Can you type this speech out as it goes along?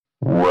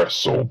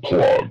Wrestle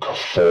Plug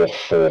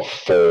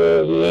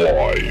 444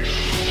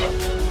 Life.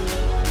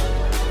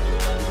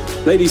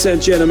 Ladies and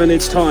gentlemen,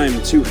 it's time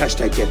to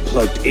hashtag get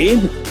plugged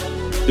in.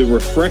 The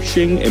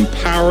refreshing,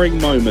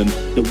 empowering moment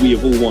that we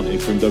have all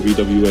wanted from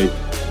WWE.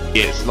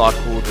 It's like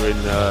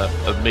ordering a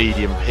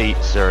medium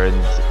pizza and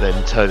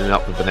then turning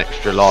up with an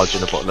extra large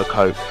and a bottle of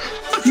Coke.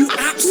 You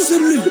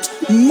absolute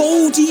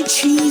mouldy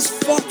cheese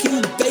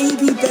fucking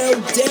Baby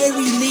Bell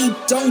Dairy Leaf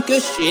Dunker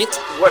shit.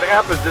 What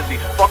happens is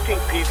these fucking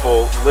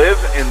people live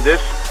in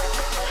this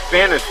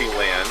fantasy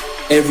land.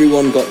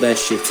 Everyone got their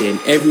shit in,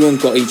 everyone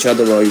got each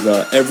other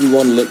over,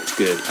 everyone looked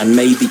good, and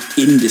made the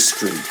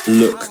industry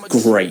look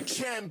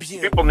great.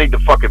 People need to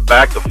fucking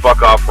back the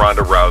fuck off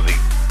Ronda Rousey.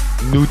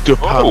 New to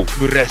power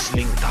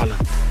wrestling talent.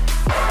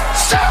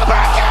 Super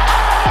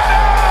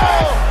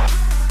Cow!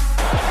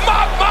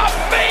 Mamma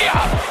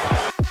mia!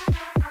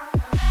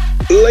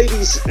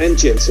 Ladies and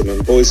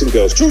gentlemen, boys and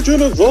girls,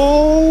 children of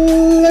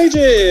all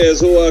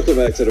ages, welcome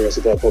back to the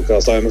Wrestle Plug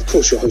podcast. I am, of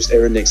course, your host,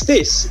 Aaron Nix.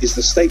 This is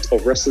the State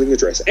of Wrestling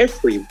Address.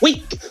 Every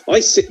week, I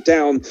sit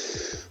down,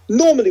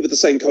 normally with the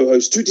same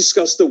co-host, to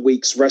discuss the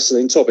week's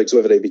wrestling topics,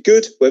 whether they be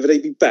good, whether they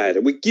be bad,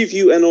 and we give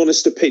you an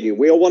honest opinion.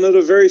 We are one of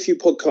the very few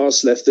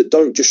podcasts left that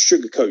don't just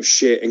sugarcoat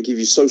shit and give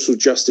you social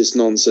justice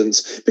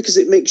nonsense because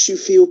it makes you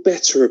feel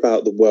better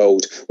about the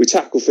world. We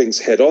tackle things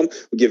head on,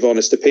 we give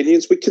honest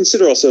opinions, we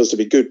consider ourselves to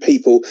be good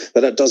people,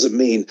 but that doesn't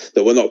mean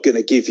that we're not going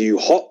to give you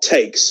hot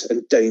takes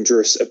and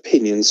dangerous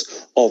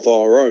opinions of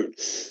our own.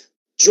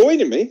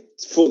 Joining me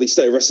for the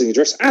State of Wrestling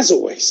Address, as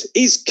always,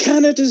 is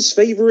Canada's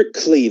favourite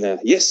cleaner.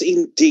 Yes,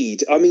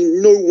 indeed. I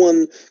mean, no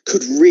one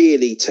could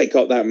really take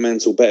up that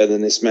mantle better than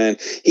this man.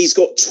 He's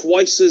got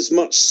twice as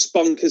much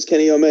spunk as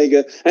Kenny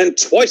Omega and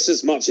twice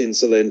as much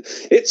insulin.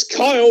 It's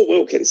Kyle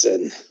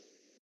Wilkinson.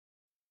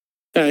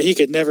 He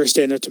could never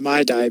stand up to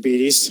my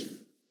diabetes.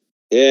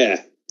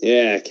 Yeah,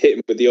 hit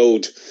him with the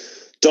old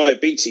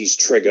diabetes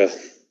trigger.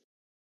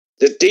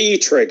 The D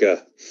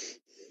trigger.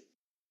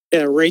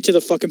 Yeah, right to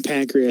the fucking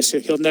pancreas.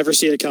 He'll never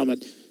see it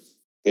coming.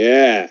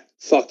 Yeah,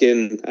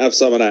 fucking have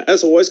some of that.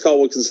 As always, Carl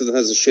Wilkinson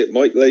has a shit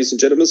mic, ladies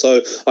and gentlemen,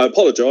 so I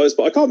apologise,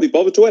 but I can't be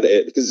bothered to edit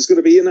it because it's going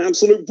to be an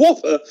absolute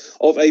whopper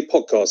of a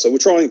podcast. So we'll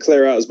try and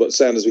clear out as much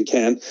sound as we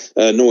can,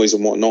 noise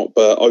and whatnot,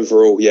 but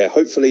overall, yeah,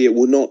 hopefully it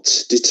will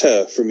not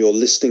deter from your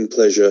listening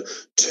pleasure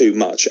too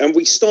much. And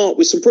we start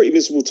with some pretty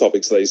miserable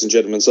topics, ladies and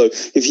gentlemen, so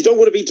if you don't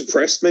want to be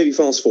depressed, maybe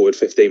fast forward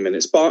 15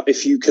 minutes, but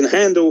if you can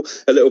handle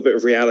a little bit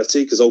of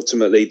reality, because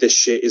ultimately this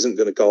shit isn't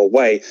going to go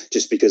away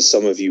just because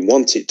some of you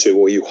want it to,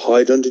 or you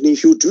hide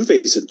underneath your duvets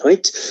at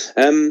night,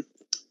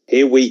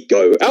 here we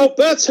go.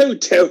 Alberto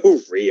Del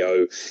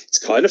Rio. It's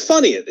kind of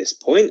funny at this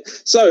point.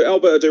 So,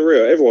 Alberto Del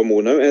Rio, everyone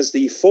will know as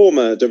the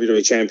former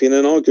WWE champion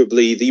and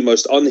arguably the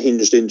most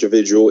unhinged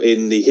individual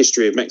in the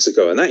history of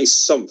Mexico. And that is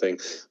something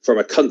from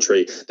a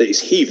country that is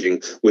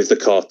heaving with the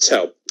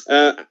cartel.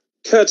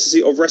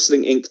 Courtesy of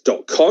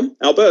WrestlingInc.com,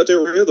 Alberto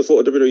Del Rio, the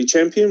former WWE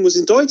champion, was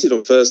indicted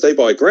on Thursday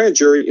by a grand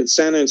jury in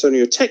San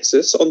Antonio,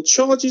 Texas, on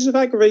charges of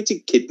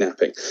aggravated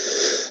kidnapping,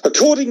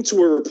 according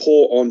to a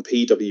report on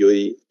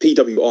PWI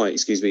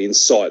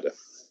Insider.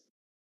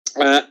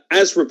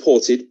 As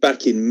reported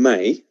back in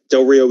May,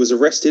 Del Rio was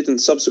arrested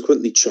and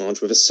subsequently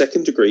charged with a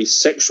second-degree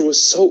sexual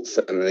assault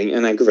felony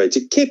and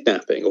aggravated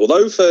kidnapping.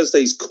 Although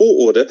Thursday's court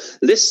order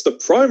lists the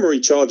primary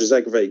charge as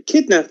aggravated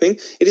kidnapping,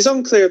 it is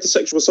unclear if the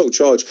sexual assault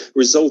charge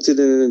resulted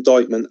in an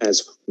indictment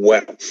as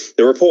well.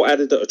 The report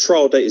added that a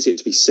trial date is yet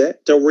to be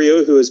set. Del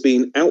Rio, who has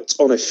been out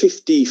on a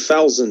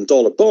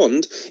 $50,000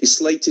 bond, is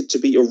slated to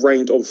be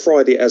arraigned on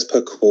Friday as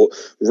per court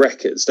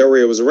records. Del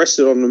Rio was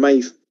arrested on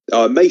May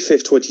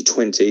 5th,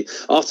 2020,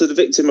 after the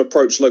victim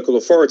approached local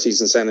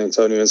authorities in San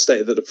Antonio and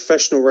stated that a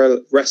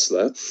professional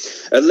wrestler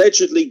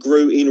allegedly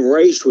grew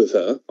enraged with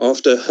her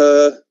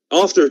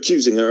after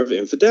accusing her of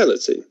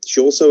infidelity. She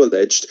also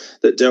alleged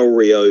that Del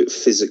Rio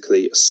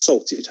physically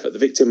assaulted her. The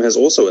victim has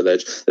also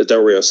alleged that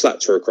Del Rio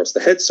slapped her across the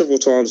head several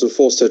times and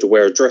forced her to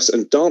wear a dress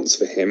and dance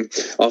for him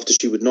after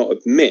she would not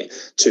admit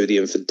to the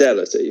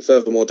infidelity.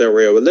 Furthermore, Del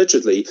Rio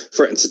allegedly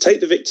threatened to take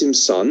the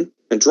victim's son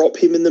and drop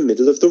him in the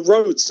middle of the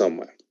road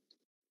somewhere.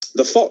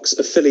 The Fox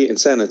affiliate in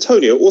San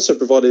Antonio also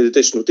provided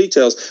additional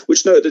details,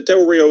 which noted that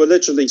Del Rio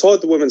allegedly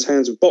tied the woman's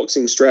hands with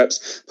boxing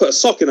straps, put a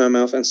sock in her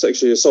mouth, and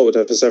sexually assaulted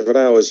her for several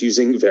hours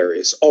using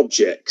various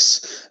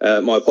objects.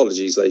 My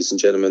apologies, ladies and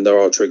gentlemen. There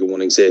are trigger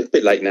warnings here. A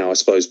bit late now, I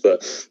suppose,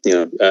 but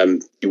you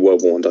were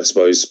warned, I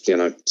suppose.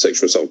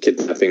 Sexual assault,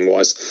 kidnapping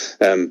wise.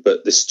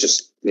 But this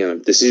just.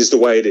 This is the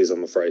way it is,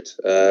 I'm afraid.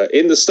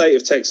 In the state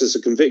of Texas,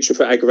 a conviction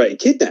for aggravated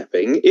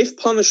kidnapping, if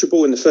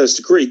punishable in the first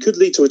degree, could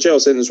lead to a jail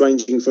sentence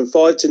ranging from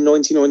 5 to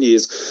 99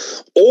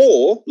 years,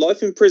 or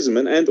life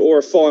imprisonment and or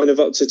a fine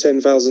of up to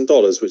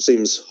 $10,000, which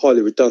seems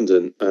highly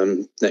redundant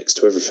next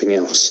to everything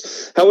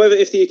else. However,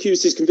 if the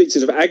accused is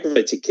convicted of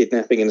aggravated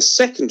kidnapping in a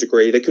second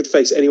degree, they could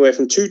face anywhere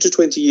from 2 to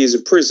 20 years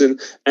in prison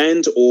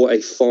and or a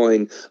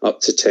fine up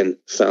to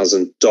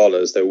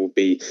 $10,000. There will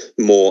be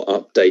more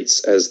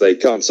updates as they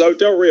come. So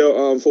Del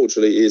Rio,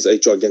 unfortunately, is a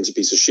gigantic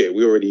piece of shit.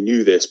 We already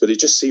knew this, but it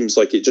just seems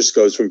like it just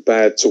goes from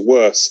bad to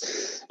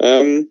worse.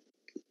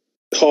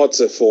 hard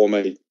to form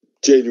a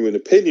genuine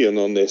opinion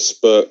on this,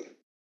 but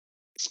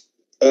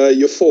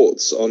your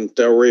thoughts on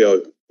Del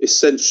Rio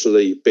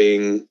essentially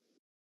being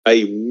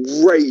a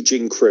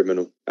raging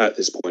criminal at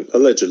this point,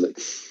 allegedly?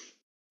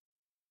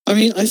 I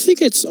mean, I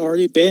think it's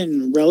already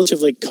been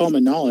relatively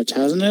common knowledge,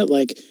 hasn't it?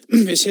 Like,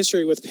 his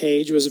history with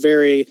Paige was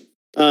very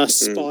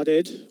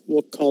spotted,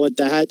 we'll call it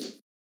that.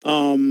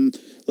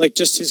 Like,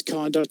 just his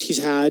conduct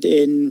he's had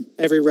in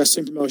every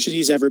wrestling promotion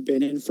he's ever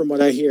been in, from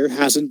what I hear,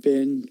 hasn't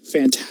been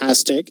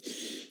fantastic.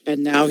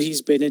 And now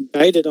he's been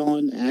indicted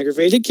on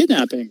aggravated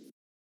kidnapping.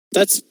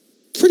 That's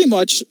pretty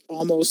much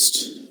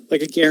almost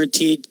like a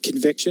guaranteed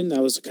conviction.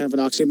 That was kind of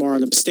an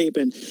oxymoron of a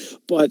statement.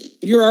 But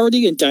you're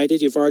already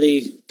indicted. You've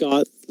already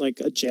got like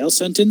a jail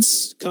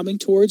sentence coming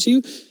towards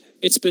you.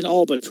 It's been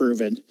all but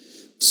proven.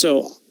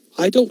 So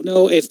I don't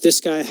know if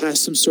this guy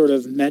has some sort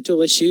of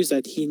mental issues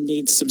that he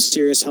needs some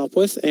serious help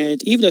with.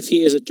 And even if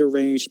he is a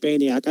deranged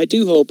maniac, I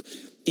do hope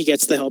he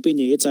gets the help he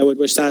needs. I would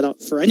wish that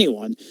up for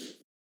anyone.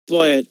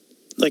 But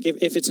like,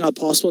 if it's not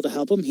possible to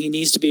help him, he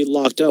needs to be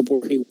locked up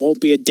where he won't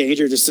be a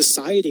danger to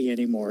society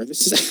anymore.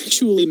 This is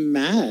actually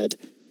mad.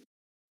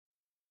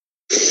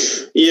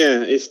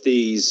 Yeah, if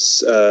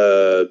these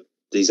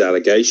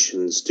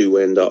allegations do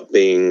end up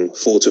being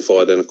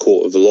fortified in a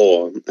court of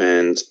law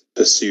and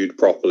pursued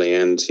properly,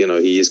 and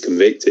he is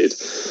convicted,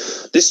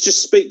 this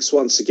just speaks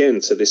once again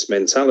to this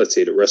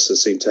mentality that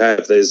wrestlers seem to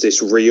have. There's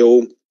this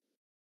real,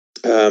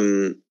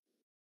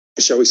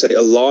 shall we say,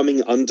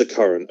 alarming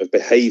undercurrent of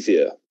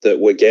behavior that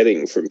we're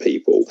getting from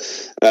people.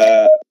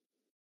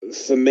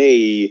 For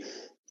me,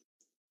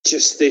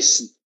 just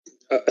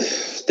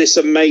this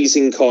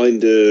amazing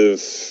kind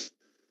of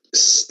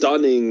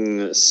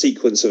stunning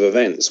sequence of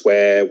events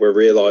where we're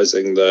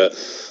realizing that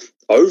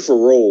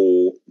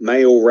overall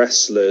male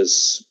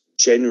wrestlers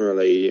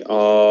generally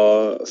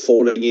are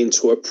falling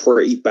into a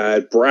pretty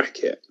bad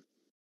bracket.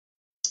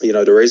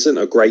 There isn't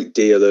a great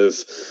deal of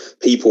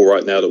people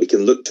right now that we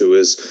can look to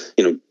as,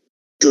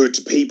 good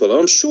people. And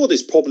I'm sure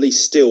there's probably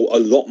still a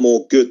lot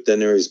more good than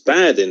there is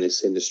bad in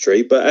this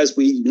industry. But as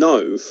we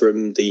know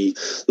from the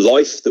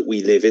life that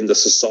we live in, the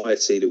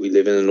society that we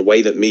live in, and the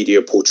way that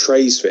media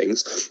portrays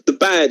things, the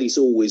bad is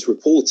always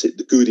reported,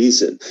 the good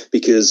isn't,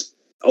 because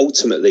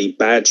ultimately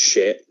bad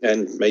shit,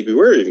 and maybe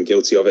we're even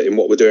guilty of it in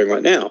what we're doing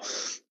right now,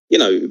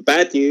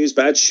 bad news,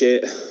 bad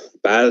shit,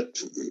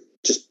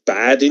 just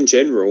bad in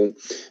general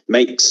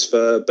makes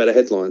for better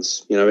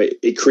headlines.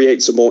 It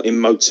creates a more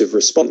emotive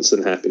response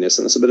than happiness,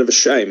 and that's a bit of a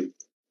shame.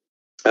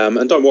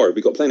 And don't worry,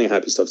 we've got plenty of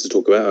happy stuff to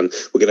talk about, and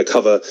we're going to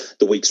cover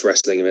the week's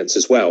wrestling events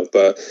as well.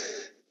 But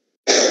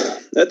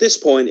at this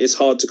point, it's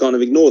hard to kind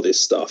of ignore this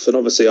stuff. And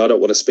obviously, I don't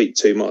want to speak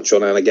too much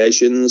on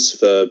allegations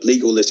for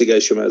legal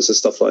litigation matters and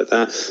stuff like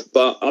that.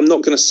 But I'm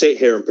not going to sit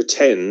here and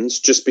pretend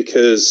just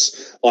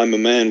because I'm a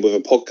man with a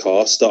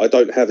podcast that I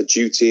don't have a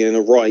duty and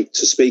a right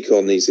to speak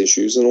on these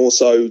issues, and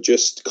also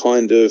just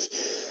kind of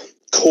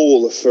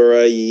call for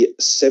a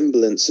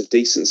semblance of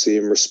decency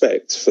and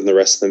respect from the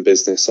wrestling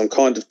business. I'm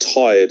kind of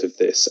tired of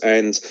this,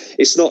 and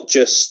it's not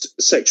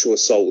just sexual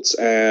assault.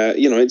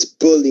 It's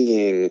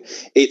bullying,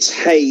 it's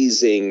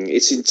hazing,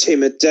 it's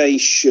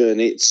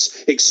intimidation,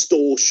 it's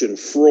extortion,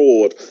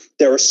 fraud.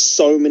 There are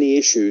so many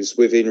issues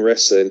within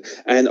wrestling,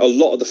 and a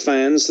lot of the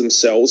fans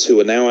themselves who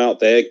are now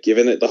out there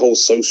giving it the whole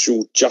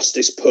social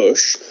justice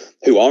push,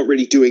 who aren't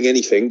really doing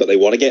anything, but they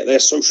want to get their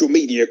social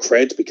media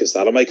cred because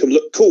that'll make them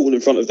look cool in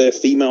front of their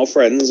female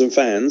friends and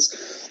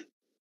fans.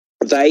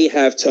 They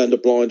have turned a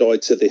blind eye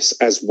to this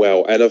as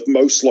well, and have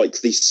most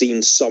likely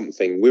seen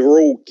something. We're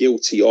all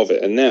guilty of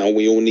it, and now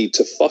we all need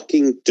to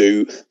fucking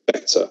do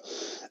better.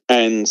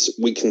 And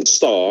we can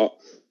start,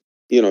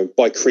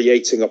 by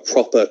creating a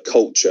proper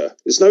culture.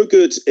 It's no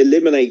good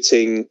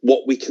eliminating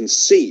what we can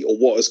see or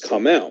what has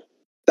come out.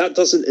 That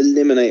doesn't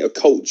eliminate a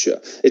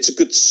culture. It's a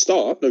good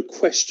start, no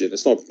question.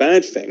 It's not a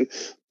bad thing.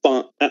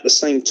 But at the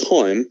same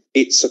time,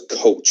 it's a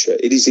culture.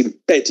 It is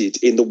embedded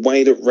in the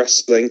way that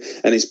wrestling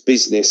and its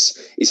business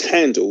is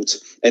handled.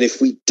 And if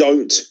we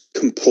don't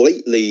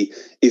completely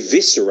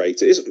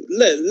eviscerate it,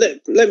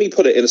 let me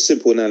put it in a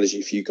simple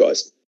analogy for you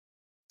guys.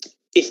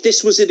 If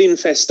this was an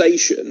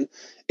infestation,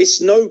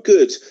 it's no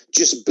good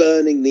just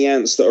burning the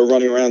ants that are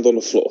running around on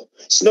the floor.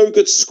 It's no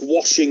good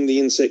squashing the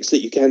insects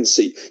that you can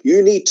see.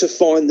 You need to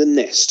find the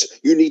nest.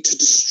 You need to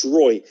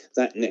destroy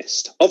that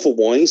nest.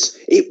 Otherwise,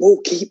 it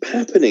will keep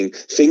happening.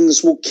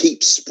 Things will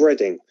keep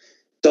spreading.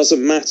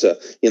 Doesn't matter.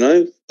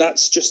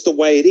 That's just the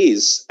way it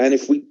is. And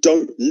if we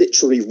don't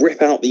literally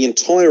rip out the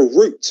entire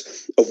root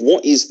of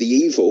what is the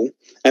evil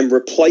and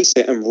replace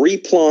it and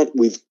replant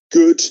with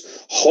good,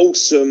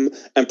 wholesome,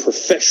 and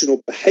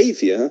professional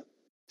behavior,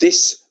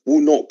 this will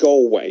not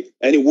go away.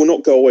 And it will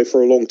not go away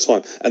for a long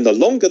time. And the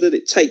longer that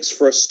it takes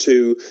for us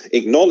to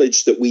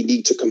acknowledge that we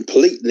need to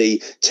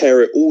completely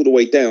tear it all the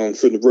way down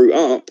from the root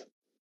up,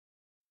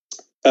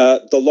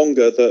 the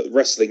longer that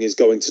wrestling is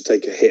going to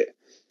take a hit,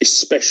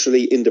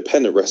 especially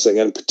independent wrestling,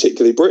 and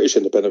particularly British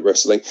independent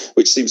wrestling,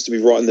 which seems to be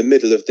right in the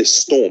middle of this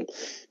storm.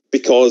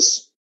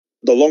 Because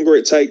the longer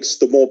it takes,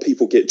 the more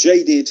people get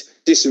jaded,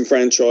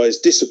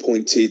 disenfranchised,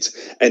 disappointed,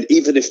 and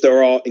even if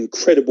there are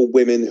incredible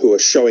women who are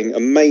showing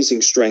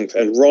amazing strength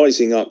and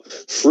rising up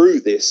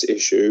through this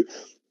issue,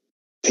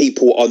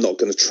 people are not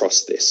going to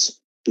trust this.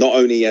 Not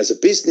only as a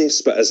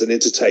business, but as an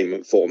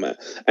entertainment format.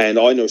 And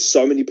I know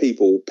so many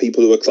people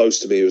who are close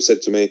to me who have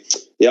said to me,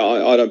 yeah,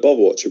 I don't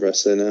bother watching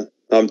wrestling now.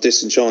 I'm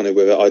disenchanted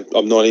with it.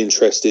 I'm not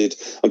interested.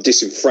 I'm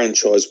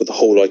disenfranchised with the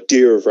whole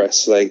idea of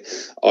wrestling.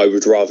 I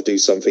would rather do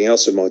something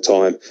else in my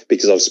time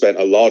because I've spent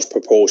a large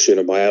proportion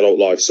of my adult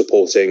life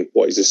supporting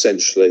what is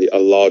essentially a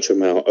large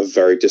amount of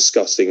very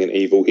disgusting and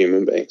evil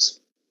human beings.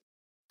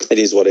 It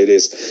is what it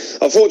is.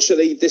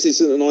 Unfortunately, this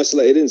isn't an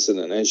isolated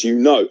incident. As you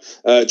know,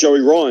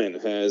 Joey Ryan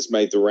has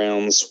made the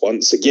rounds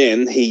once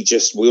again. He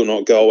just will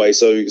not go away.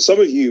 So some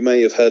of you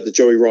may have heard that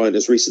Joey Ryan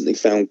has recently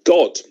found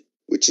God,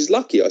 which is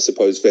lucky, I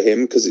suppose, for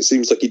him, because it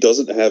seems like he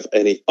doesn't have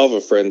any other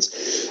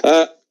friends.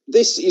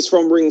 This is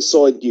from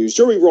Ringside News.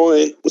 Joey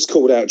Ryan was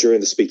called out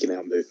during the Speaking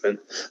Out movement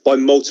by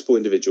multiple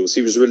individuals.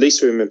 He was released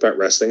from Impact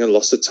Wrestling and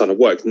lost a ton of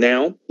work.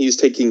 Now, he is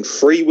taking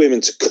 3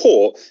 women to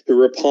court who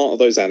were a part of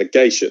those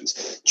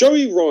allegations.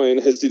 Joey Ryan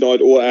has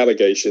denied all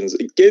allegations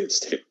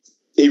against him.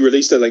 He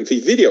released a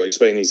lengthy video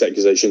explaining these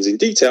accusations in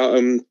detail,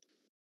 and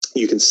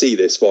you can see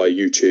this via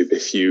YouTube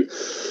if you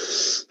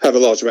have a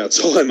large amount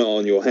of time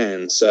on your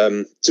hands.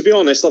 To be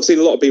honest, I've seen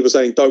a lot of people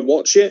saying, don't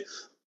watch it.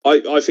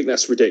 I think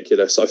that's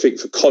ridiculous. I think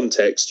for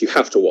context, you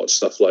have to watch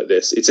stuff like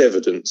this. It's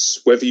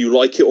evidence. Whether you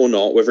like it or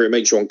not, whether it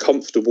makes you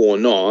uncomfortable or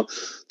not,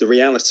 the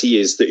reality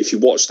is that if you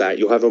watch that,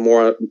 you'll have a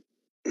more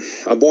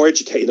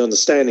educated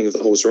understanding of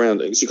the whole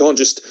surroundings. You can't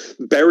just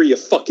bury your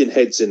fucking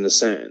heads in the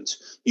sand.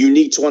 You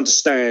need to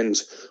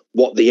understand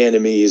what the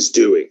enemy is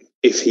doing,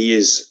 if he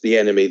is the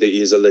enemy that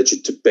he is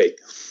alleged to be.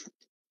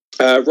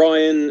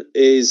 Ryan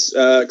is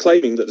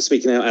claiming that the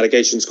Speaking Out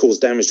allegations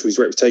caused damage to his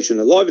reputation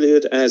and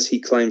livelihood, as he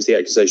claims the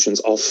accusations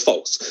are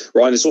false.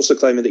 Ryan is also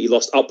claiming that he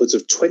lost upwards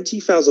of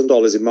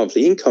 $20,000 in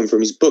monthly income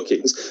from his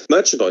bookings,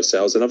 merchandise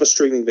sales, and other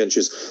streaming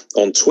ventures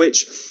on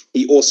Twitch.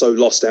 He also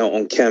lost out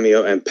on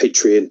Cameo and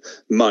Patreon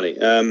money.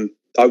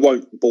 I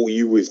won't bore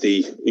you with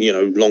the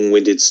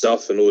long-winded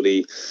stuff and all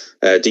the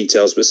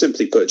details, but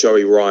simply put,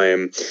 Joey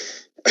Ryan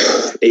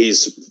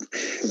is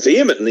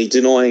vehemently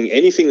denying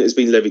anything that has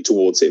been levied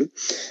towards him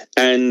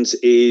and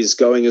is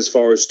going as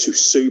far as to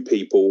sue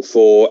people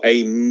for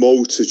a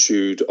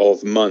multitude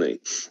of money.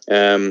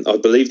 I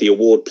believe the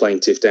award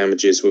plaintiff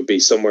damages would be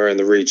somewhere in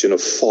the region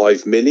of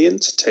 5 million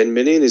to 10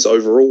 million is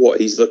overall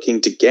what he's looking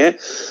to get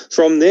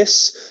from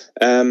this.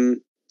 Either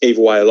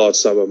way, a large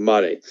sum of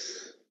money.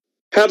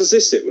 How does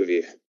this sit with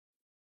you?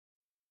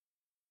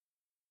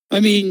 I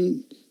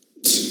mean,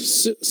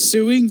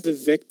 suing the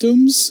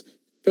victims?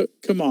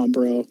 Come on,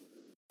 bro.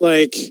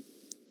 Like,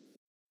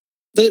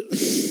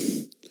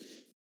 it's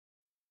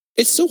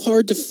so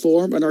hard to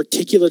form an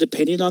articulate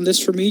opinion on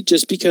this for me,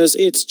 just because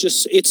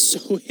it's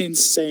so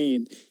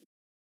insane.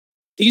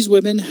 These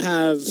women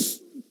have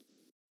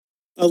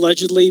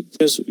allegedly,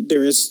 because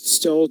there is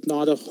still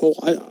not a whole,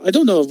 I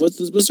don't know,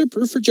 was there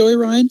proof for Joey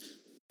Ryan,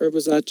 or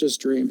was that just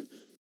dream?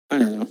 I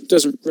don't know. It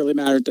doesn't really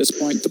matter at this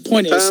point. The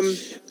point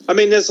is... I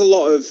mean, there's a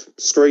lot of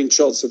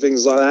screenshots and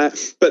things like that,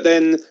 but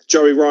then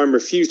Joey Ryan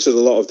refuted a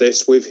lot of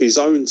this with his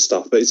own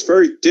stuff. But it's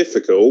very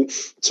difficult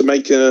to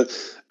make an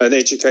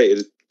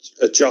educated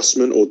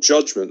adjustment or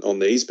judgment on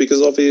these, because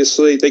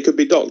obviously they could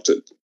be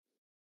doctored.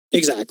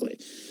 Exactly.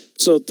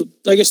 So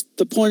I guess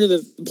the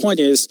point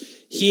is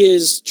he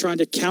is trying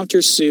to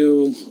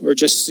countersue or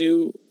just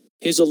sue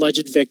his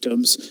alleged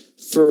victims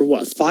for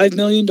what, $5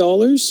 million?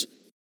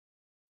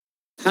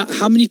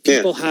 How many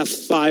people have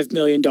 $5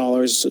 million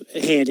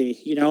handy?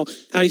 How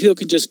many people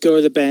can just go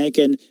to the bank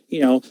and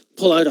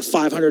pull out a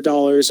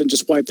 $500 and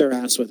just wipe their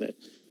ass with it?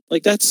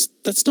 Like that's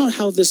not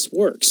how this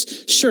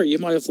works. Sure, you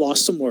might have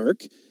lost some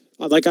work.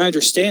 Like, I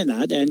understand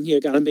that, and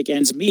you got to make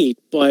ends meet.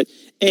 But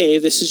A,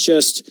 this is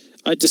just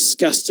a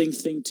disgusting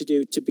thing to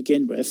do to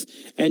begin with,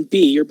 and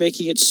B, you're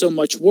making it so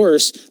much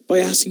worse by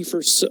asking for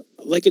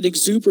an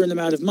exuberant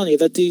amount of money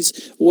that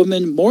these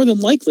women more than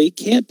likely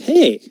can't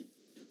pay.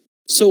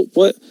 So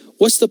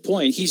what's the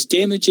point? He's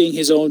damaging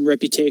his own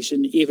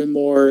reputation even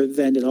more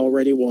than it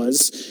already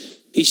was.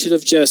 He should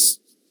have just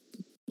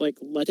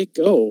let it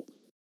go.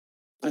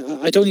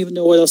 I don't even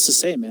know what else to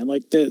say, man.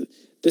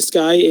 This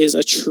guy is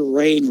a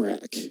train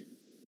wreck.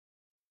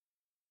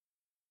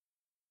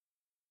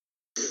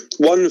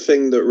 One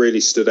thing that really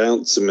stood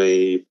out to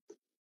me,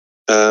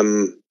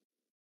 so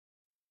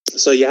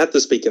you had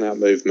the Speaking Out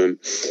movement,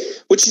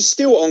 which is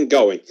still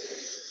ongoing.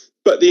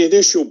 But the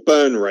initial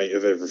burn rate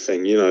of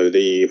everything,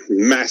 the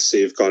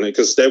massive kind of,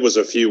 because there was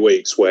a few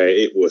weeks where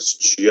it was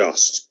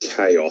just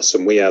chaos,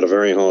 and we had a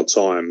very hard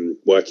time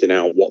working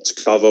out what to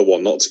cover,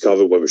 what not to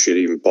cover, whether we should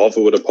even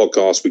bother with a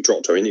podcast. We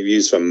dropped our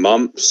interviews for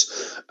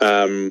months,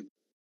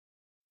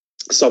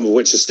 some of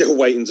which are still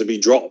waiting to be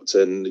dropped.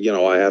 And,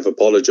 I have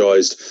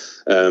apologized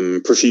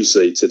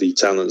profusely to the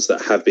talents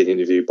that have been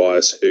interviewed by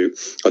us who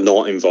are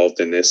not involved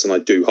in this. And I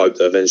do hope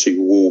that eventually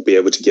we'll be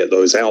able to get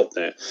those out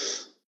there.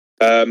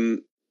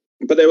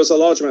 But there was a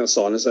large amount of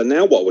silence, and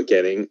now what we're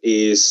getting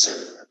is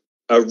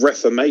a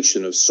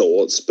reformation of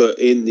sorts, but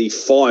in the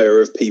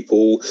fire of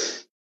people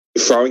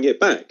throwing it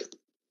back.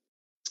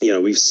 You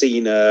know, we've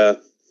seen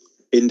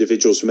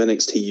individuals from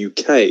NXT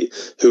UK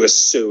who are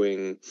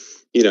suing,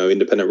 you know,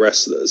 independent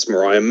wrestlers.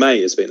 Mariah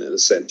May has been at the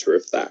centre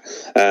of that.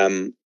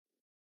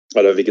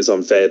 I don't think it's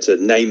unfair to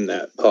name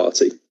that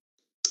party,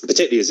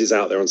 particularly as it's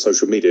out there on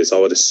social media. So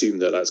I would assume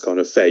that that's kind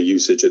of fair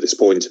usage at this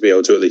point to be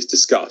able to at least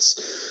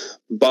discuss.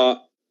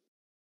 But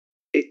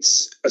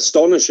it's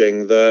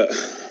astonishing that,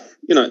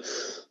 you know,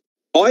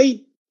 I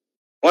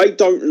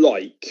don't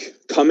like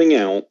coming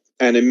out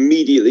and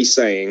immediately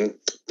saying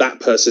that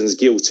person's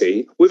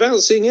guilty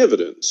without seeing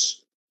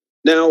evidence.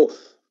 Now,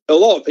 a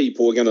lot of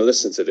people are going to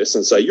listen to this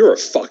and say, you're a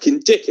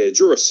fucking dickhead,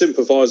 you're a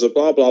sympathiser,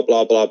 blah, blah,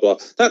 blah, blah, blah.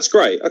 That's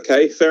great.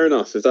 Okay, fair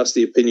enough. If that's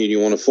the opinion you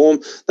want to form,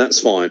 that's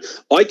fine.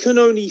 I can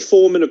only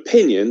form an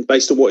opinion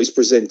based on what is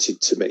presented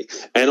to me.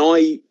 And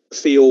I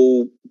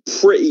feel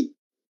pretty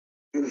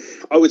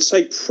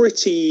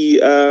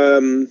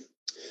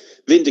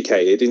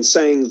vindicated in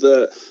saying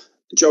that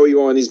Joey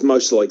Ryan is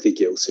most likely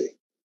guilty.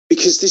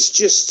 Because there's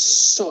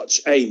just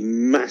such a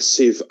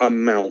massive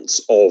amount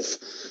of,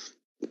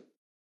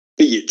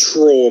 be it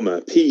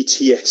trauma,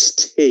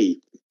 PTSD,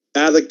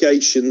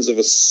 allegations of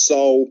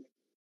assault,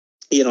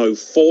 you know,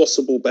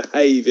 forcible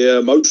behaviour,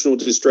 emotional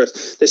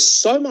distress. There's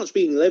so much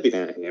being levied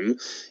at him.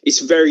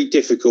 It's very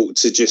difficult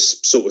to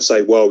just sort of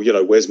say, well, you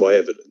know, where's my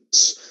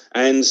evidence?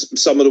 And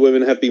some of the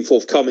women have been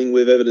forthcoming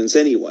with evidence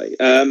anyway.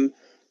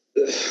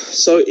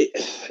 So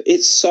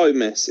it's so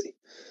messy.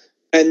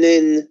 And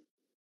then,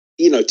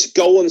 you know, to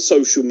go on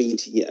social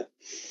media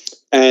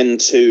and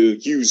to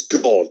use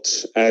God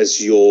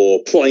as your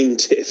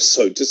plaintiff,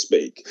 so to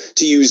speak,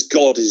 to use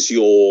God as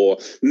your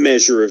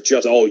measure of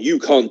justice. Oh, you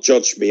can't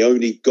judge me,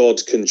 only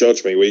God can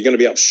judge me. Well, you're going to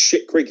be up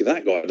shit creek if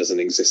that guy doesn't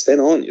exist then,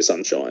 aren't you,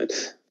 sunshine?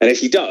 And if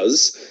he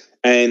does,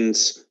 and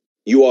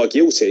you are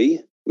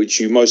guilty, which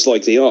you most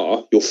likely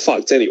are, you're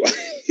fucked anyway.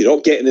 You're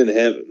not getting into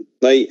heaven.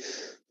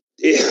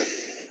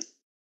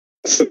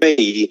 For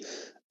me,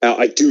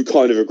 I do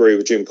kind of agree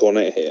with Jim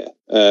Cornette here.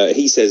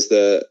 He says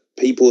that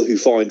people who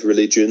find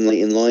religion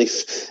late in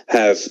life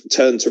have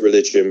turned to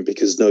religion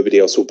because nobody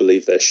else will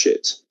believe their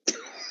shit.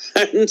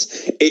 And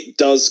it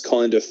does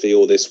kind of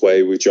feel this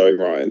way with Joey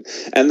Ryan.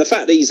 And the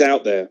fact that he's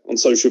out there on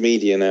social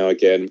media now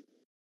again,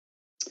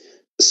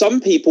 some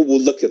people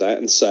will look at that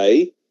and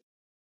say,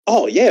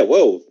 oh, yeah,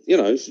 well, you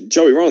know,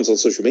 Joey Ryan's on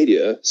social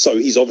media, so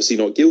he's obviously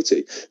not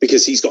guilty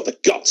because he's got the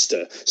guts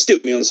to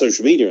stick me on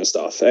social media and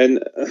stuff.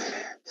 And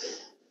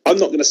I'm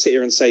not going to sit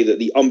here and say that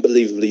the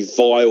unbelievably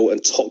vile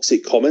and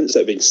toxic comments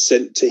that are being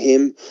sent to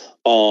him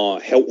are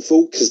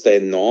helpful, because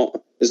they're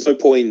not. There's no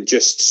point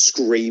just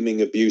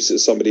screaming abuse at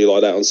somebody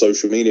like that on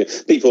social media.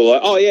 People are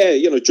like, oh, yeah,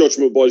 you know,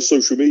 judgment by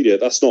social media.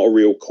 That's not a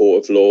real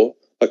court of law.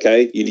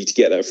 Okay, you need to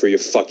get that through your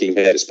fucking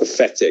head. It's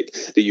pathetic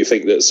that you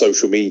think that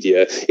social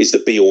media is the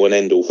be-all and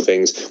end-all for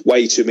things.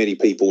 Way too many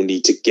people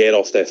need to get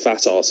off their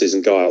fat asses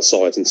and go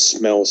outside and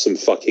smell some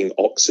fucking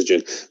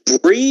oxygen.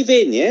 Breathe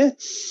in, yeah?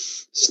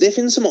 Sniff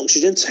in some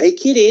oxygen,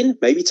 take it in,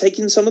 maybe take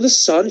in some of the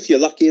sun if you're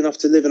lucky enough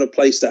to live in a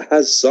place that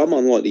has some,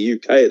 unlike the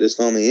UK at this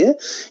time of year.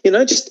 You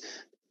know, just,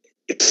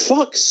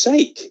 fuck's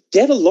sake,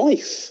 get a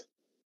life.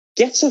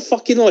 Get a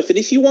fucking life. And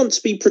if you want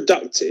to be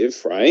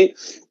productive, right,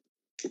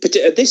 but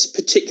this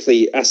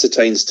particularly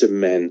ascertains to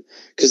men,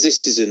 because this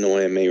is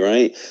annoying me,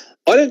 right?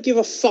 I don't give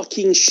a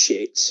fucking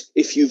shit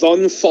if you've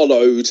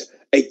unfollowed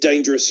a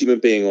dangerous human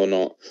being or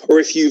not, or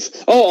if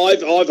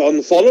I've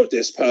unfollowed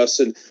this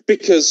person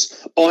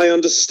because I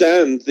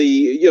understand the,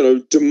 you know,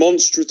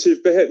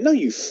 demonstrative behavior. No,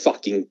 you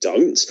fucking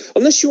don't.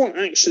 Unless you are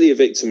actually a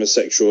victim of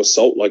sexual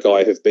assault like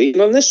I have been,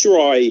 unless you're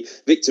a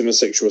victim of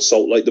sexual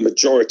assault like the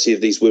majority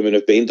of these women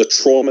have been, the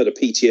trauma, the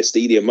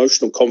PTSD, the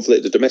emotional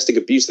conflict, the domestic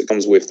abuse that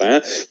comes with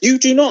that, you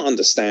do not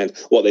understand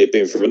what they've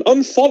been through. And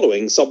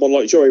unfollowing someone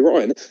like Joey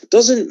Ryan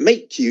doesn't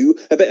make you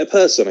a better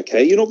person,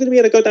 okay? You're not going to be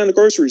able to go down the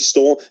grocery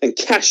store and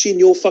cash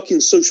in your fucking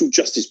social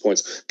justice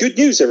points. Good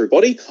news,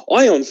 everybody.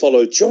 I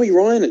unfollowed Joey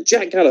Ryan and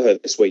Jack Gallagher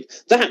this week.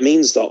 That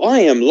means that I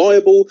am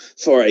liable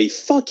for a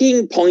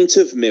fucking pint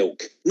of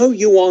milk. No,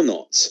 you are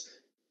not.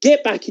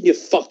 Get back in your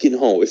fucking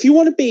hole. If you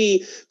want to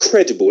be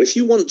credible, if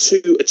you want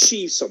to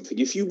achieve something,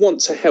 if you want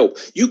to help,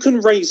 you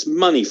can raise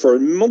money for a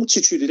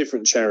multitude of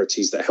different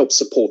charities that help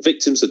support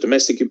victims of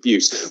domestic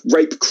abuse,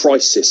 rape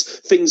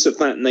crisis, things of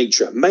that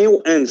nature, male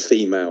and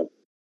female.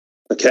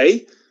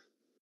 Okay?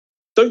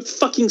 Don't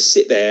fucking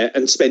sit there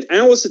and spend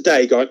hours a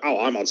day going, oh,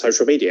 I'm on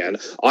social media and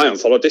I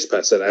unfollowed this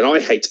person and I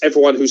hate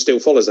everyone who still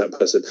follows that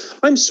person.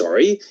 I'm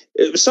sorry.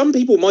 Some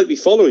people might be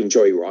following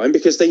Joey Ryan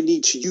because they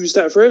need to use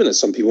that for evidence.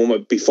 Some people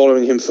might be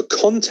following him for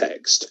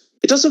context.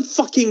 It doesn't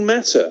fucking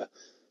matter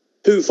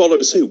who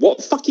follows who.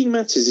 What fucking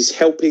matters is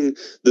helping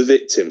the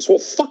victims.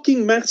 What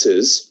fucking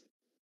matters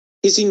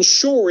is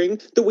ensuring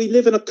that we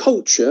live in a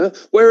culture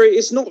where it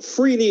is not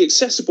freely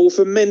accessible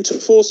for men to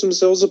force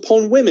themselves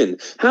upon women.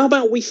 How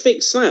about we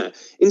fix that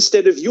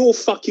instead of your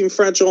fucking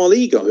fragile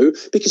ego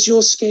because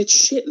you're scared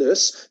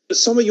shitless that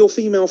some of your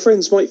female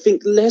friends might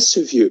think less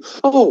of you?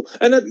 Oh,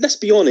 and let's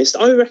be honest,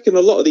 I reckon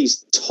a lot of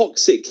these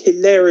toxic,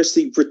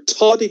 hilariously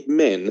retarded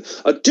men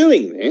are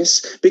doing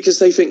this because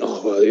they think,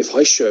 oh, well, if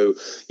I show,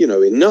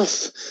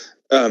 enough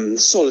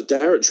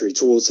solidarity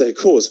towards their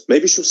cause,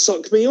 maybe she'll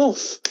suck me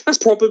off. That's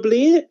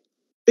probably it.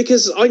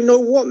 Because I know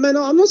what men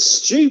are. I'm not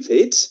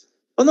stupid.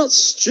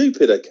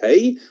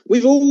 Okay?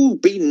 We've all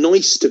been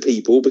nice to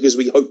people because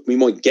we hope we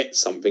might get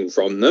something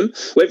from them,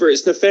 whether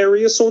it's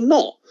nefarious or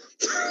not.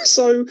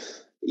 So,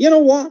 you know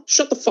what?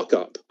 Shut the fuck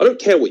up. I don't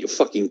care what your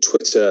fucking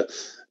Twitter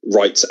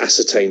rights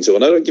ascertain to,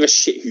 and I don't give a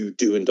shit who you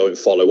do and don't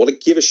follow. What I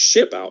give a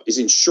shit about is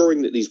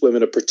ensuring that these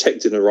women are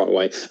protected in the right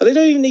way. And they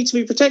don't even need to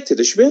be protected.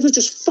 They should be able to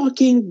just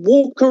fucking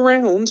walk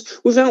around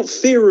without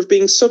fear of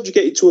being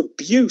subjugated to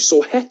abuse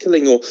or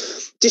heckling or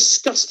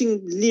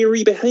disgusting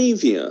leery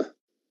behaviour.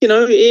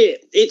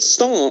 It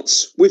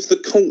starts with the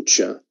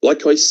culture,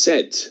 like I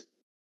said.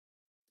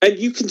 And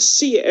you can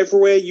see it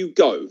everywhere you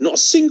go. Not a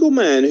single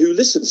man who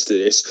listens to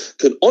this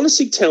can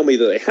honestly tell me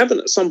that they haven't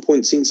at some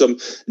point seen some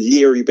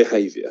leery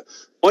behaviour.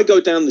 I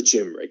go down the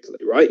gym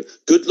regularly, right?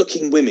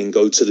 Good-looking women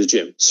go to the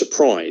gym.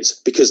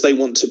 Surprise. Because they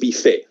want to be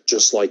fit,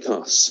 just like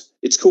us.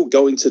 It's called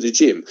going to the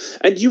gym.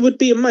 And you would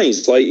be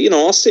amazed.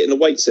 I'll sit in the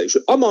weight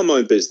section. I'm on my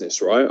own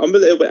business, right? I'm a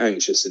little bit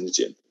anxious in the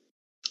gym.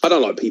 I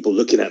don't like people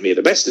looking at me at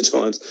the best of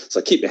times, so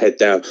I keep my head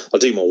down, I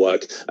do my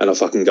work, and I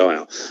fucking go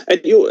out.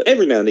 And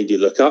every now and then you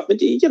look up, and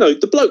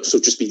the blokes will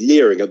just be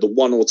leering at the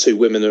one or two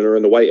women that are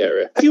in the weight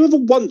area. Have you ever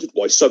wondered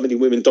why so many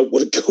women don't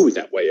want to go in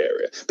that weight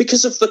area?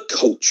 Because of the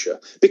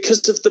culture,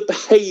 because of the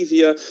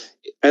behaviour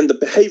and the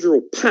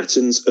behavioural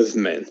patterns of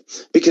men.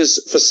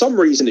 Because for some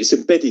reason it's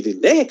embedded in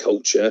their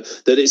culture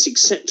that it's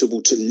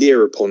acceptable to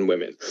leer upon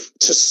women,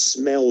 to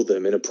smell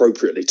them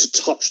inappropriately, to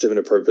touch them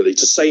inappropriately,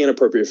 to say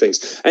inappropriate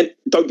things. And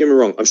don't get me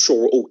wrong, I'm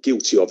sure we're all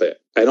guilty of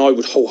it. And I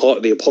would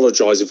wholeheartedly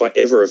apologise if I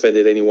ever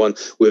offended anyone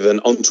with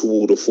an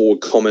untoward or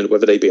forward comment,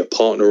 whether they be a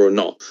partner or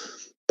not.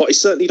 But I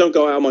certainly don't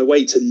go out of my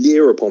way to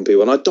leer upon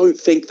people. And I don't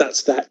think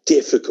that's that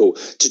difficult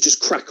to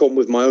just crack on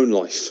with my own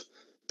life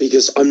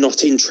because I'm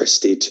not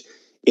interested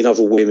in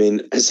other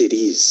women as it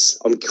is.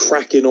 I'm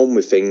cracking on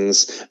with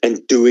things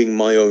and doing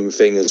my own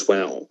thing as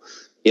well.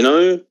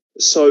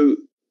 So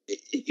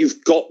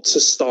you've got to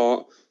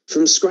start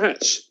from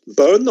scratch.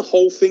 Burn the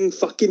whole thing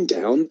fucking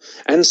down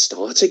and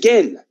start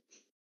again.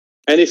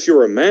 And if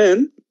you're a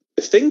man,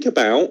 think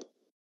about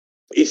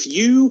if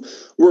you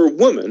were a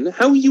woman,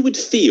 how you would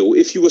feel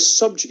if you were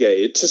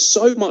subjugated to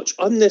so much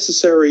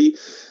unnecessary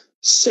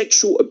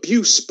sexual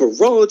abuse,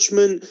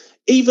 barragement,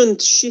 even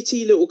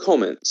shitty little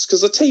comments.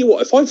 Because I tell you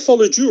what, if I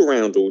followed you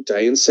around all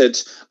day and said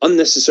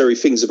unnecessary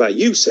things about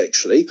you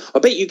sexually, I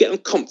bet you'd get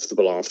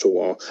uncomfortable after a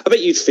while. I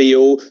bet you'd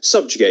feel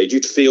subjugated.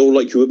 You'd feel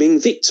like you were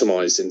being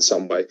victimized in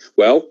some way.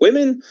 Well,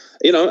 women,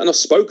 and I've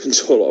spoken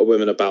to a lot of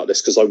women about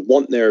this because I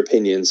want their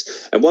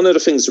opinions. And one of the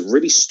things that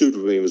really stood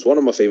with me was one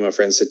of my female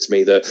friends said to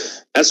me that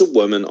as a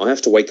woman, I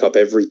have to wake up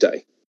every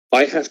day.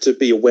 I have to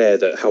be aware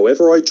that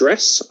however I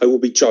dress, I will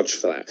be judged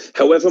for that.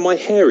 However my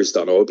hair is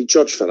done, I will be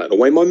judged for that. The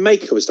way my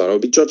makeup is done, I will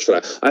be judged for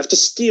that. I have to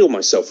steel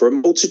myself for a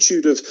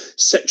multitude of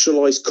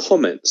sexualized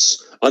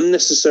comments,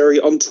 unnecessary,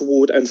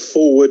 untoward, and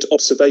forward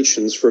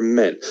observations from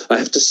men. I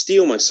have to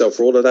steel myself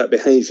for all of that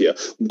behavior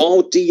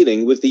while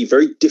dealing with the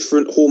very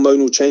different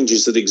hormonal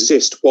changes that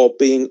exist while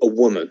being a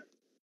woman.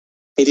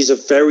 It is a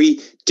very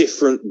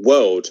different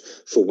world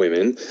for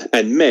women,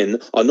 and men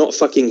are not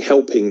fucking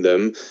helping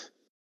them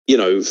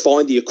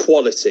find the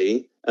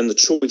equality and the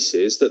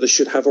choices that they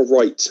should have a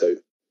right to.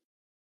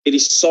 It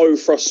is so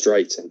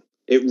frustrating.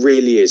 It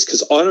really is,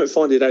 because I don't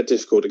find it that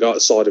difficult to go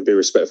outside and be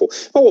respectful.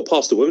 If I walk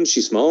past a woman,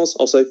 she smiles,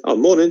 I'll say, oh,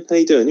 morning, how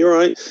you doing? You all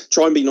right?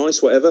 Try and be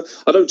nice, whatever.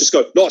 I don't just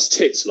go, nice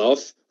tits, love.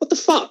 What the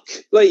fuck?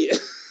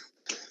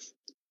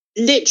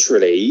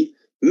 Literally,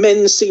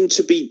 men seem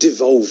to be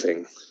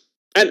devolving.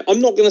 And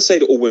I'm not going to say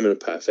that all women are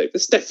perfect.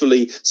 There's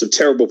definitely some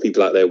terrible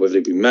people out there, whether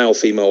they be male,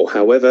 female,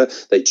 however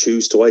they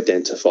choose to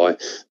identify.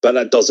 But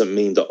that doesn't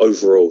mean that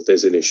overall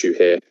there's an issue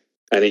here.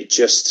 And it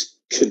just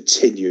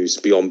continues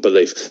beyond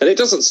belief. And it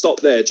doesn't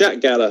stop there.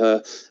 Jack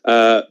Gallagher,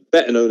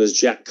 better known as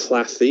Jack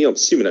Claffey, I'm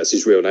assuming that's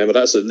his real name, but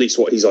that's at least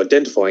what he's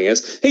identifying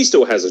as. He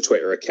still has a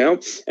Twitter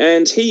account.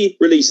 And he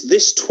released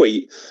this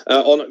tweet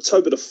on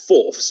October the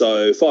 4th,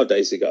 so 5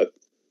 days ago.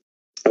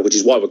 Which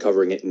is why we're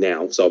covering it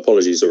now. So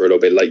apologies that we're a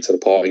little bit late to the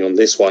party on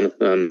this one,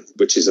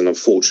 which is an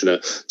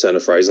unfortunate turn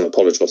of phrase, and I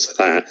apologise for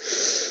that.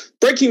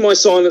 Breaking my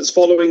silence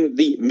following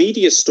the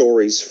media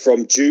stories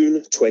from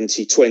June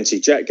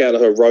 2020. Jack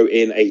Gallagher wrote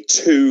in a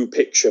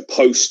 2-picture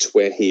post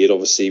where he had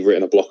obviously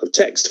written a block of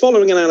text.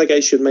 Following an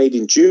allegation made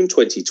in June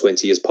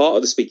 2020 as part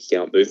of the Speak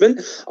Out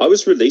movement, I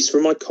was released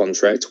from my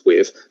contract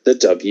with the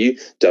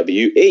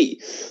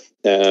WWE.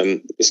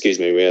 Excuse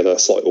me, we had a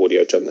slight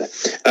audio jump there.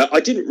 I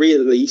didn't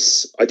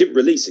release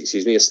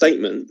a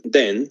statement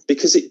then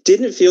because it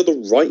didn't feel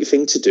the right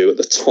thing to do at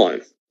the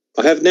time.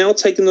 I have now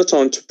taken the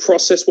time to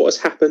process what has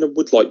happened and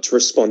would like to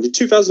respond. In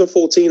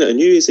 2014, at a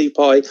New Year's Eve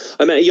party,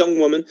 I met a young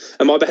woman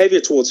and my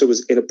behaviour towards her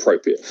was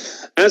inappropriate.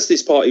 As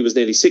this party was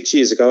nearly 6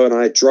 years ago and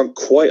I had drunk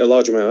quite a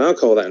large amount of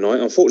alcohol that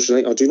night,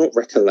 unfortunately, I do not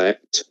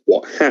recollect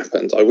what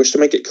happened. I wish to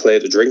make it clear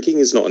that drinking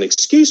is not an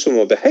excuse for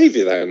my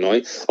behaviour that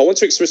night. I want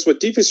to express my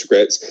deepest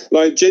regrets and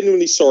I am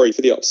genuinely sorry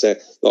for the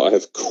upset that I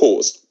have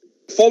caused.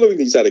 Following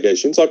these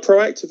allegations, I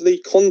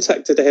proactively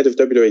contacted the head of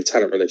WWE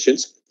Talent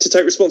Relations to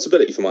take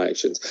responsibility for my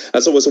actions.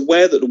 As I was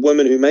aware that the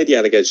woman who made the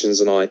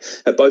allegations and I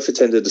had both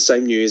attended the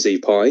same New Year's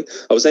Eve party,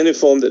 I was then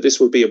informed that this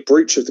would be a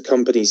breach of the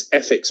company's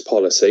ethics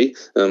policy.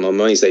 I'm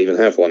amazed they even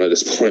have one at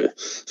this point,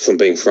 if I'm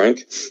being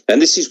frank. And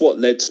this is what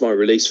led to my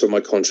release from my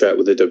contract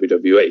with the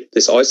WWE.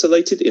 This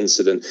isolated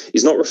incident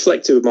is not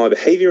reflective of my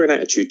behaviour and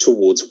attitude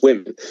towards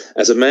women.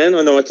 As a man,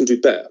 I know I can do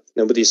better.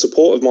 And with the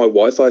support of my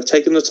wife, I've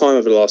taken the time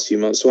over the last few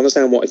months to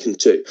understand what I can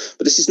do.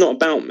 But this is not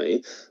about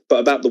me, but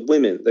about the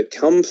women that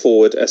come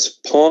forward as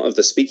part of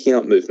the Speaking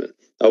Up movement.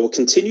 I will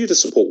continue to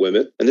support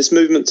women and this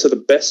movement to the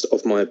best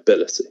of my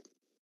ability.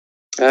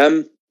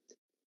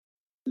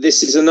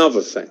 This is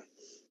another thing.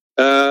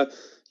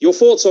 Your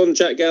thoughts on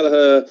Jack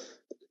Gallagher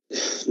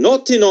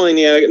not denying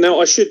the... Now,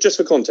 I should, just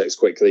for context,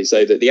 quickly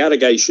say that the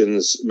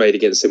allegations made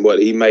against him were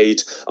he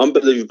made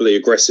unbelievably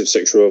aggressive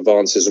sexual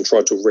advances and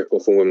tried to rip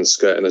off a woman's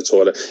skirt in the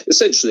toilet.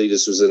 Essentially,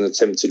 this was an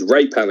attempted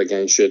rape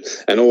allegation,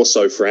 and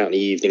also throughout the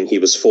evening, he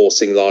was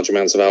forcing large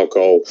amounts of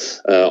alcohol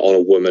on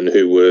a woman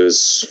who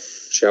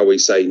was, shall we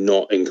say,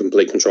 not in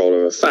complete control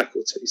of her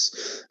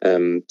faculties.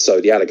 So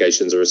the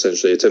allegations are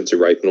essentially attempted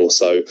rape and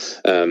also,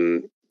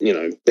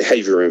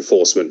 behaviour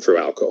enforcement through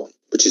alcohol,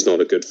 which is not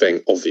a good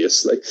thing,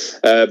 obviously.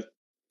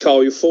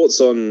 Carl, your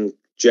thoughts on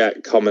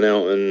Jack coming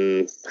out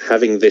and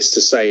having this to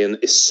say and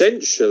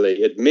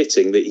essentially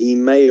admitting that he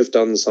may have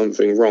done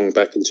something wrong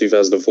back in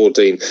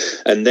 2014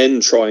 and then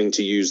trying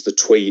to use the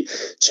tweet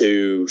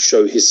to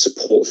show his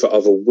support for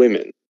other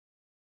women?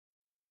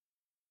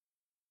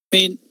 I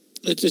mean,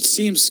 it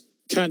seems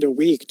kind of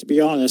weak, to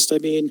be honest. I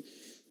mean,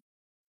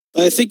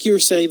 I think you were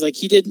saying, like,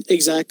 he didn't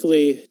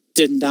exactly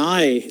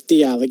deny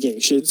the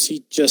allegations.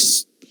 He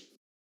just...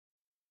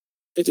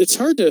 It's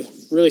hard to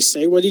really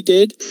say what he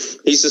did.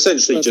 He's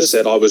essentially just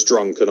said, I was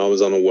drunk and I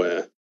was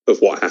unaware of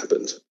what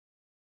happened.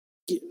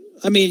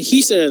 I mean,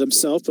 he said it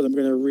himself, but I'm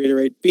going to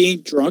reiterate,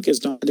 being drunk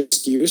is not an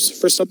excuse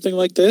for something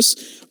like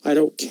this. I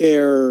don't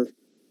care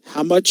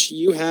how much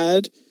you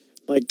had.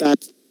 Like,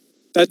 that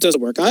doesn't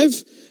work.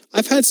 I've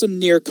had some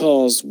near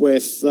calls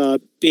with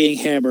being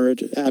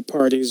hammered at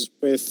parties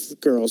with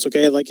girls,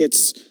 okay? Like,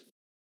 it's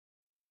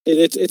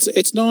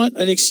not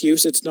an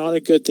excuse. It's not a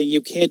good thing.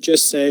 You can't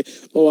just say,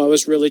 "Oh, I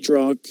was really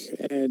drunk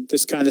and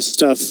this kind of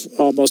stuff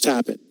almost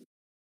happened."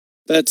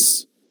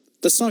 That's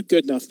not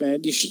good enough,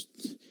 man.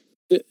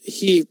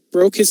 He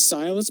broke his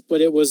silence,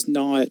 but it was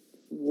not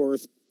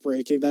worth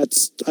breaking. I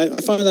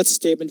find that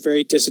statement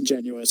very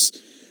disingenuous.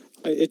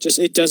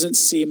 It doesn't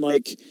seem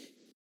like,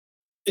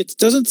 it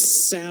doesn't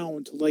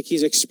sound like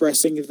he's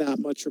expressing that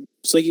much.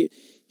 It's like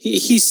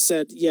he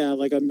said, "Yeah,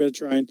 like I'm going to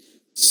try and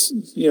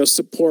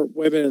support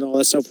women and all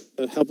that stuff,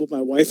 help with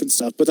my wife and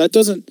stuff," but that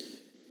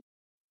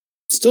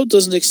still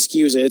doesn't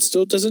excuse it. It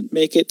still doesn't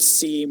make it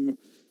seem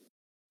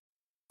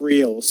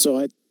real. So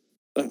I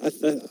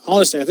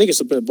honestly, I think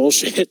it's a bit of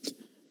bullshit.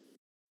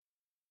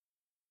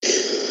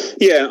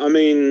 Yeah, I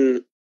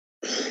mean,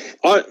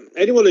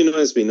 anyone who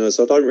knows me knows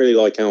I don't really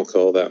like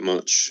alcohol that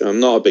much.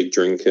 I'm not a big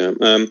drinker.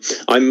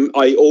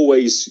 I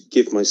always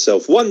give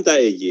myself one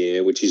day a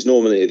year, which is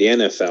normally at the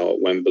NFL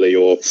at Wembley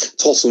or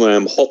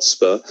Tottenham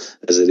Hotspur,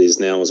 as it is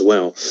now as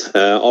well.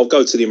 I'll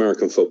go to the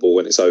American football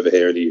when it's over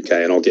here in the UK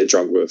and I'll get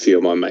drunk with a few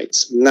of my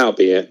mates. And that'll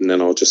be it. And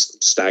then I'll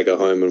just stagger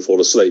home and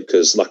fall asleep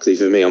because luckily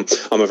for me, I'm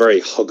a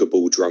very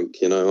huggable drunk,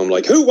 I'm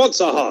like, who wants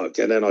a hug?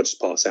 And then I just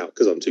pass out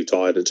because I'm too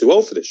tired and too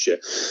old for this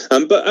shit.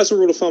 But as a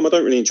rule of thumb, I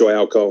don't really enjoy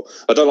alcohol.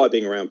 I don't like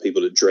being around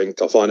people that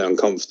drink. I find it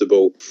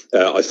uncomfortable.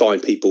 I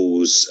find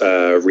people's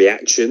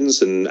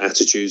reactions and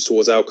attitudes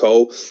towards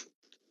alcohol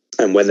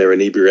and when they're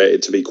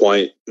inebriated to be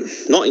quite,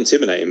 not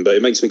intimidating, but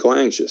it makes me quite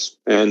anxious.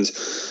 And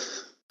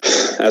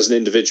as an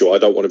individual, I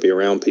don't want to be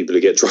around people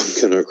who get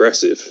drunk and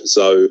aggressive.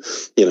 So,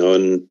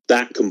 and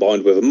that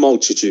combined with a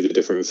multitude of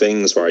different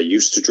things where I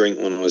used to drink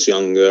when I was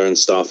younger and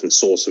stuff and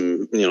saw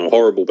some,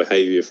 horrible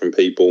behavior from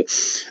people.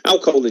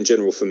 Alcohol in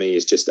general for me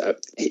is just,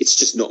 it's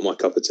just not my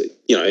cup of tea.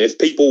 If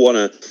people want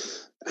to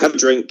have a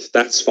drink,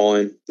 that's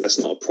fine. That's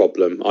not a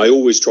problem. I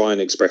always try and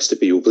express to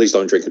people, please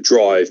don't drink and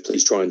drive.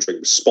 Please try and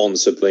drink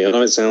responsibly. I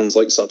know it sounds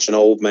like such an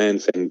old man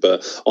thing,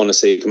 but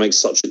honestly, it can make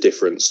such a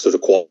difference to the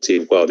quality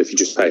of the world if you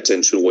just pay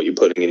attention to what you're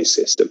putting in your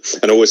system.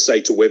 And I always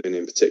say to women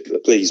in particular,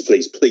 please,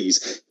 please,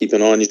 please keep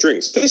an eye on your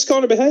drinks. For this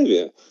kind of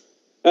behaviour.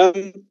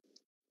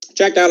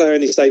 Jack Gallagher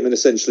in his statement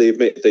essentially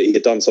admitted that he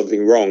had done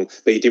something wrong,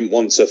 but he didn't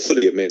want to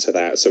fully admit to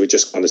that. So he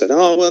just kind of said,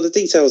 oh, well, the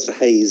details are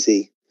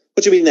hazy.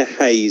 What do you mean they're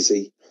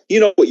hazy? You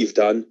know what you've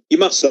done. You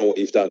must know what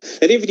you've done.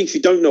 And even if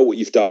you don't know what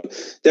you've done,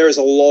 there is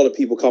a lot of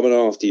people coming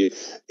after you.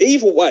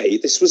 Either way,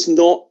 this was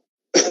not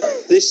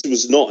this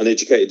was not an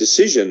educated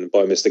decision by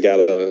Mr.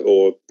 Gallagher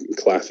or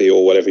Claffey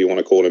or whatever you want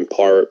to call him,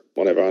 pirate,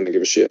 whatever. I don't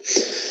give a shit.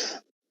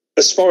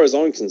 As far as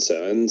I'm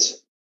concerned,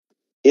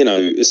 you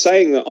know,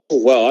 saying that,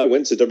 oh, well, I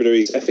went to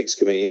WWE's ethics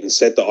committee and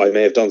said that I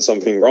may have done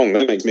something wrong,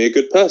 that makes me a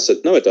good person.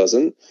 No, it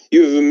doesn't.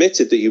 You have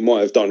admitted that you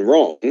might have done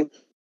wrong.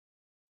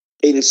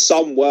 In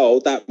some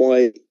world, that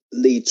might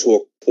lead to a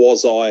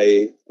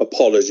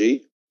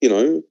quasi-apology, you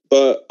know,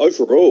 but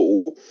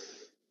overall,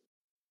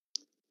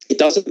 it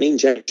doesn't mean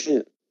jack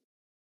shit.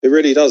 It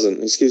really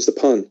doesn't, excuse the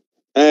pun.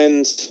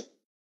 And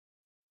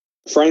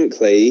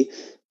frankly,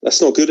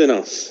 that's not good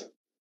enough.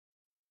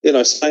 You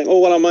know, saying, oh,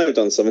 well, I might have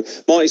done something.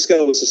 Marty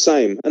Scurll was the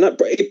same. And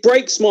it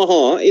breaks my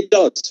heart. It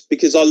does.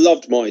 Because I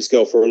loved Marty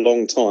Scurll for a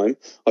long time.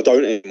 I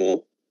don't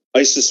anymore. I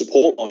used to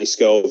support Marty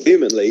Scurll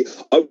vehemently.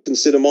 I would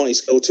consider Marty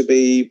Scurll to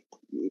be,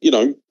 you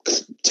know,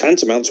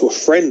 tantamount to a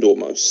friend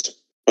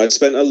almost. I'd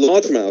spent a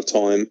large amount of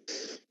time,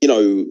 you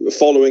know,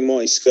 following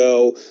Marty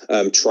Scurll,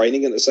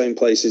 training at the same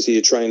places he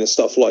had trained and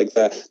stuff like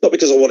that. Not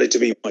because I wanted to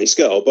be Marty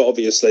Scurll, but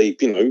obviously,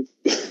 you know,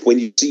 when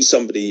you see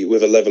somebody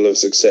with a level of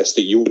success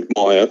that you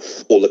admire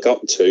or look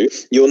up to,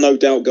 you're no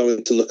doubt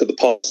going to look at the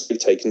paths they've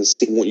taken and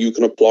see what you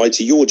can apply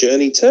to your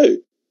journey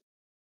too.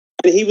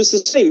 And he was the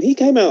same. He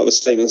came out of a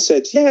statement and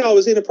said, yeah, I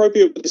was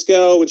inappropriate with this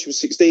girl when she was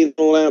 16 and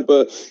all that,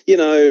 but, you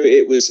know,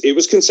 it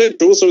was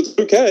consensual, so it's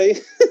okay.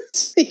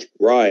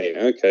 Right,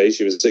 okay,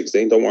 she was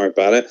 16, don't worry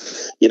about it.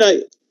 You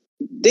know,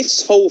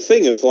 this whole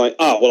thing of like,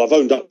 well, I've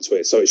owned up to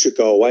it, so it should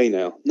go away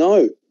now.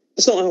 No,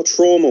 that's not how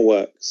trauma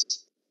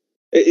works.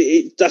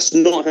 That's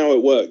not how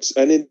it works.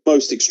 And in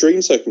most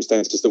extreme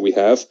circumstances that we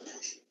have,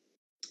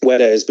 where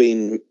there's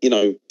been, you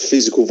know,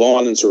 physical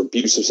violence or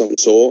abuse of some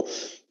sort,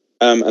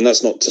 and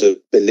that's not to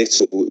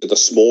belittle the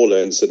smaller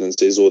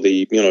incidences or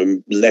the, you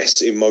know,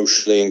 less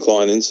emotionally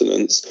inclined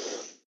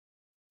incidents,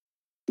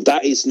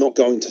 that is not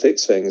going to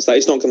fix things. That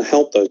is not going to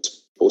help those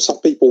people. Some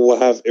people will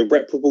have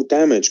irreparable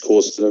damage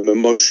caused to them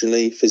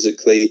emotionally,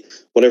 physically,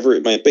 whatever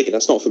it may be.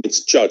 That's not for me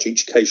to judge.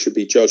 Each case should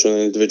be judged on an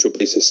individual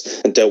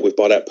basis and dealt with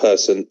by that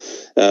person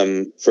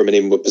from an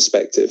inward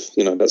perspective.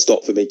 You know, that's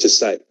not for me to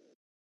say.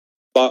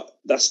 But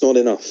that's not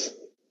enough.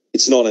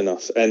 It's not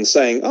enough. And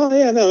saying, oh,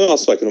 yeah, no, I've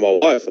spoken to my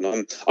wife and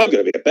I'm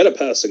going to be a better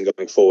person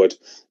going forward,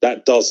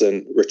 that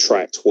doesn't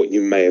retract what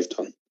you may have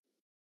done.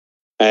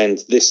 And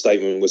this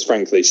statement was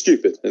frankly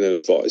stupid and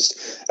ill-advised.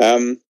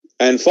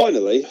 And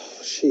finally,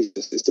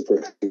 Jesus, it's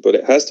depressing, but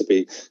it has to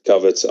be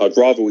covered. I'd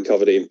rather we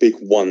covered it in big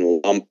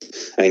one lump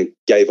and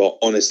gave our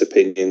honest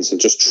opinions and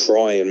just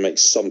try and make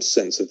some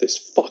sense of this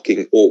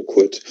fucking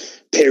awkward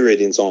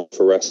period in time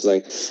for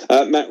wrestling.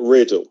 Matt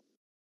Riddle.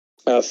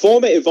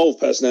 Former Evolve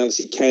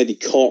personality Candy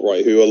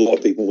Cartwright, who a lot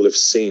of people will have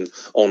seen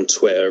on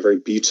Twitter, a very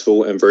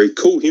beautiful and very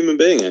cool human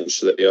being,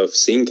 actually. I've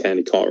seen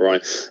Candy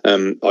Cartwright.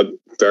 I'm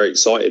very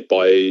excited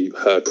by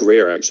her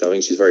career, actually. I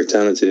think she's a very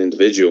talented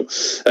individual.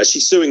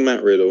 She's suing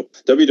Matt Riddle,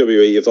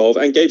 WWE, Evolve,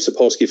 and Gabe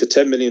Sapolsky for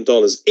 $10 million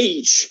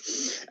each,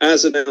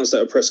 as announced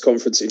at a press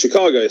conference in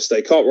Chicago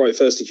yesterday. Cartwright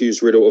first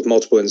accused Riddle of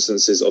multiple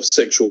instances of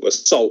sexual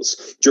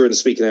assaults during the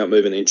Speaking Out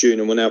movement in June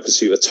and will now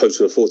pursue a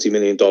total of $40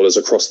 million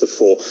across the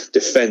four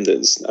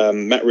defendants.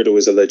 Matt Riddle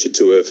is alleged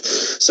to have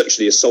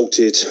sexually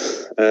assaulted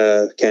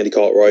Candy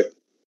Cartwright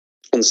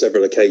on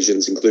several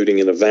occasions, including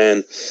in a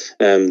van.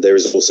 There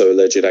is also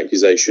alleged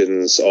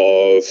accusations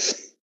of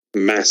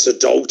mass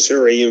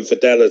adultery,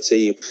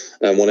 infidelity,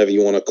 whatever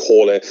you want to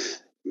call it.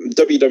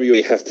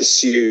 WWE have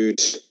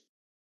pursued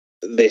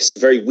this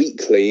very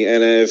weakly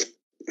and have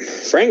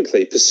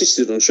frankly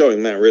persisted on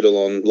showing Matt Riddle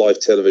on live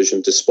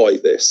television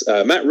despite this.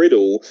 Matt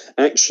Riddle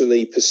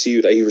actually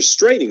pursued a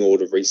restraining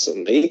order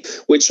recently,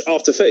 which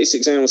after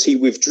 36 hours he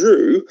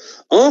withdrew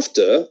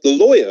after the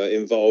lawyer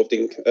involved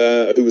in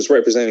who was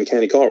representing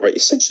Candy Cartwright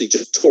essentially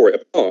just tore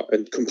it apart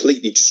and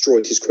completely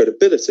destroyed his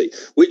credibility,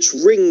 which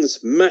rings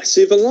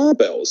massive alarm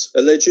bells,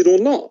 alleged or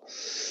not.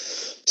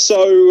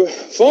 So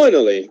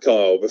finally,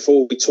 Kyle,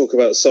 before we talk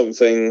about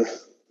something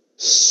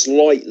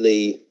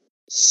slightly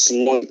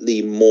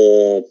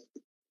more,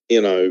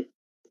 you know,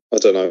 I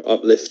don't know,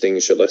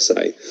 uplifting, should I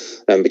say,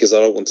 because I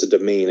don't want to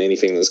demean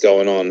anything that's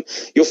going on.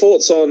 Your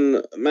thoughts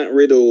on Matt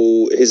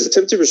Riddle, his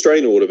attempted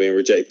restraining order being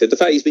rejected, the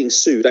fact he's being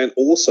sued, and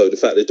also the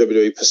fact that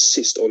WWE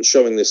persist on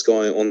showing this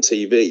guy on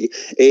TV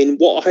in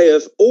what I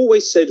have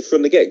always said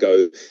from the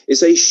get-go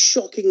is a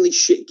shockingly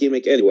shit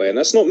gimmick anyway. And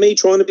that's not me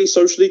trying to be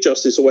socially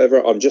justice or whatever.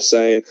 I'm just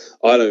saying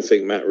I don't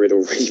think Matt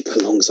Riddle really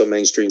belongs on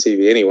mainstream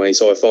TV anyway,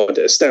 so I find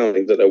it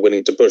astounding that they're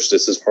willing to push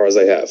this as far as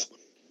they have.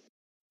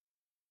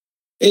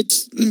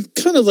 It's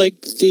kind of like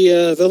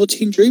the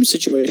Velveteen Dream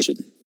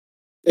situation,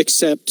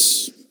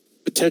 except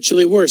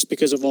potentially worse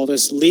because of all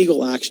this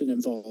legal action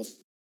involved.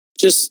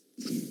 Just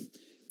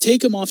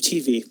take him off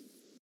TV.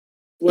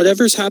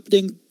 Whatever's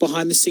happening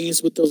behind the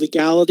scenes with the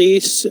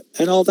legalities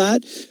and all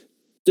that,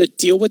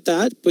 deal with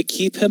that, but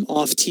keep him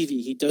off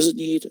TV. He doesn't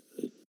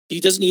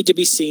need to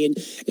be seen,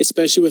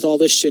 especially with all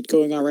this shit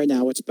going on right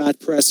now. It's bad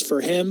press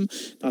for him.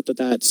 Not that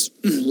that's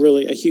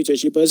really a huge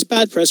issue, but it's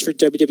bad press for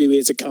WWE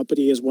as a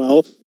company as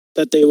well,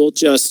 that they will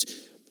just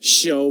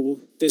show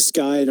this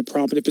guy in a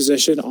prominent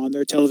position on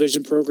their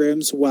television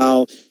programs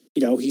while,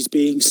 he's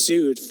being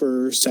sued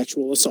for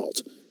sexual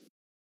assault.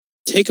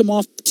 Take him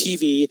off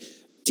TV,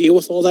 deal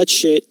with all that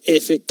shit.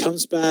 If it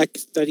comes back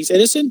that he's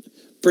innocent,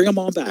 bring him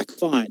on back.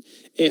 Fine.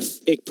 If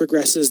it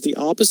progresses the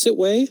opposite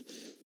way,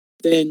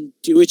 then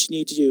do what you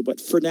need to do. But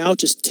for now,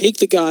 just take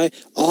the guy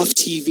off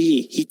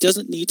TV. He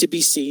doesn't need to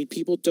be seen.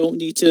 People don't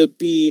need to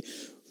be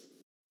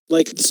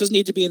this doesn't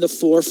need to be in the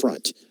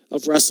forefront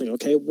of wrestling,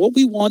 okay? What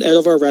we want out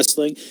of our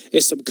wrestling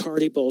is some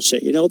carny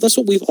bullshit. That's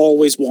what we've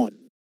always wanted.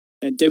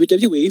 And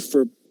WWE,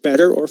 for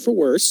better or for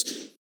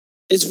worse,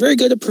 is very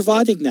good at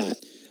providing that.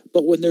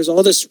 But when there's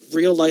all this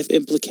real life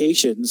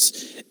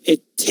implications,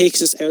 it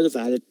takes us out of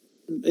that.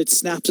 It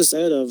snaps us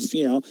out of,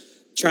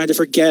 trying to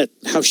forget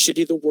how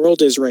shitty the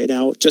world is right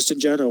now, just in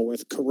general,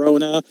 with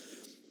Corona.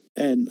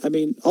 And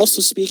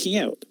also speaking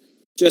out.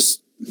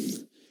 Just,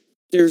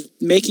 they're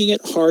making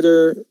it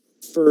harder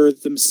for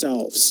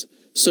themselves.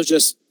 So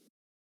just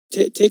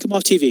take them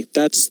off TV.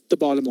 That's the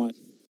bottom line.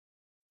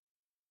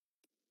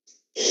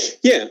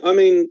 Yeah,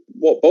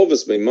 what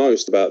bothers me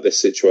most about this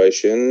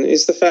situation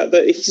is the fact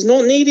that he's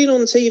not needed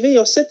on TV.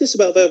 I said this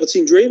about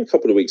Velveteen Dream a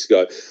couple of weeks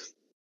ago.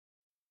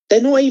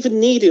 They're not even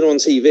needed on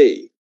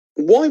TV.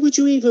 Why would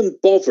you even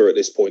bother at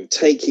this point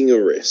taking a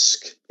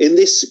risk in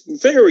this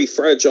very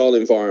fragile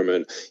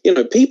environment?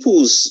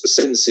 People's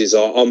senses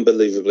are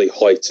unbelievably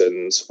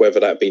heightened, whether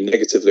that be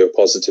negatively or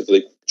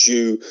positively,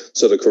 due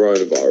to the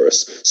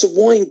coronavirus. So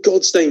why in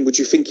God's name would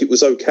you think it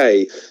was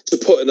okay to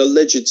put an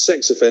alleged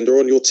sex offender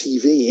on your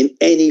TV in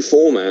any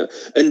format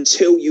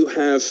until you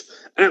have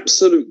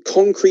absolute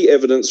concrete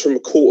evidence from a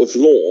court of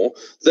law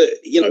that,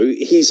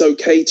 he's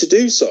okay to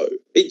do so?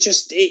 It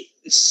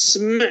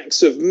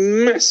smacks of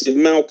massive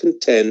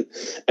malcontent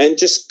and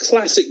just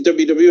classic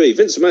WWE.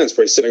 Vince McMahon's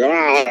probably sitting going,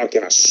 I don't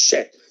give a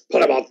shit.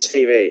 Put him on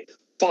TV.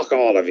 Fuck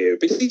all of you.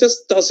 Because he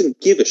just doesn't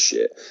give a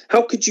shit.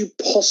 How could you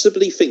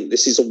possibly think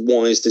this is a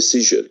wise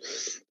decision?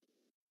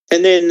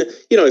 And then,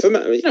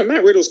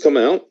 Matt Riddle's come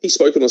out. He's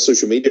spoken on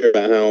social media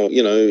about how,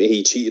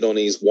 he cheated on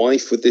his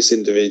wife with this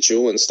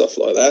individual and stuff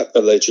like that,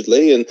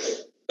 allegedly. And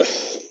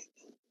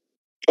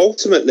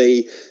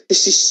ultimately,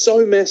 this is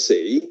so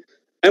messy.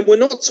 And we're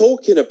not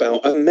talking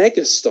about a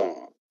megastar.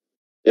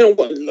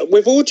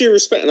 With all due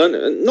respect,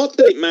 and not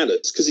that it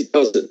matters, because it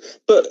doesn't,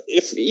 but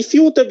if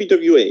you're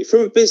WWE, from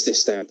a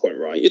business standpoint,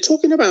 right, you're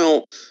talking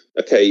about,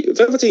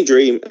 Velveteen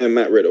Dream and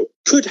Matt Riddle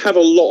could have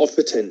a lot of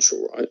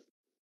potential, right,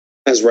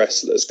 as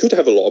wrestlers, could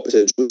have a lot of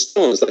potential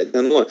stars later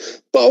down the line,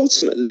 but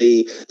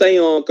ultimately, they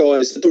are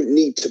guys that don't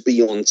need to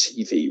be on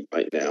TV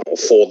right now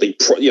for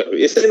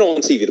if they're not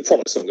on TV, the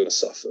product's not going to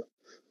suffer.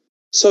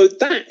 So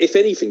that, if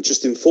anything,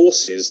 just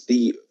enforces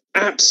the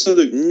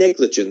absolute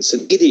negligence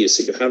and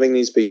idiocy of having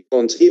these people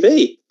on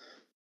TV.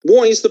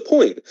 What is the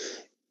point?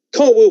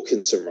 Carl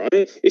Wilkinson,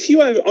 right? If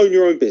you own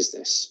your own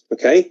business,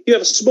 okay, you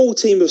have a small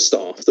team of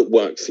staff that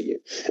work for you,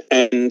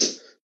 and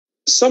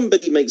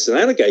somebody makes an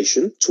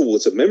allegation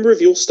towards a member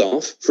of your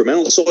staff from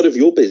outside of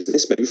your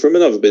business, maybe from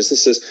another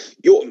business, says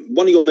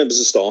one of your members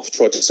of staff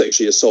tried to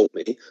sexually assault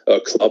me at a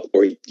club,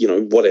 or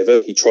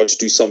whatever, he tried to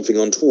do something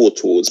untoward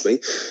towards me,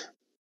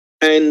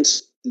 and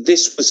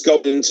this was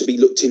going to be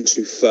looked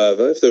into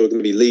further, if there were going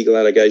to be legal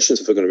allegations,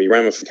 if there were going to be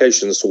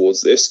ramifications towards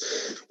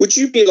this, would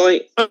you be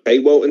like, okay,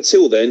 well,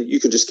 until then, you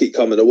can just keep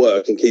coming to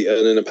work and keep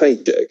earning a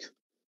paycheck?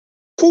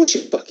 Of course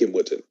you fucking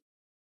wouldn't.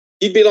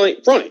 You'd be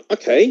like, right,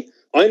 okay,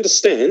 I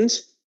understand,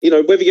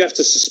 whether you have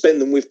to suspend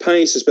them with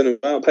pay, suspend them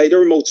without pay, there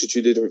are a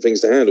multitude of different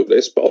things to handle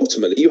this, but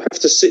ultimately you have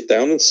to sit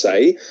down and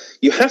say,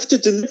 you have to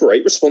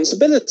deliberate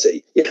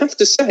responsibility. You have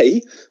to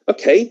say,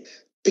 okay,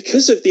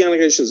 because of the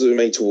allegations that are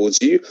made towards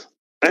you,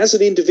 as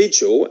an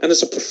individual and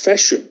as a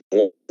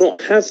professional,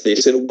 not have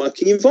this in a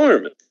working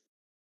environment.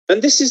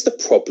 And this is the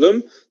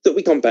problem that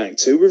we come back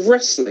to with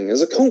wrestling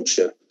as a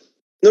culture.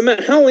 No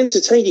matter how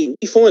entertaining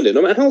we find it,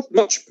 no matter how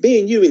much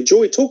me and you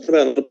enjoy talking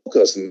about it on the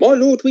podcast, and my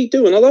lord, we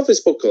do, and I love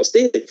this podcast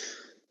dearly,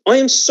 I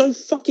am so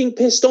fucking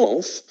pissed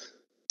off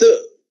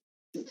that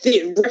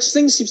the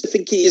wrestling seems to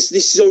think it is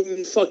this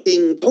own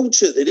fucking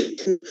culture, that it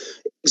can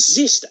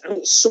exist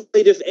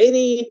outside of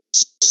any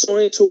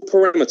societal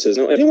parameters.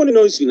 Now, anyone who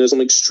knows me knows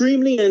I'm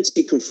extremely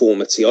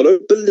anti-conformity. I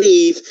don't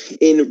believe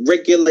in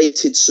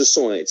regulated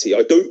society.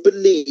 I don't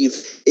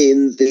believe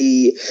in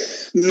the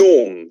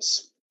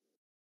norms.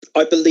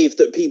 I believe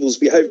that people's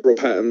behavioural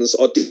patterns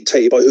are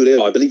dictated by who they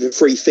are. I believe in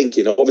free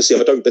thinking. Obviously,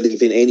 I don't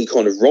believe in any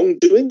kind of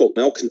wrongdoing or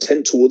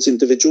malcontent towards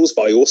individuals,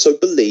 but I also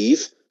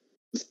believe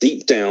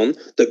deep down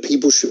that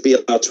people should be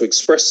allowed to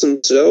express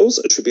themselves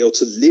and should be able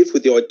to live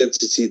with the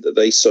identity that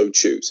they so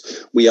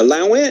choose. We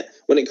allow it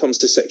when it comes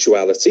to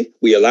sexuality.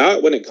 We allow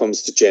it when it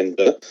comes to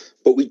gender,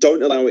 but we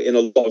don't allow it in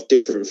a lot of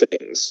different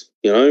things.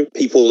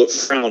 People that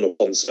frown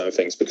upon certain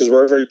things because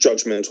we're a very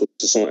judgmental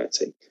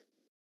society.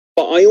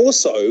 But I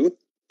also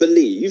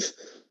believe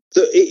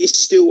that it is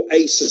still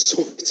a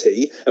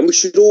society and we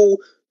should all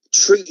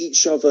treat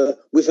each other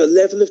with a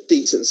level of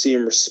decency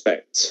and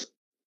respect.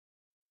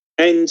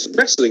 And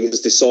wrestling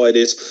has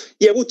decided,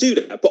 yeah, we'll do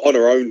that, but on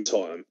our own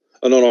time.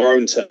 and on our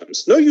own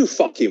terms. No, you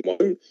fucking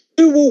won't.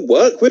 You will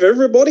work with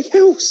everybody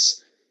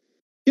else.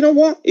 You know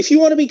what? If you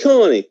want to be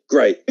carny,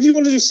 great. If you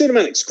want to do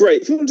cinematics,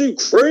 great. If you want to do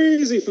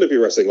crazy flippy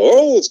wrestling or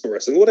old school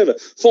wrestling, whatever,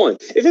 fine.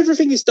 If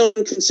everything is done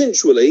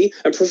consensually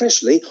and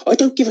professionally, I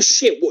don't give a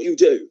shit what you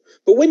do.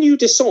 But when you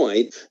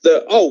decide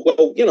that, oh,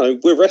 well, you know,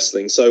 we're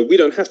wrestling, so we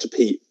don't have to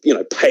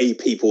pay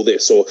people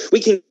this, or we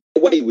can get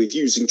away with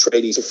using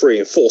trainees for free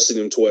and forcing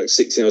them to work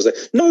 16 hours a day.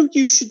 No,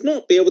 you should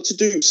not be able to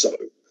do so.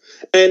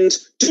 And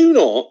do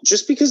not,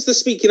 just because the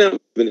speaking out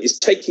movement is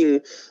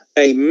taking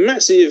a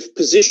massive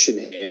position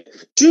here,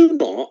 do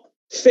not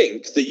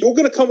think that you're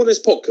going to come on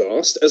this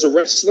podcast as a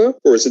wrestler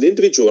or as an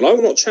individual, and I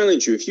will not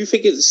challenge you if you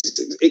think it's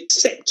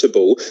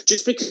acceptable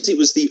just because it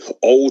was the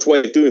old way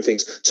of doing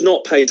things, to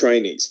not pay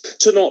trainees,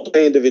 to not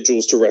pay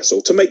individuals to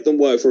wrestle, to make them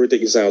work for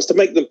ridiculous hours, to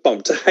make them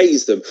bump, to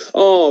haze them.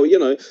 Oh, you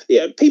know,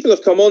 yeah, people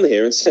have come on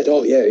here and said,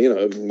 oh yeah, you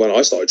know, when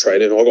I started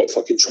training, I got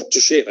fucking chopped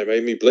to shit, they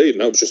made me bleed,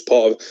 and that was just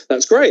part of,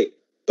 that's great.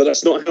 But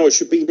that's not how it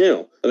should be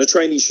now. And a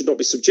trainee should not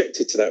be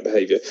subjected to that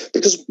behaviour.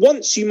 Because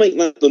once you make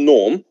that the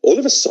norm, all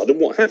of a sudden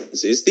what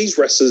happens is these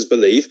wrestlers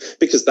believe,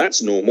 because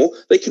that's normal,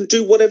 they can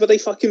do whatever they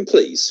fucking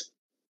please.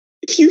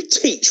 If you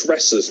teach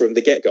wrestlers from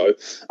the get-go,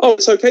 oh,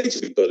 it's okay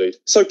to be bullied,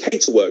 it's okay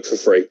to work for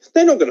free,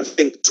 they're not going to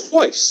think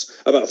twice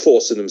about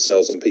forcing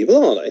themselves on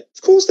people, are they?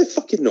 Of course they're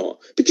fucking not.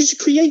 Because you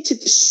created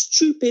this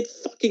stupid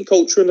fucking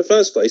culture in the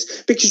first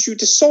place because you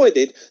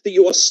decided that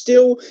you are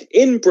still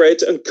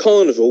inbred and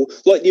carnival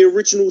like the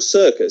original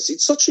circus.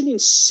 It's such an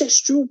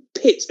ancestral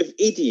pit of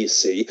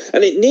idiocy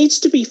and it needs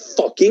to be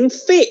fucking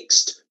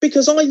fixed.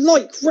 Because I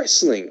like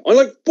wrestling. I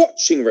like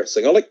watching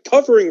wrestling. I like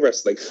covering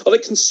wrestling. I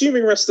like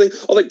consuming wrestling.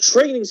 I like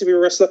training to be a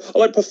wrestler. I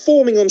like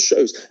performing on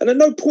shows. And at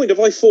no point have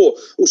I thought,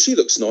 well, she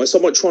looks nice, I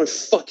might try and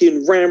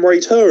fucking ram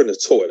raid her in the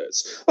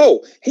toilets.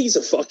 Oh, he's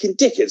a fucking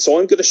dickhead, so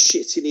I'm going to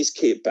shit in his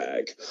kit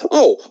bag.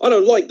 Oh, I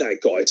don't like that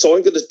guy, so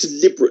I'm going to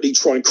deliberately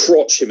try and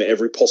crotch him at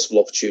every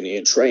possible opportunity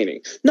in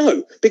training.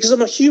 No, because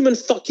I'm a human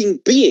fucking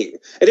being.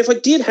 And if I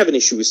did have an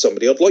issue with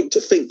somebody, I'd like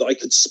to think that I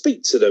could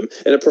speak to them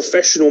in a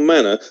professional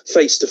manner,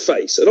 face to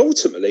face. And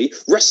ultimately,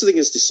 wrestling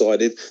has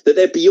decided that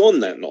they're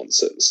beyond that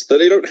nonsense, that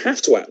they don't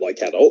have to act like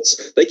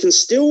adults. They can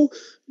still,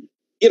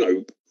 you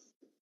know,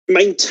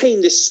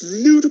 maintain this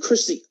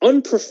ludicrously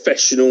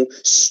unprofessional,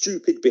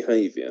 stupid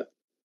behaviour.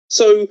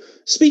 So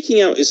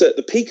speaking out is at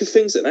the peak of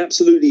things, and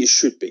absolutely it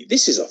should be.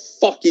 This is a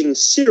fucking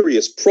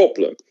serious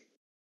problem.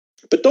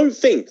 But don't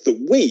think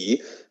that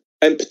we,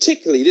 and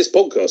particularly this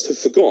podcast, have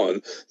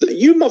forgotten that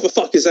you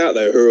motherfuckers out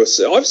there who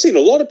are... I've seen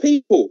a lot of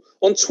people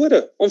on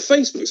Twitter, on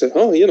Facebook, saying,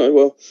 oh, you know,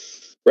 well,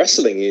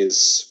 wrestling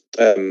is...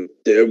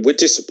 we're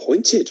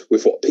disappointed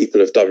with what people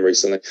have done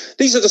recently.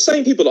 These are the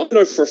same people that I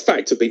know for a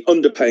fact have been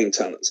underpaying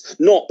talents,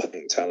 not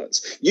paying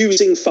talents,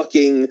 using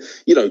fucking,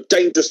 you know,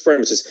 dangerous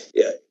parameters,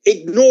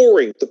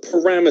 ignoring the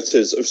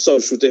parameters of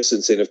social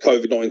distancing of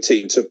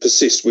COVID-19 to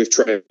persist with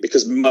training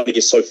because money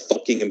is so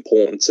fucking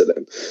important to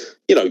them.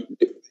 You know,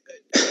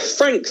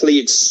 frankly,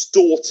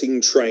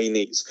 extorting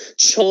trainees,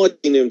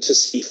 charging them to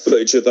see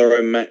footage of their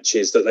own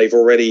matches that they've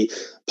already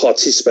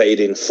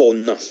participated in for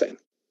nothing.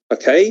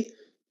 Okay?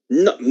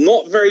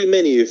 Not very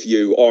many of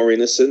you are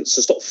innocent,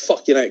 so stop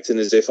fucking acting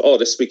as if, oh,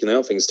 this speaking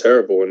out thing's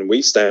terrible and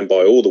we stand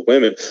by all the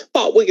women,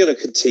 but we're going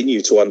to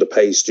continue to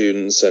underpay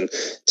students and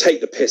take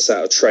the piss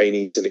out of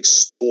trainees and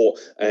extort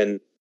and,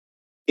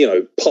 you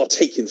know,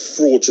 partake in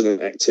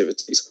fraudulent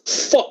activities.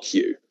 Fuck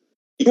you.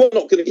 You are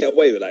not going to get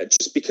away with that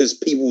just because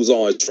people's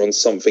eyes are on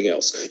something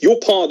else. You're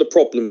part of the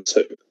problem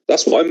too.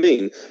 That's what I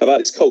mean about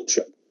this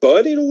culture.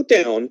 Burn it all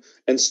down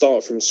and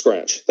start from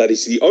scratch. That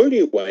is the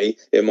only way,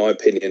 in my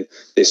opinion,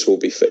 this will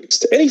be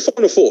fixed. Any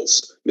final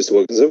thoughts, Mr.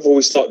 Wilkinson, before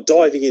we start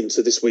diving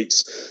into this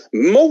week's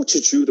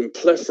multitude and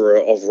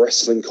plethora of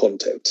wrestling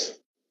content?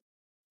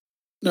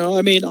 No,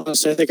 I mean,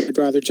 honestly, I think I'd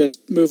rather just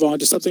move on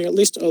to something at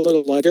least a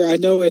little lighter. I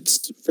know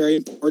it's very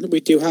important.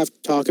 We do have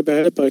to talk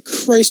about it, but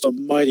Christ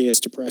almighty, it's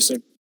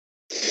depressing.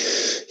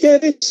 Yeah,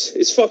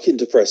 it's fucking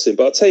depressing.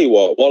 But I'll tell you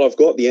what, while I've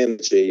got the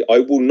energy, I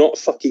will not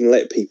fucking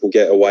let people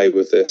get away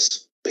with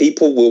this.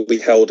 People will be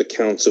held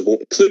accountable,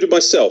 including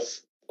myself.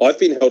 I've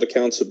been held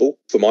accountable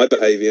for my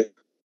behaviour,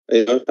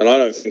 you know, and I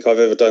don't think I've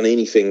ever done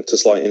anything to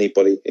slight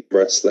anybody in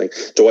wrestling.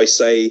 Do I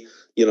say,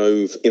 you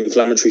know,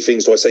 inflammatory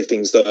things? Do I say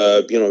things that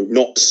are, you know,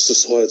 not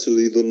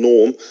societally the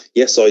norm?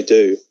 Yes, I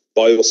do.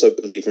 But I also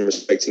believe in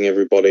respecting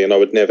everybody, and I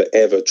would never,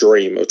 ever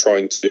dream of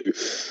trying to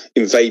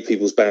invade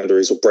people's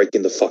boundaries or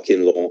breaking the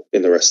fucking law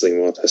in the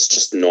wrestling world. That's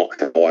just not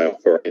how I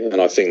operate,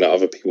 and I think that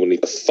other people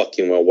need to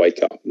fucking well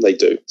wake up. They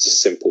do. It's as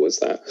simple as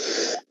that.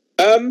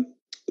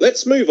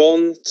 Let's move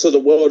on to the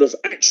world of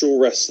actual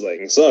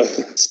wrestling. So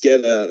let's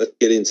get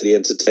into the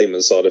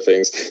entertainment side of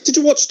things. Did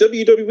you watch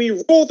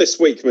WWE Raw this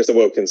week, Mr.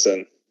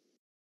 Wilkinson?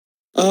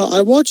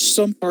 I watched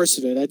some parts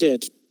of it. I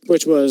did.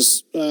 Which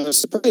was a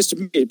surprise to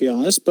me, to be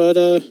honest. But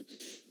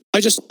I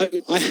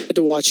had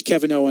to watch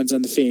Kevin Owens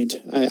and The Fiend.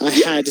 I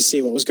had to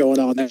see what was going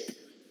on there.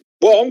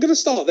 Well, I'm going to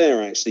start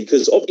there, actually,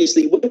 because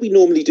obviously when we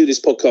normally do this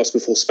podcast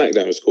before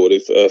SmackDown is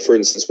recorded, for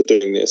instance, we're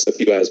doing this a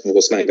few hours before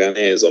SmackDown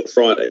airs on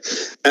Friday,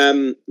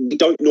 we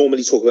don't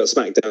normally talk about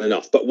SmackDown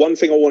enough. But one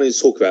thing I wanted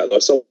to talk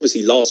about, so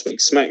obviously last week,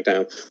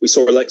 SmackDown, we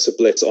saw Alexa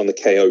Bliss on the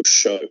KO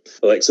show.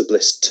 Alexa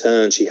Bliss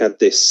turned, she had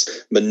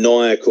this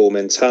maniacal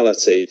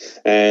mentality,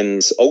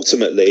 and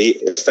ultimately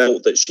it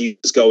felt that she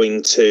was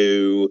going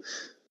to,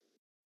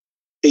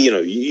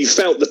 you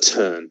felt the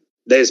turn.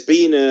 There's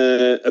been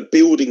a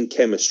building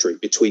chemistry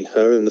between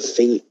her and the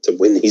Fiend, and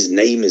when his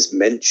name is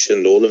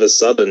mentioned, all of a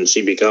sudden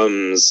she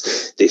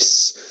becomes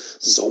this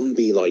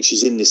zombie, like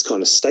she's in this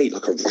kind of state,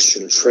 like a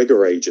Russian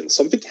trigger agent.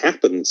 Something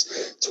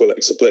happens to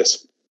Alexa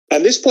Bliss.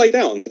 And this played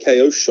out on the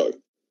KO show,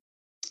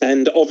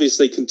 and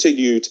obviously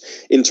continued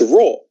into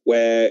Raw,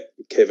 where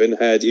Kevin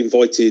had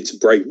invited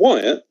Bray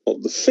Wyatt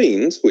of the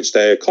Fiend, which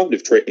they're kind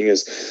of treating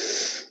as,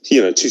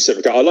 two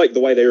separate guys. I like the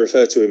way they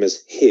refer to him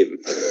as him.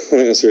 I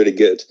think that's really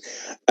good.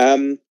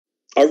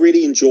 I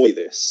really enjoy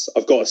this,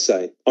 I've got to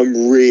say.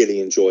 I'm really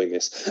enjoying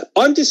this.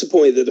 I'm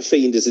disappointed that the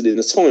Fiend isn't in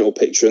the title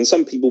picture, and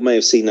some people may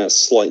have seen that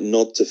slight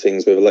nod to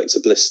things with Alexa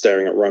Bliss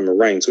staring at Roman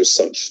Reigns with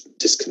such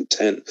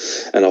discontent.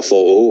 And I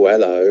thought, oh,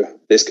 hello,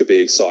 this could be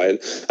exciting.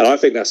 And I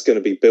think that's going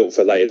to be built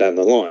for later down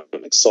the line.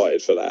 I'm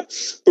excited for that.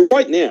 But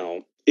right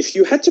now, if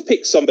you had to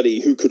pick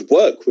somebody who could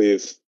work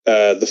with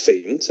the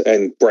Fiend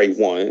and Bray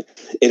Wyatt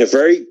in a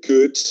very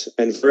good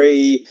and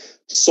very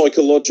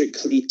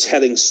psychologically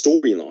telling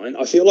storyline,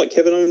 I feel like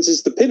Kevin Owens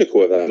is the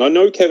pinnacle of that. And I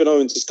know Kevin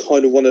Owens is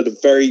kind of one of the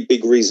very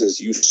big reasons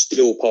you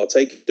still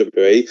partake in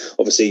WWE.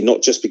 Obviously,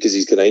 not just because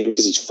he's Canadian,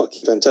 because he's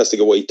fucking fantastic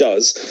at what he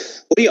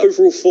does. What are your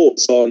overall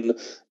thoughts on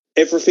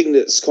everything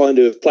that's kind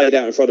of played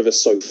out in front of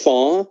us so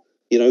far?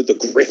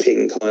 The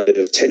gripping kind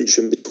of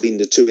tension between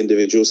the two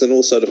individuals, and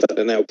also the fact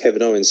that now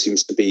Kevin Owens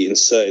seems to be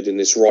inserted in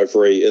this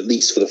rivalry, at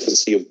least for the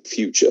foreseeable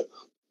future.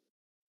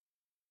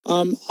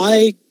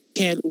 I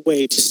can't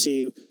wait to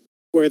see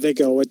where they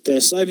go with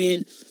this. I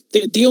mean,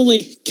 the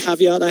only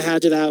caveat I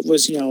had to that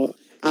was,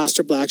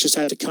 Aleister Black just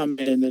had to come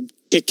in and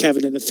kick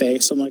Kevin in the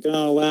face. I'm like,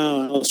 oh,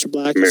 wow, Aleister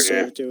Black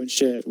is doing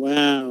shit.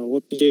 Wow,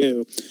 what do you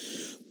do?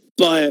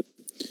 But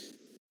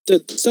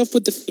the stuff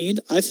with the Fiend,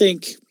 I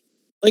think,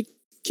 like,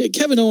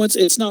 Kevin Owens,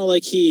 it's not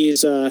like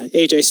he's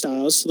AJ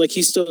Styles. Like,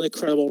 he's still an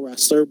incredible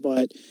wrestler,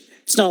 but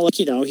it's not like,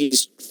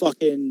 he's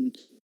fucking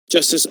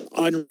just this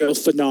unreal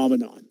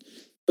phenomenon.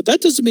 But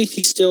that doesn't mean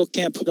he still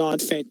can't put on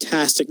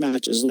fantastic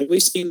matches. Like,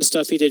 we've seen the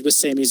stuff he did with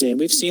Sami Zayn.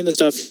 We've seen the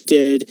stuff he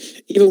did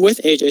even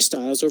with AJ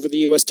Styles over the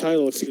U.S.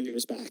 title a few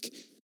years back.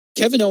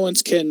 Kevin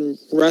Owens can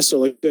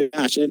wrestle a good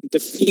match, and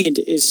The Fiend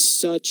is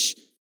such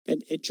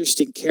an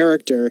interesting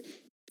character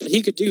that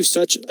he could do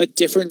such a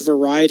different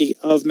variety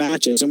of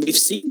matches, and we've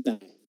seen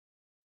that.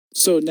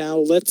 So now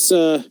let's...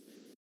 I'm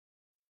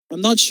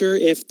not sure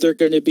if they're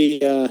going to be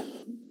the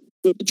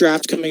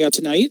draft coming out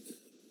tonight.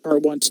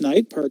 Part 1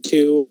 tonight, part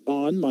 2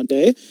 on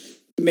Monday.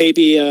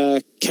 Maybe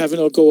Kevin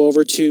will go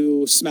over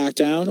to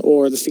SmackDown,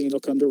 or The Fiend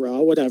will come to Raw,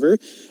 whatever.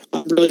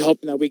 I'm really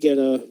hoping that we get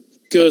a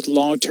good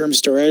long-term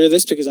story out of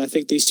this, because I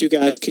think these two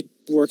guys could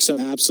work some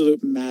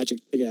absolute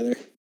magic together.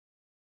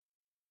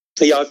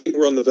 Yeah, I think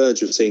we're on the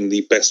verge of seeing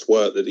the best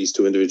work that these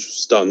two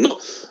individuals have done.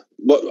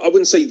 But I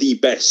wouldn't say the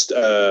best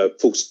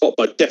full stop,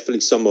 but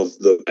definitely some of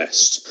the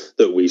best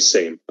that we've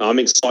seen. I'm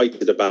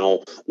excited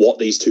about what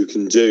these two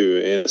can do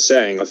in a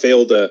setting. I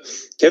feel that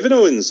Kevin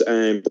Owens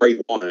and Bray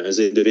Wyatt as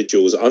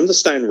individuals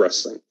understand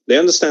wrestling. They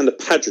understand the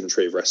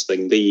pageantry of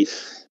wrestling, the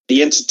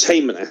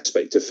entertainment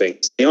aspect of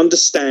things. They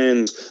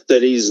understand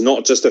that it is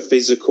not just a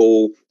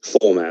physical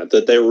format,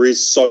 that there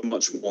is so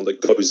much more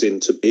that goes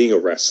into being a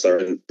wrestler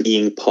and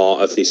being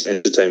part of this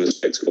entertainment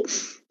spectacle.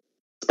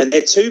 And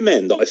they're two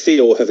men that I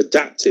feel have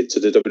adapted to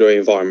the WWE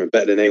environment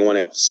better than anyone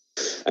else.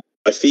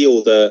 I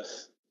feel that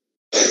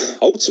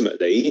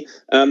ultimately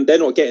they're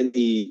not getting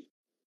the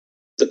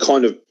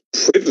kind of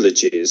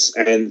privileges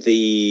and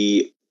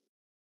the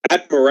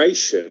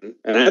admiration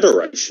and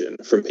adoration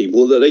from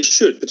people that they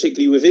should,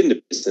 particularly within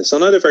the business. I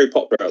know they're very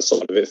popular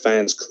outside of it.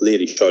 Fans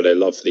clearly show their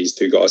love for these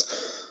two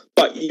guys.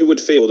 But you would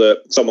feel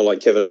that someone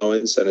like Kevin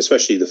Owens, and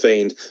especially The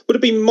Fiend, would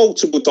have been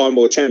multiple-time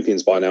world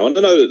champions by now. And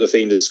I know that The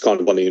Fiend has kind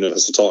of won the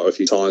Universal title a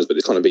few times, but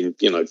it's kind of been,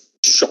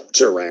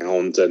 shopped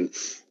around. And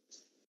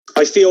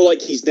I feel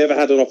like he's never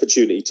had an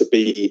opportunity to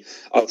be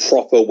a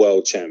proper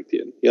world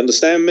champion. You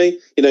understand me?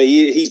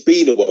 He's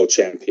been a world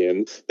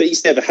champion, but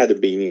he's never had a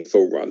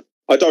meaningful run.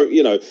 I don't,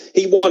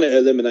 he won at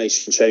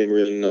Elimination Chamber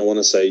in, I want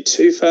to say,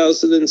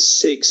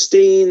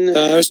 2016.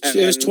 It was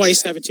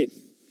 2017.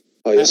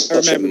 Oh, you're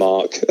such a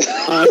mark.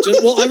 I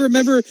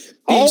remember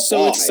being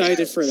so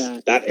excited for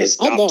that. That is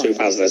not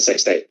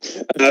 2016.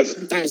 That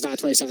is not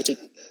 2017.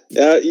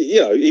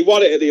 He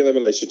won it at the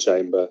Elimination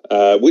Chamber,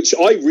 which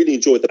I really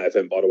enjoyed that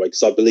event, by the way,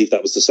 because I believe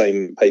that was the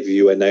same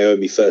pay-per-view when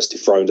Naomi first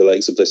dethroned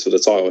Alexa Bliss for the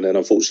title, and then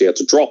unfortunately had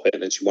to drop it,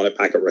 and then she won it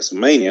back at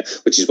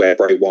WrestleMania, which is where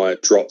Bray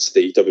Wyatt dropped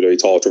the WWE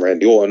title to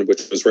Randy Orton,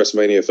 which was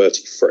WrestleMania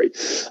 33,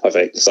 I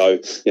think. So,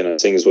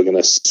 things we're going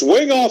to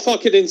swing our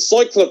fucking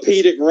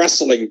encyclopedic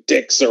wrestling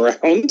dicks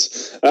around.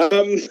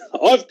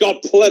 I've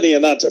got plenty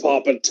in that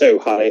department too,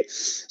 honey.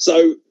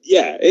 So,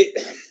 yeah,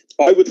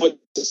 I would like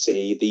to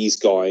see these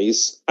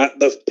guys at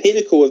the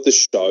pinnacle of the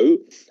show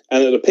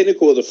and at the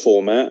pinnacle of the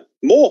format.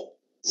 More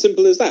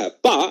simple as that.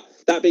 But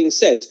that being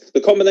said,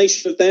 the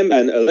combination of them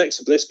and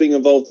Alexa Bliss being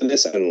involved in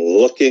this and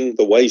looking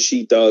the way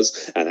she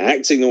does and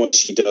acting the way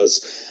she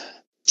does,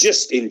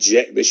 just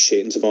inject this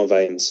shit into my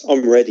veins.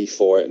 I'm ready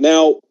for it.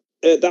 Now,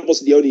 that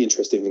wasn't the only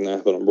interesting thing that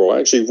happened on Raw.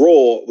 Actually,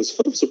 Raw was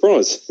full of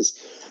surprises.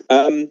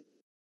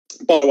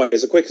 By the way,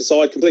 as a quick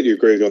aside, completely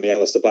agree with you on the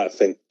Aleister Black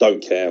thing.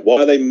 Don't care.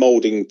 Why are they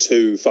moulding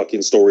two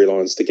fucking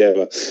storylines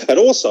together? And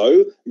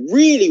also,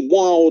 really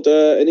wild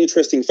and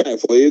interesting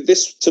fact for you,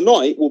 this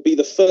tonight will be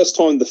the first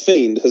time The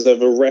Fiend has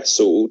ever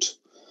wrestled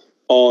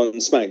on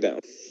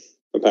SmackDown,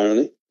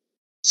 apparently.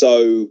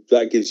 So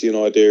that gives you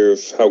an idea of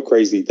how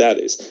crazy that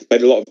is.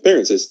 Made a lot of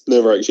appearances,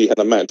 never actually had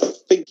a match. I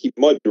think he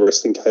might be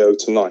wrestling KO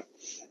tonight.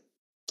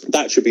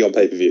 That should be on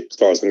pay-per-view, as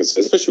far as I'm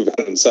concerned, especially with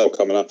Hell in a Cell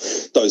coming up.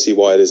 Don't see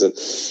why it isn't.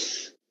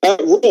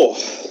 Raw,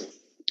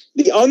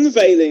 the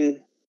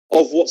unveiling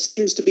of what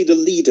seems to be the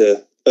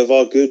leader of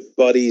our good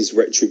buddies,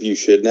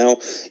 Retribution. Now,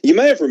 you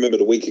may have remembered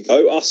a week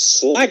ago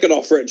us slagging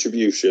off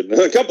Retribution.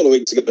 A couple of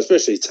weeks ago,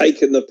 especially,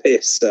 taking the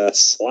piss,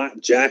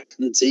 Slapjack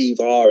and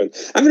T-Bar, and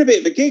having a bit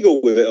of a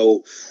giggle with it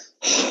all.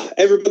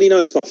 Everybody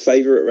knows my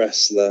favourite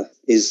wrestler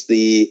is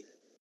the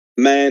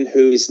man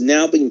who is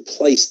now being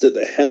placed at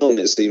the helm,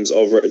 it seems,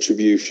 of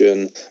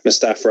Retribution,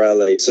 Mustafa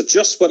Ali. So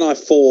just when I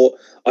thought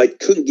I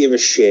couldn't give a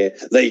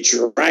shit, they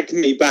dragged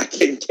me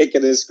back in,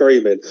 kicking and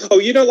screaming. Oh,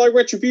 you don't like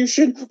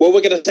Retribution? Well,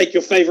 we're going to take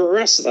your favourite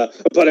wrestler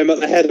and put him at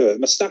the head of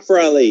it. Mustafa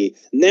Ali,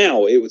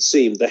 now, it would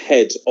seem, the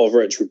head of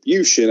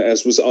Retribution,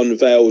 as was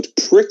unveiled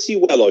pretty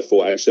well, I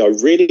thought, actually.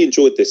 I really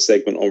enjoyed this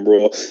segment on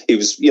Raw. He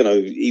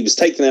was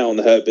taken out on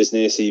the Hurt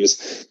Business. He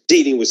was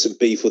dealing with some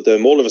beef with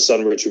them. All of a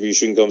sudden,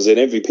 Retribution comes in.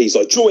 MVP's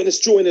like, join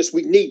us.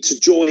 We need to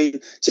join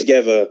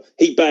together.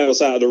 He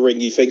bails out of the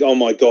ring. You think, oh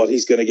my God,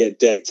 he's going to get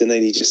decked. And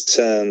then he just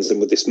turns, and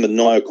with this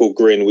maniacal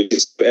grin, which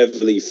is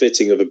everly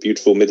fitting of a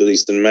beautiful Middle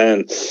Eastern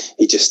man,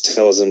 he just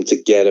tells them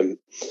to get him.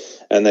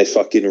 And they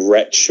fucking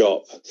wreck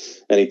shop.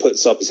 And he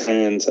puts up his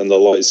hand and the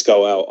lights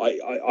go out.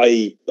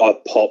 I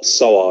popped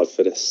so hard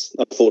for this.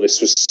 I thought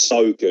this was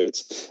so good.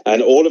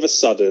 And all of a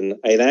sudden,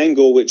 an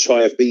angle which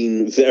I have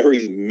been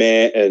very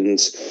meh and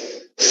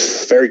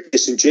very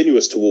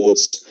disingenuous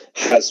towards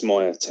has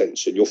my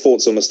attention. Your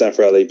thoughts on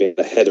Mustafa Ali being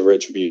the head of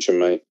Retribution,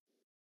 mate?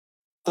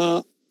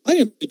 I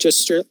am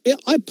just straight.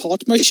 I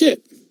popped my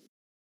shit.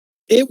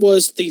 It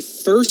was the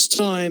first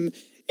time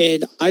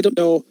in I don't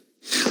know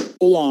how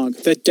long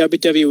that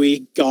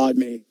WWE got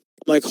me.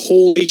 Like,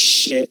 holy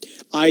shit.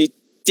 I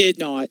did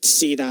not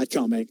see that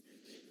coming.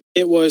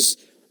 It was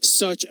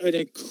such an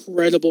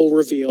incredible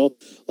reveal.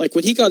 Like,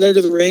 when he got out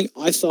of the ring,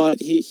 I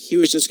thought he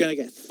was just going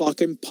to get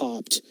fucking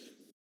popped.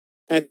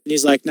 And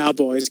he's like, nah,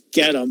 boys,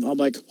 get him. I'm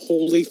like,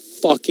 holy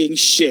fucking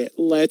shit.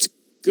 Let's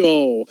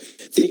go.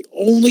 The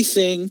only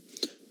thing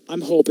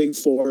I'm hoping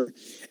for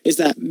is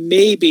that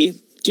maybe...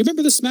 Do you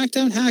remember the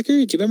SmackDown hacker? Do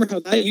you remember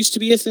how that used to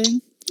be a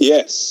thing?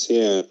 Yes,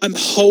 yeah. I'm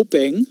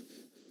hoping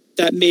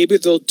that maybe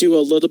they'll do a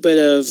little bit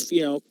of,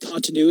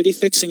 continuity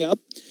fixing up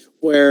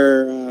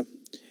where,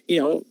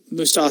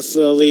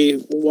 Mustafa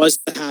Ali was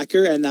the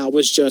hacker and that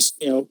was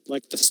just,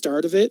 like the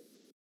start of it.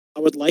 I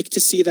would like to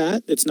see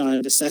that. It's not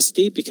a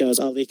necessity because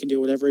Ali can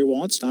do whatever he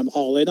wants. And I'm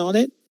all in on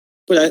it.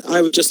 But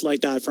I would just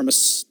like that from a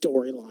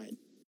storyline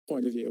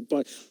point of view.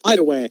 But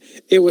either way,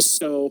 it was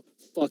so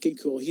fucking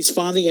cool. He's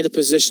finally in a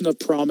position of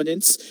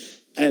prominence,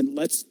 and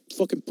let's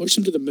fucking push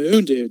him to the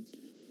moon, dude.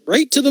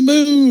 Right to the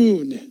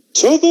moon.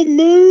 To the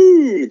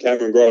moon.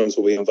 Cameron Grimes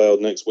will be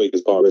unveiled next week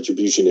as part of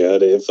Retribution. You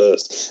heard it here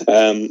first.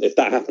 If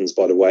that happens,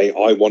 by the way,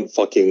 I want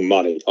fucking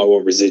money. I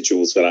want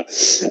residuals for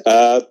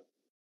that.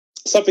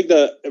 Something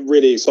that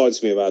really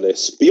excites me about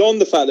this, beyond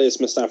the fact that it's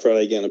Mustafa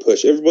Ali getting a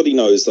push, everybody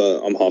knows that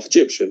I'm half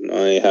Egyptian.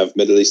 I have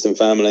Middle Eastern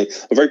family.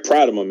 I'm very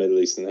proud of my Middle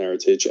Eastern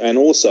heritage. And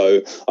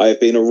also, I have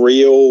been a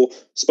real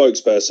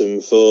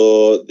spokesperson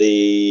for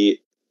the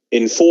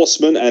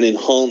enforcement and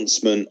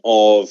enhancement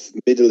of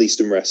Middle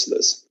Eastern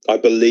wrestlers. I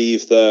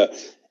believe that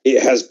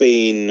it has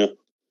been,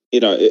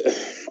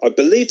 I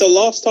believe the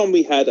last time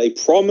we had a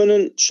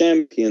prominent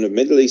champion of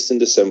Middle Eastern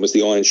descent was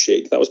the Iron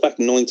Sheik. That was back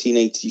in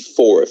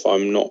 1984, if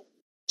I'm not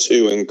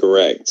too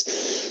incorrect.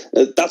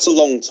 That's a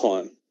long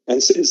time.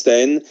 And since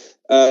then,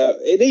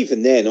 and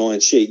even then, Iron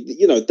Sheik,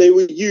 they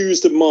were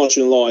used and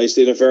marginalised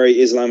in a very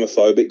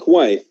Islamophobic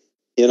way,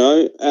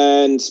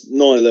 and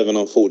 9/11,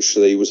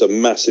 unfortunately, was a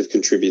massive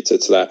contributor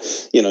to that.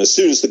 As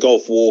soon as the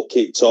Gulf War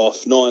kicked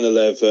off,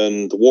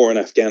 9/11, the war in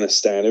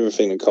Afghanistan,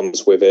 everything that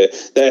comes with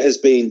it, there has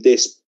been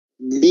this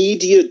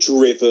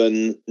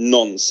media-driven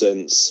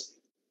nonsense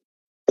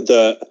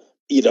that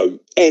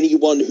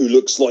anyone who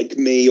looks like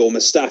me or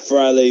Mustafa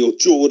Ali or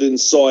Jordan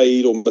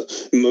Said or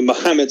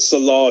Mohamed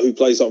Salah, who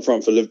plays up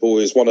front for Liverpool,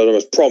 is one of the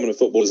most prominent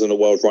footballers in the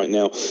world right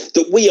now,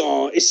 that we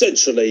are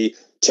essentially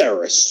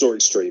terrorists or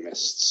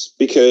extremists,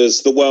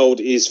 because the world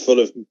is full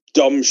of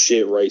dumb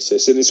shit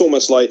racists, and it's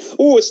almost like,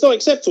 oh, it's not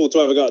acceptable to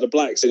have a go at the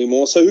blacks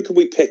anymore, so who can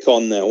we pick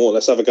on now? Oh,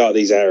 let's have a go at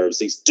these Arabs,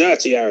 these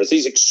dirty Arabs,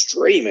 these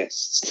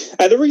extremists.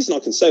 And the reason I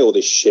can say all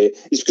this shit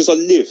is because I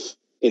live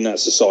in that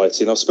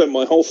society, and I've spent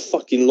my whole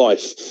fucking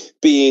life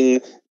being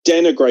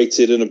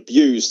denigrated and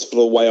abused for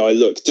the way I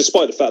look,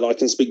 despite the fact that I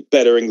can speak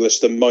better English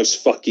than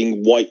most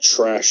fucking white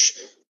trash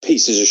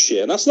pieces of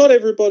shit. And that's not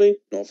everybody,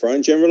 not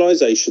throwing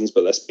generalizations,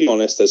 but let's be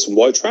honest, there's some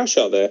white trash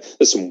out there.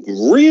 There's some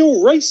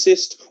real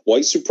racist,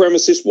 white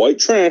supremacist, white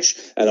trash,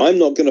 and I'm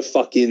not going to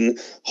fucking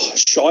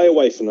shy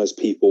away from those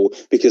people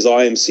because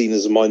I am seen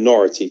as a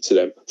minority to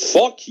them.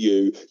 Fuck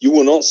you. You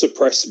will not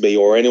suppress me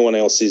or anyone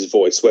else's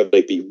voice, whether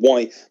they be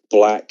white,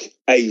 black,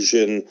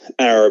 Asian,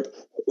 Arab,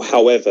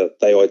 however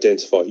they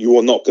identify. You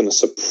are not going to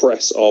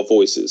suppress our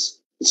voices.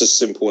 It's as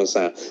simple as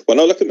that.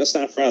 When I look at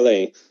Mustafa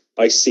Ali,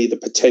 I see the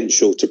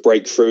potential to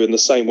break through in the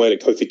same way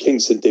that Kofi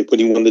Kingston did when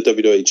he won the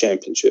WWE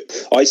Championship.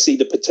 I see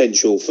the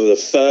potential for the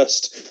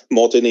first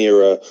modern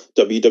era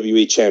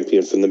WWE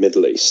champion from the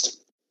Middle East.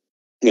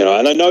 You know,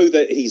 and I know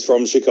that he's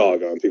from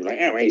Chicago, and people are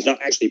like, oh, he's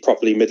not actually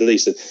properly Middle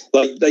Eastern.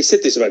 Like, they said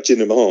this about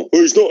Jinder Mahal.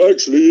 Well, he's not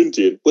actually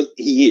Indian. Well,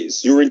 he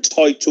is. You're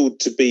entitled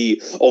to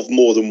be of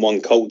more than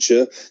one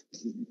culture.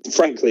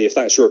 Frankly, if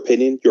that's your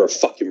opinion, you're a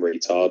fucking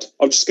retard.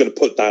 I'm just going to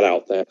put that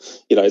out there.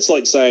 You know, it's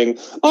like saying,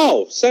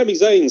 oh, Sami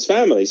Zayn's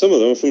family, some of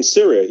them are from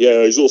Syria.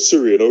 Yeah, he's not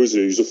Syrian, oh, is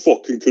he? He's a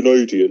fucking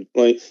Canadian.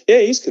 Like, yeah,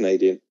 he's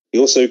Canadian. He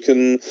also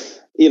can,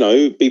 you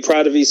know, be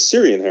proud of his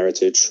Syrian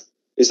heritage.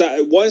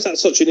 Why is that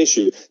such an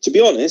issue? To be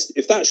honest,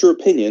 if that's your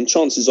opinion,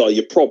 chances are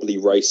you're probably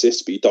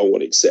racist, but you don't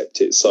want to accept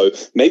it. So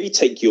maybe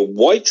take your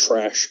white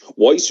trash,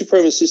 white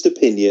supremacist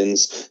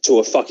opinions to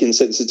a fucking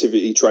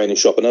sensitivity training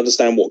shop and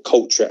understand what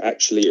culture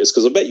actually is.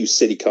 Because I bet you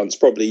city cunts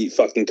probably eat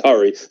fucking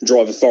curry and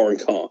drive a foreign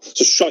car.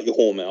 So shut your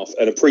whore mouth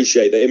and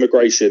appreciate that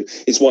immigration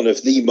is one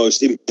of the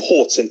most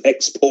important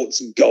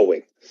exports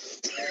going.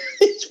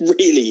 It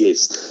really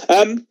is.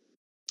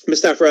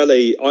 Mustafa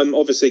Ali, I'm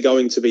obviously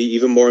going to be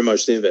even more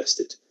emotionally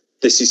invested.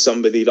 This is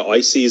somebody that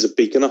I see as a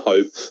beacon of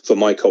hope for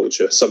my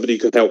culture, somebody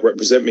who can help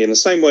represent me in the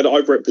same way that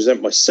I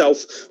represent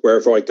myself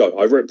wherever I go.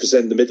 I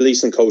represent the Middle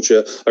Eastern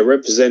culture. I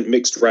represent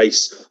mixed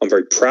race. I'm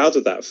very proud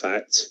of that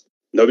fact.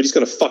 Nobody's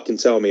going to fucking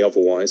tell me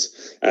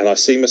otherwise. And I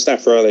see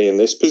Mustafa Ali in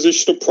this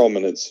position of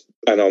prominence,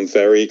 and I'm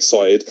very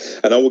excited.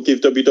 And I will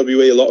give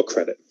WWE a lot of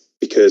credit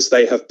because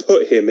they have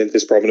put him in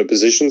this prominent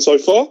position so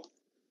far.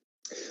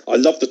 I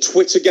love the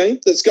Twitter game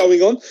that's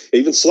going on.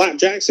 Even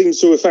Slapjack seems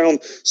to have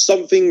found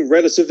something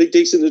relatively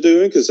decent to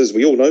do because, as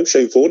we all know,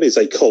 Shane Thorne is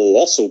a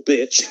colossal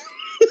bitch.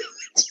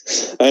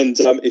 And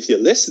if you're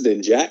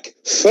listening, Jack,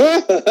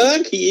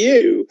 fuck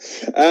you.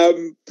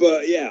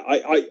 But yeah,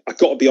 I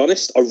got to be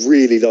honest, I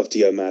really love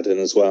Dio Madden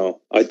as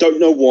well. I don't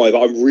know why,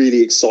 but I'm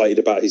really excited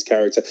about his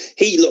character.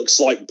 He looks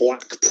like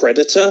Black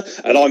Predator,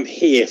 and I'm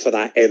here for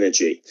that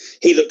energy.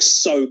 He looks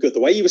so good. The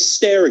way he was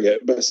staring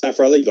at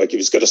Mustafa Ali like he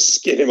was going to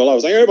skin him alive. I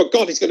was like, oh my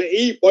God, he's going to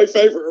eat my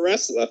favourite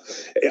wrestler.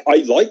 I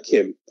like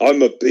him.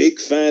 I'm a big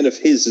fan of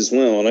his as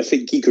well, and I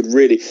think he could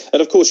really...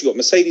 And of course, you've got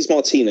Mercedes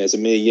Martinez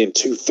and Mia Yim,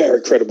 two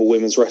very credible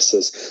women's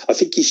wrestlers. I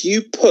think if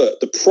you put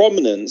the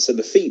prominence and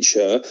the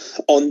feature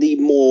on the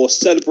more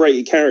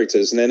celebrated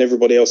characters and then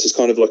everybody else is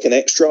kind of like an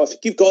extra, I think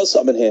you've got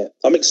something here.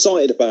 I'm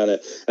excited about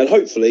it. And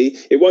hopefully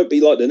it won't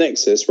be like the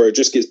Nexus where it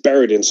just gets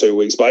buried in 2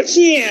 weeks by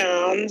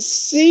John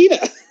Cena.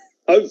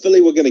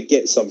 Hopefully we're going to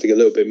get something a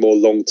little bit more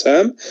long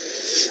term.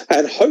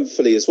 And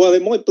hopefully as well,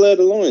 it might blur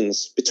the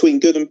lines between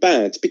good and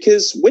bad.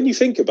 Because when you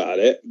think about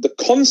it, the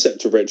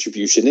concept of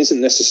Retribution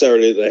isn't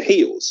necessarily that they're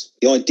heels.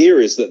 The idea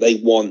is that they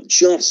want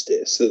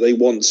justice, that they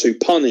want to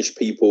punish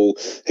people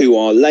who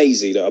are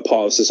lazy, that are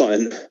part of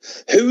society. And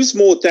who's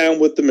more down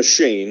with the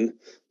machine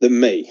than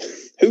me?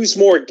 Who's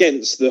more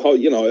against the whole,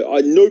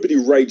 nobody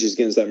rages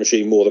against that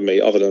machine more than me,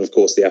 other than, of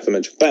course, the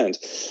aforementioned band.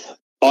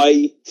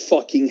 I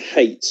fucking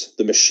hate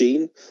the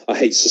machine. I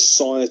hate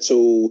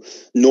societal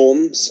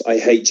norms. I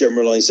hate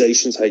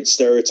generalizations. I hate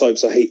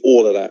stereotypes. I hate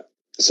all of that.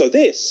 So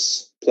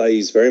this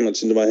plays very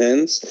much into my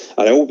hands,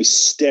 and I will be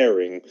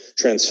staring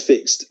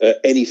transfixed at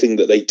anything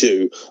that they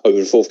do over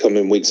the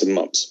forthcoming weeks and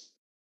months.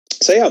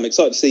 So yeah, I'm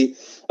excited to see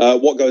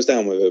what goes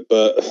down with it.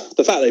 But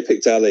the fact they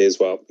picked Ali as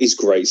well is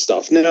great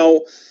stuff. Now,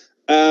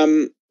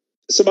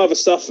 some other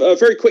stuff.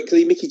 Very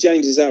quickly, Mickie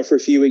James is out for a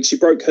few weeks. She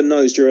broke her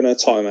nose during her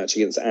title match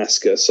against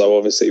Asuka, so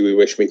obviously we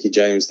wish Mickie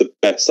James the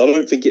best. I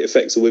don't think it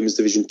affects the women's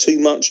division too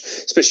much,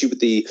 especially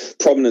with the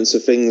prominence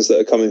of things that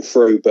are coming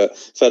through, but I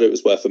felt it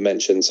was worth a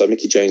mention. So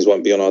Mickie James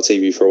won't be on our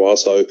TV for a while,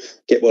 so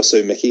get well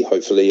soon, Mickie.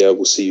 Hopefully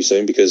we'll see you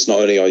soon, because not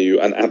only are you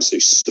an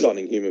absolute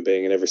stunning human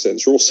being in every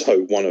sense, you're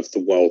also one of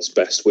the world's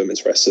best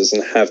women's wrestlers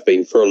and have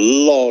been for a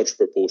large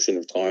proportion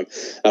of time.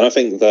 And I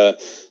think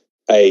that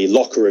a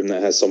locker room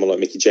that has someone like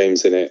Mickie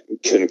James in it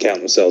can count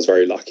themselves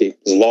very lucky.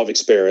 There's a lot of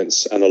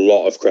experience and a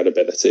lot of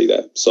credibility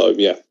there. So,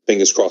 yeah,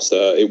 fingers crossed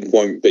it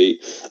won't be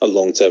a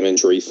long-term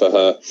injury for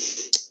her.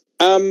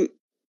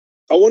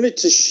 I wanted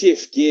to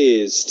shift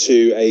gears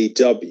to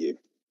AEW.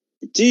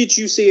 Did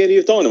you see any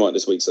of Dynamite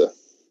this week, sir?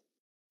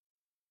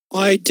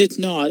 I did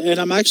not, and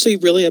I'm actually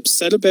really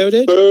upset about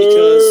it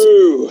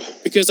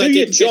because I Do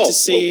your didn't get job, to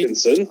see.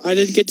 Wilkinson. I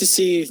didn't get to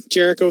see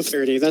Jericho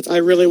 30. I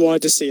really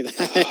wanted to see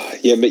that.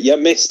 Yeah, but you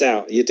missed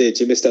out. You did.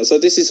 You missed out. So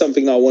this is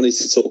something that I wanted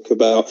to talk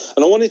about,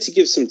 and I wanted to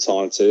give some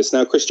time to this.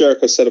 Now, Chris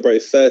Jericho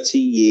celebrated 30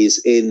 years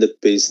in the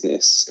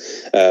business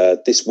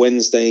this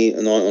Wednesday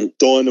night on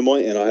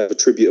Dynamite, and I have a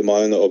tribute of my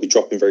own that I'll be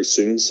dropping very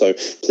soon. So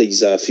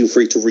please feel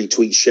free to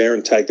retweet, share,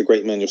 and tag the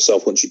great man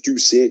yourself once you do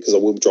see it, because I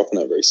will be dropping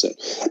that very soon.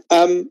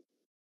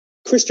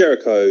 Chris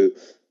Jericho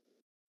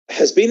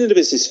has been in the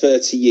business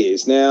 30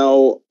 years.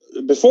 Now,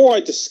 before I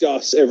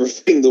discuss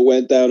everything that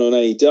went down on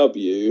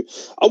AEW,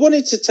 I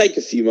wanted to take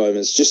a few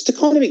moments just to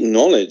kind of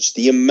acknowledge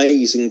the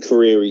amazing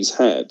career he's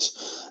had.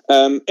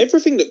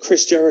 Everything that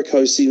Chris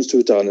Jericho seems to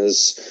have done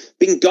has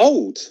been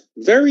gold.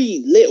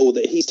 Very little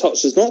that he's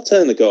touched has not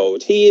turned to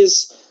gold. He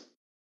is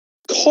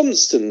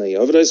constantly,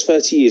 over those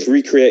 30 years,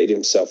 recreated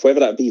himself, whether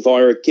that be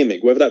via a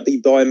gimmick, whether that be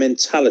by a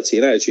mentality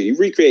and attitude. He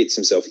recreates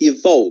himself. He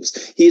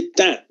evolves. He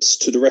adapts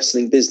to the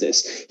wrestling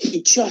business.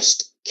 He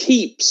just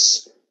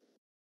keeps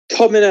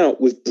coming out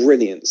with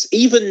brilliance.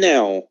 Even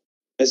now,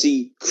 as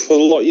he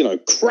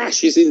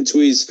crashes into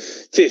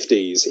his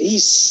 50s,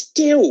 he's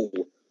still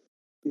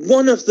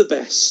one of the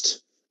best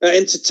at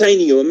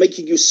entertaining you and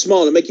making you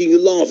smile and making you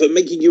laugh and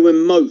making you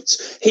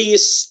emote. He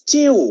is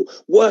still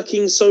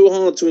working so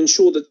hard to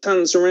ensure the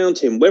talents around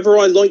him, whether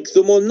I like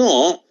them or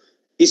not,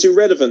 is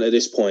irrelevant at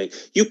this point.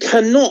 You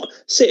cannot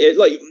sit it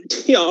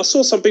I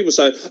saw some people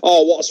say,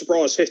 "Oh, what a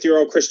surprise,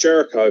 50-year-old Chris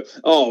Jericho.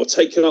 Oh,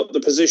 taking up the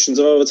positions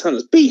of other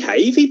talents."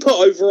 Behave. He put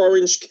over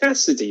Orange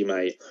Cassidy,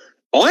 mate.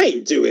 I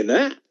ain't doing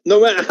that,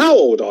 no matter how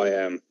old I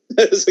am.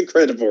 As a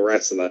credible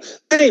wrestler.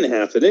 That ain't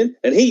happening.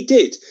 And he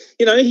did.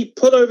 He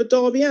put over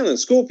Darby Allin,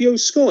 Scorpio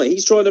Sky.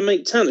 He's trying to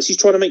make talents. He's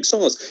trying to make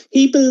stars.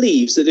 He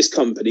believes that this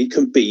company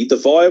can be the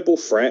viable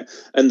threat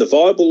and the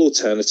viable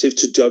alternative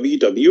to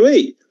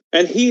WWE.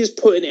 And he is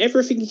putting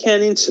everything he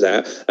can into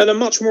that at a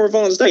much more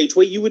advanced age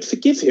where you would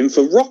forgive him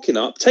for rocking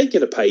up,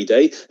 taking a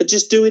payday, and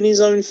just doing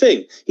his own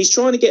thing. He's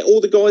trying to get all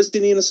the guys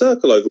in the inner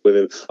circle over with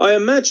him. I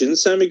imagine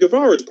Sammy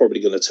Guevara is probably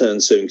going to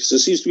turn soon, because there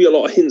seems to be a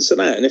lot of hints of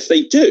that. And if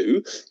they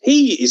do,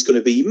 he is going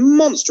to be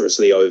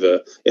monstrously over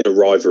in a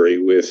rivalry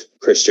with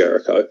Chris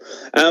Jericho.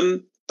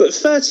 But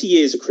 30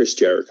 years of Chris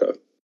Jericho.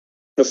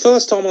 The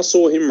first time I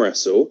saw him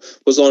wrestle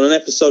was on an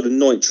episode of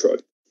Nitro.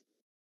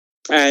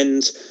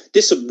 And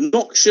this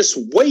obnoxious,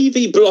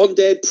 wavy,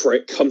 blonde-haired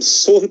prick comes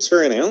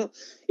sauntering out.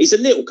 He's a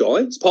little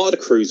guy. He's part of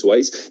the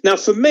Cruiserweights. Now,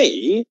 for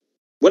me,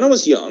 when I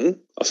was young,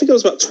 I think I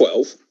was about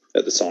 12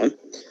 at the time.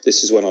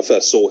 This is when I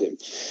first saw him.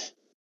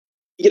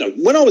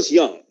 When I was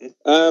young,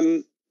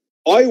 I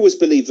always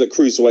believed that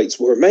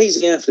Cruiserweights were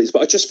amazing athletes,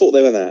 but I just thought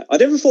they were that. I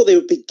never thought they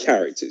were big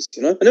characters,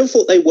 I never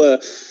thought they were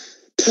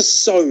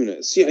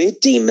personas.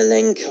 Dean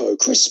Malenko,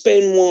 Chris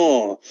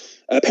Benoit,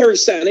 Perry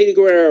Saturn, Eddie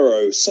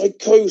Guerrero,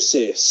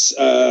 Psychosis,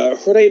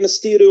 Rey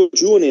Mysterio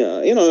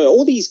Jr.,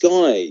 all these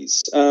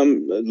guys.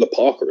 La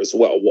Parker as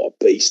well, what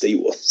a beast he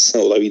was.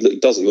 Although he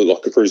doesn't look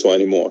like a cruiserweight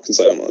anymore, I can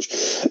say that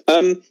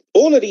much.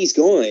 All of these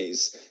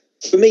guys,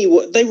 for me,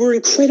 they were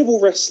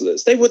incredible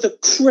wrestlers. They were the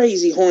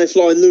crazy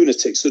high-flying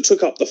lunatics that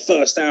took up the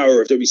first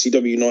hour of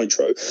WCW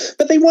Nitro.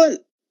 But they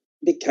weren't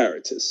big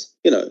characters.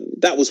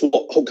 That was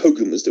what Hulk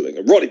Hogan was doing,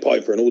 and Roddy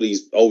Piper and all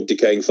these old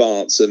decaying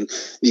farts and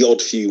the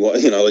odd few,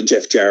 like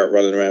Jeff Jarrett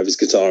running around with his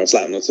guitar and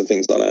slapping us and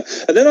things like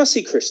that. And then I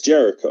see Chris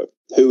Jericho,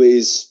 who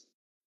is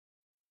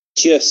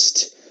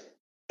just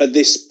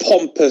this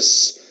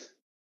pompous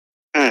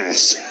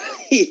ass.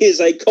 He is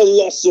a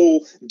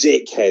colossal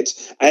dickhead,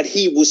 and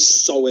he was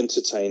so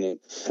entertaining.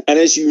 And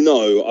as you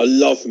know, I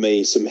love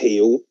me some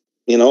heel.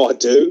 I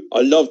do.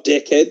 I love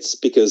dickheads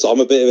because I'm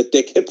a bit of a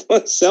dickhead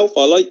myself.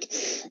 I like,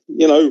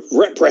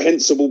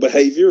 reprehensible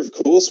behavior, of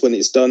course, when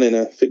it's done in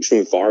a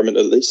fictional environment,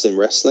 at least in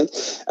wrestling.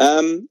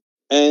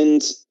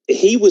 And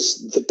he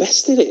was the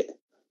best at it.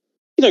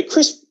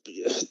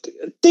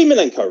 Dean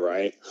Malenko,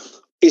 right,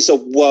 is a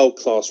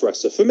world-class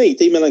wrestler. For me,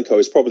 Dean Malenko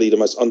is probably the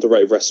most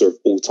underrated wrestler of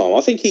all time.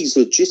 I think he's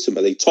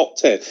legitimately top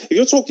 10. If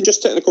you're talking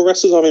just technical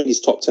wrestlers, I think he's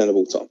top 10 of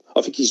all time.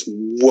 I think he's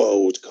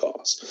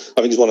world-class.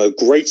 I think he's one of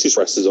the greatest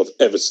wrestlers I've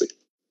ever seen.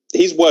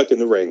 He's working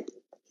the ring.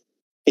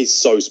 He's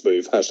so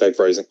smooth,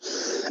 #phrasing.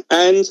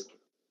 And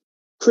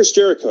Chris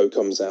Jericho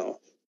comes out,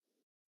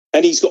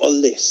 and he's got a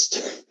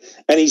list,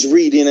 and he's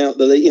reading out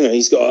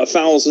he's got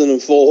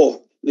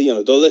 1,004,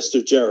 the list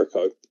of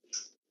Jericho.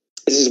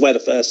 This is where the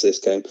first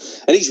list came.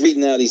 And he's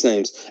reading out these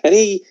names. And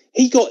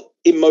he got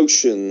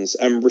emotions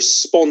and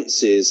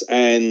responses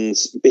and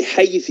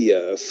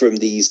behavior from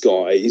these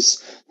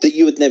guys that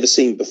you had never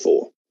seen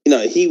before.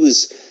 He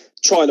was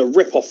trying to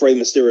rip off Rey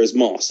Mysterio's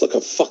mask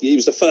he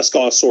was the first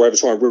guy I saw ever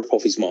try and rip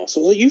off his mask. I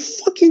was like, you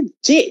fucking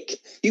dick.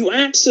 You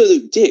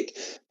absolute dick.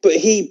 But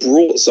he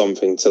brought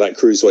something to that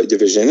cruiserweight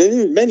division. And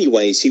in many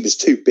ways, he was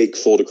too big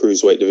for the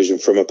cruiserweight division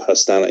from a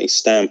personality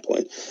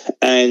standpoint.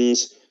 And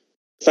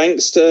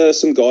thanks to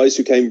some guys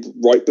who came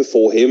right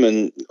before him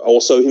and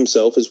also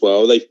himself as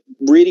well, they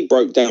really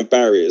broke down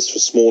barriers for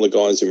smaller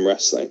guys in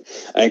wrestling.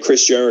 And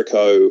Chris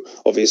Jericho,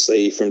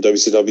 obviously from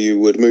WCW,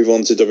 would move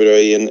on to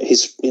WWE, and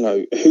his,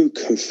 who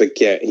can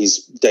forget his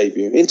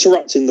debut,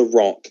 interrupting The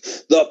Rock,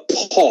 the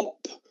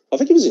pop. I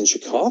think it was in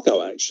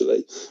Chicago,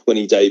 actually, when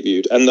he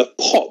debuted, and the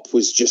pop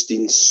was just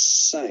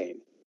insane.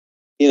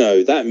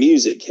 That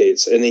music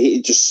hits, and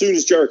just as soon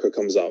as Jericho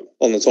comes up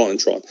on the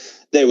Titantron,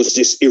 there was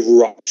this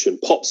eruption,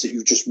 pops that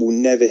you just will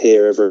never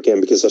hear ever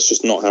again, because that's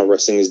just not how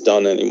wrestling is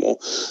done anymore.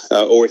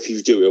 Or if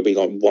you do, it'll be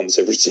like once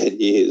every 10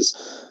 years.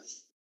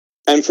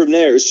 And from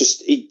there,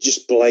 it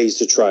just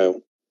blazed a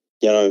trail.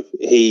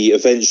 He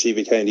eventually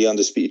became the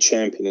undisputed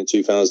champion in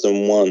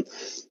 2001.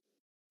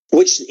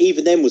 Which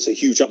even then was a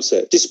huge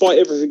upset. Despite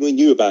everything we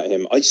knew about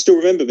him, I still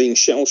remember being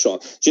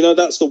shell-shocked. Do you know,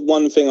 that's the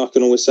one thing I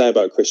can always say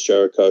about Chris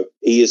Jericho.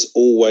 He has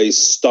always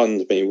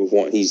stunned me with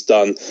what he's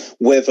done,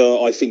 whether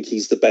I think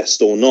he's the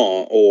best or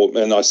not.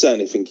 And I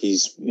certainly think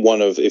he's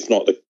one of, if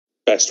not the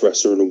best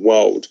wrestler in the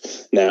world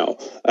now,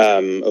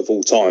 of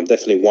all time.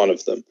 Definitely one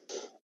of them.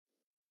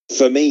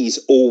 For me, he's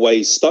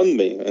always stunned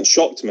me and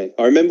shocked me.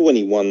 I remember when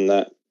he won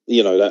that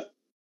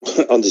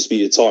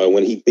undisputed title,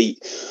 when he beat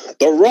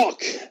The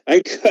Rock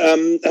and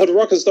The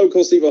Rock and Stone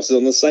Cold Steve Austin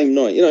on the same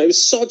night. It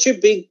was such a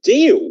big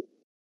deal.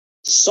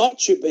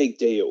 Such a big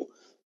deal.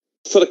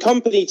 For the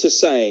company to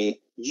say,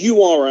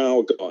 you are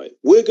our guy,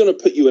 we're going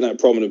to put you in that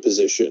prominent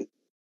position.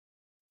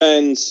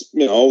 And,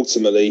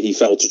 ultimately he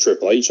fell to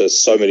Triple H, as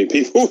so many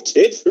people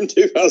did from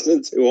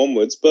 2002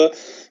 onwards. But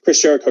Chris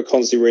Jericho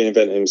constantly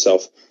reinvented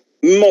himself.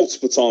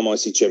 Multiple-time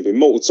IC champion,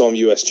 multiple-time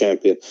US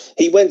champion.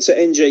 He went to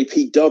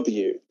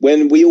NJPW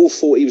when we all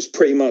thought he was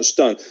pretty much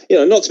done.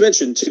 Not to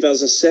mention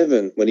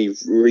 2007 when he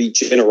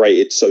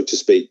regenerated, so to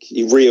speak.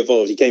 He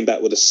re-evolved. He came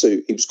back with a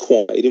suit. He was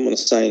quiet. He didn't want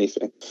to say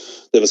anything.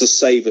 There was a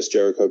Save Us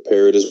Jericho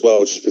period as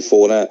well, just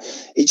before that.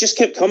 He just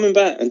kept coming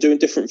back and doing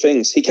different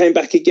things. He came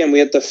back again. We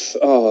had the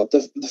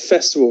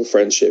Festival of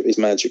Friendship is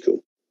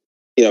magical.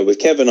 With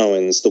Kevin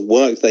Owens, the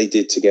work they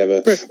did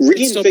together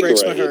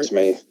reinvigorated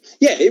me.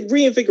 Yeah, it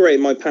reinvigorated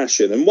my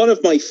passion. And one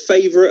of my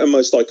favourite and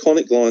most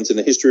iconic lines in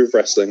the history of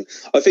wrestling,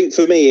 I think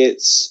for me,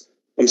 it's,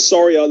 I'm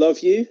sorry I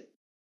love you,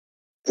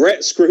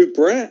 Brett screwed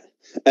Brett,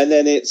 and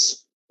then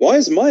it's, why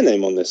is my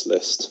name on this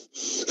list?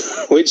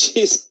 Which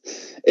is,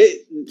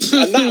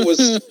 and that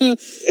was,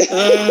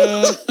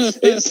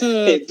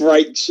 it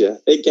breaks you.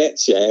 It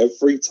gets you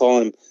every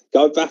time.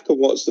 Go back and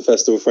watch the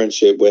Festival of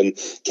Friendship when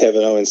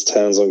Kevin Owens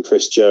turns on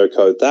Chris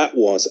Jericho. That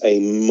was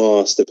a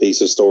masterpiece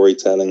of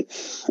storytelling.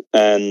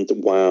 And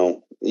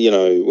wow,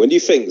 when you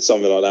think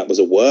something like that was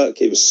a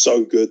work, it was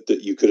so good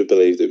that you could have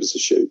believed it was a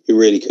shoot. You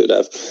really could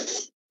have.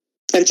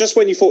 And just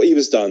when you thought he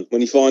was done,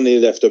 when he finally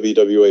left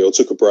WWE or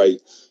took a break,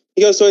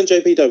 he goes to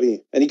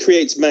NJPW and he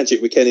creates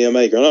magic with Kenny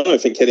Omega. And I don't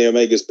think Kenny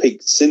Omega's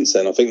peaked since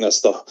then. I think that's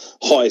the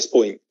highest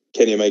point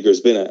Kenny Omega has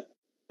been at.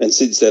 And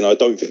since then, I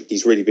don't think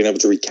he's really been able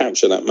to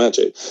recapture that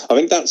magic. I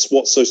think that's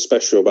what's so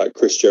special about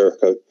Chris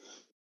Jericho.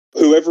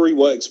 Whoever he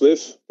works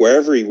with,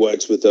 wherever he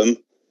works with them,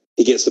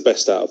 he gets the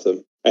best out of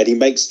them. And he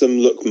makes them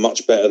look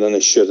much better than they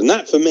should. And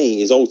that, for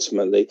me, is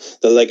ultimately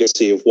the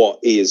legacy of what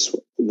is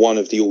one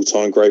of the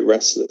all-time great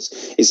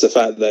wrestlers. Is the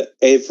fact that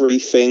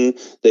everything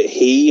that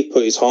he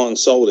put his heart and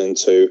soul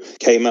into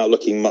came out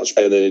looking much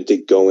better than it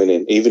did going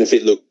in, even if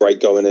it looked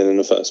great going in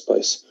the first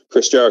place.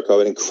 Chris Jericho,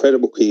 an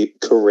incredible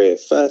career,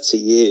 30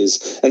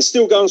 years, and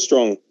still going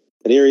strong.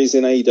 And here he's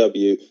in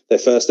AEW, their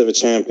first ever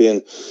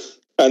champion.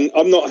 And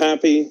I'm not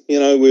happy,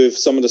 with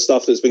some of the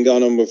stuff that's been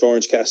going on with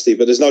Orange Cassidy,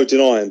 but there's no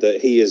denying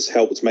that he has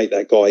helped make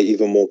that guy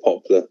even more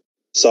popular.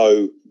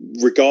 So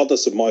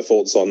regardless of my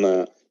thoughts on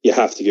that, you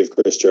have to give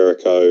Chris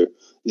Jericho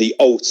the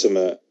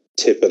ultimate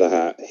tip of the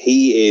hat.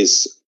 He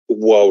is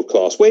world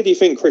class. Where do you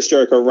think Chris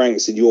Jericho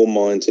ranks in your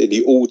mind in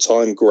the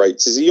all-time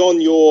greats? Is he on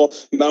your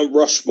Mount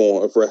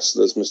Rushmore of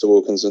wrestlers, Mr.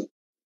 Wilkinson?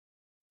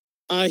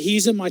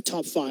 He's in my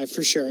top 5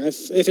 for sure.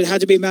 If it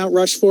had to be Mount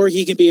Rushmore,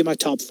 he can be in my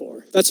top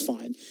 4. That's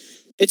fine.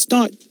 It's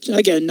not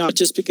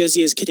just because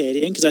he is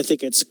Canadian, because I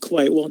think it's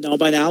quite well known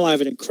by now. I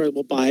have an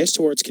incredible bias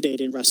towards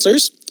Canadian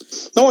wrestlers.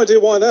 No idea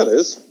why that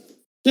is.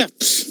 Yeah,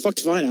 fuck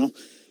if I know.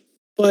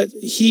 But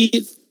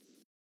he's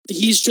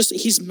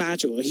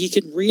magical. He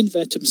can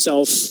reinvent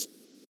himself.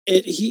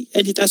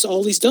 And that's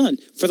all he's done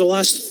for the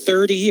last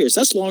 30 years.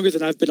 That's longer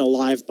than I've been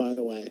alive, by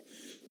the way.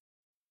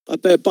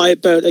 By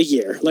about a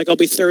year. Like, I'll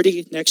be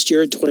 30 next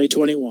year in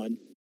 2021.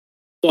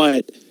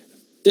 But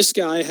this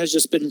guy has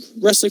just been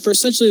wrestling for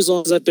essentially as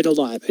long as I've been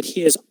alive, and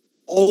he has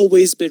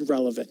always been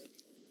relevant.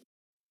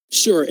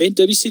 Sure, in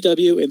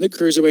WCW, in the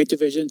Cruiserweight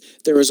division,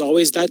 there was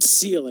always that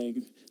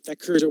ceiling that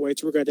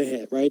Cruiserweights were going to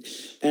hit, right?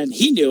 And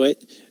he knew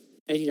it.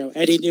 And,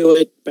 Eddie knew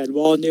it.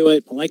 Benoit knew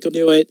it. Malenko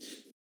knew it.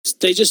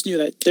 They just knew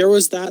that there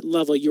was that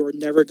level you were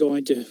never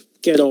going to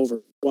get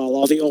over, while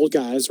all the old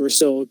guys were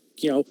still,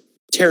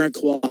 tearing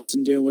quads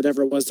and doing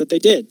whatever it was that they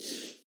did.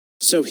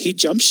 So he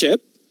jumped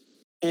ship,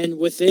 and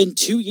within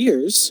 2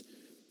 years,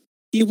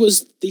 he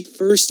was the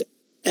first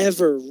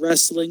ever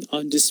wrestling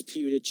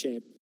undisputed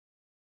champion.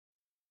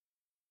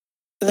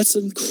 That's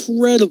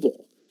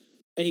incredible.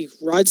 And he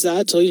rides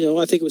that till, you know,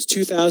 I think it was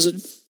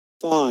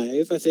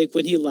 2005, I think,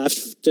 when he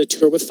left the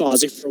tour with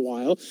Fozzy for a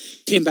while.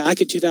 Came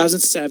back in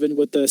 2007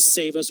 with the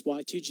Save Us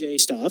Y2J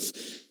stuff,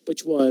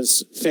 which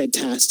was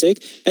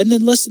fantastic. And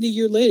then less than a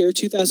year later,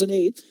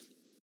 2008,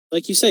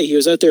 like you say, he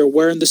was out there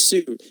wearing the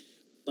suit,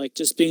 like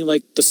just being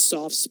like the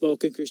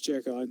soft-spoken Chris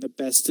Jericho. I'm the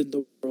best in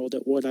the world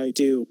at what I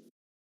do.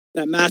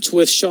 That match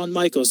with Shawn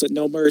Michaels at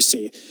No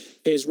Mercy,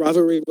 his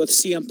rivalry with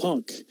CM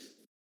Punk.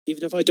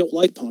 Even if I don't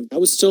like Punk, that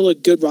was still a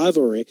good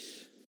rivalry.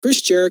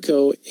 Chris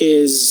Jericho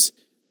is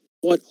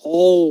what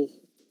all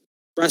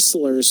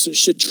wrestlers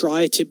should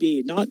try to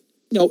be. Not,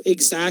 you know,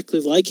 exactly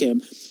like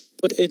him,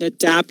 but in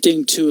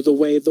adapting to the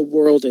way the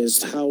world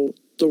is, how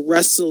the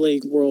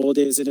wrestling world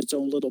is in its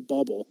own little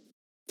bubble.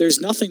 There's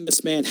nothing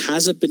this man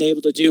hasn't been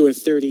able to do in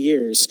 30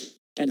 years.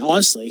 And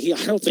honestly,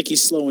 I don't think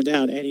he's slowing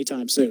down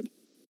anytime soon.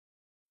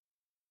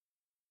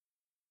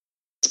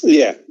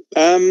 Yeah.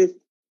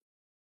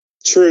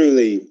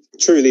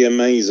 Truly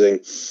amazing.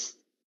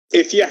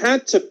 If you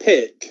had to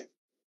pick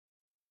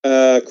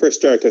Chris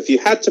Jericho, if you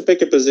had to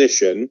pick a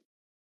position,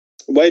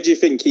 where do you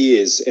think he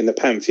is in the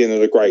pantheon of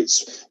the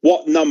greats?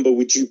 What number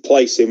would you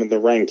place him in the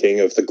ranking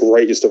of the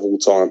greatest of all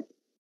time?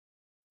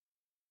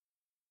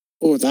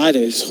 Oh, that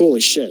is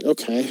holy shit.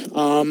 Okay.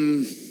 I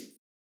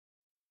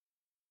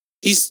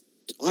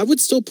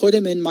would still put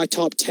him in my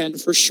top 10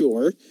 for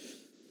sure.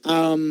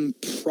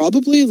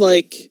 Probably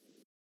like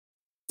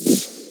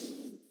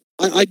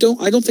I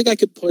don't think I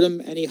could put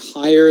him any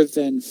higher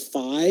than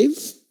 5,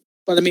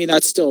 but I mean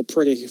that's still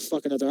pretty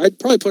fucking other. I'd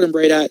probably put him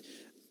right at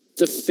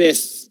the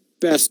 5th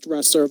best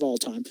wrestler of all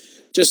time.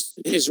 Just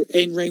his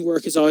in-ring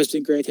work has always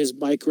been great. His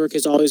mic work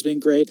has always been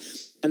great,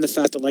 and the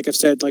fact that, like I've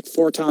said like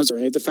 4 times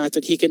already, the fact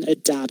that he can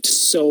adapt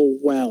so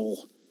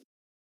well.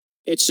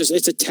 It's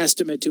a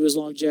testament to his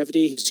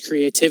longevity, his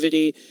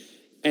creativity,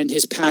 and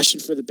his passion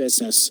for the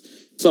business.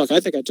 Fuck,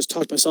 I think I just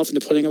talked myself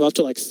into putting him up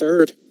to like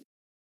 3rd.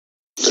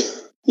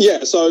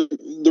 Yeah, so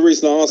the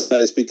reason I ask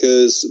that is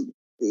because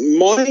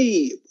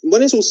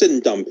when it's all said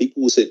and done,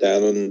 people will sit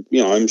down and,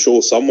 you know, I'm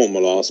sure someone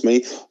will ask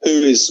me, who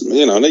is,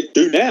 you know, and they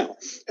do now,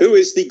 who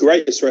is the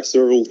greatest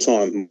wrestler of all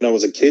time? When I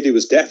was a kid, it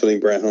was definitely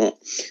Bret Hart.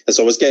 As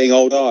I was getting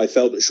older, I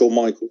felt that Shawn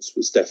Michaels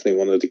was definitely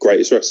one of the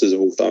greatest wrestlers of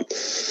all time.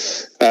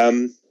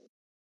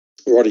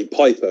 Roddy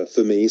Piper,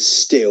 for me, is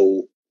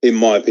still, in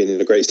my opinion,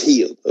 the greatest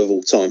heel of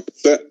all time.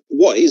 But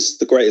what is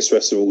the greatest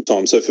wrestler of all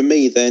time? So for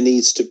me, there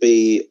needs to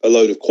be a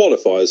load of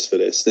qualifiers for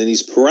this. There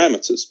needs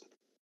parameters.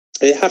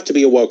 They have to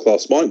be a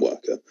world-class mic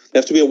worker. They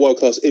have to be a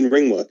world-class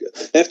in-ring worker.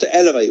 They have to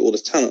elevate all the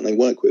talent they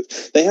work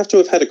with. They have to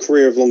have had a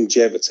career of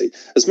longevity.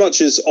 As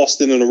much as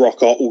Austin and The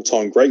Rock are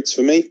all-time greats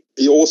for me,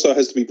 it also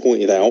has to be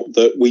pointed out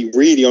that we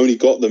really only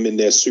got them in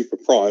their super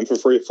prime for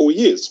 3 or 4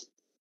 years.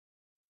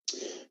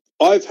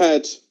 I've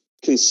had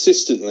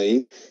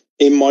consistently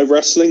in my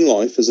wrestling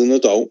life as an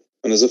adult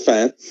and as a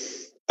fan,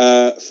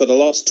 for the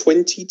last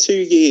 22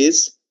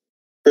 years,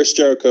 Chris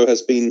Jericho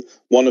has been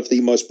one of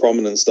the most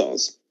prominent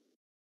stars.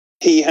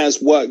 He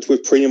has worked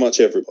with pretty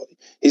much everybody.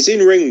 His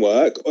in-ring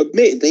work,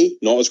 admittedly,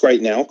 not as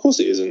great now. Of course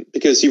it isn't,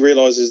 because he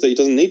realizes that he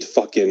doesn't need to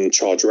fucking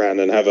charge around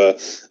and have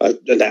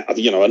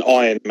an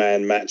Iron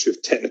Man match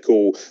with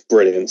technical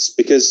brilliance,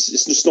 because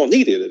it's just not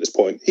needed at this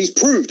point. He's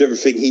proved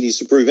everything he needs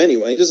to prove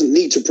anyway. He doesn't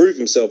need to prove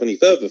himself any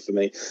further for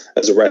me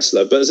as a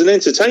wrestler. But as an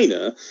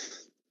entertainer,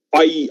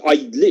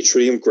 I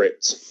literally am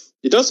gripped.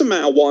 It doesn't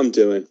matter what I'm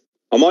doing.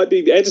 I might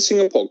be editing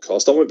a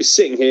podcast. I might be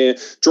sitting here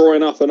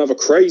drawing up another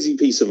crazy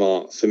piece of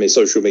art for my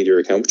social media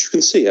account, which you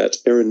can see at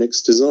Aaron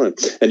Nix Design.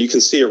 And you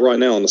can see it right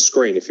now on the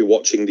screen if you're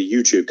watching the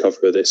YouTube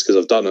cover of this, because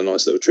I've done a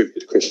nice little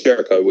tribute to Chris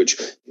Jericho, which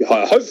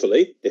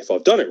hopefully, if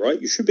I've done it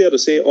right, you should be able to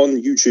see it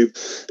on YouTube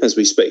as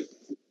we speak.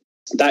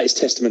 That is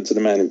testament to the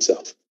man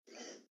himself.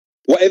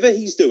 Whatever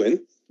he's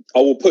doing, I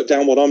will put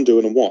down what I'm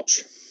doing and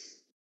watch.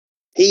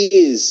 He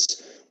is,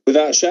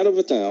 without a shadow of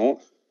a doubt,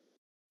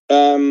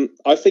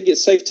 I think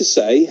it's safe to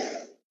say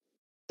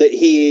that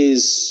he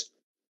is,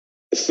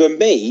 for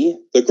me,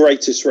 the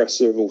greatest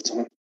wrestler of all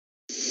time.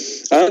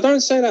 And I don't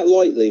say that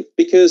lightly,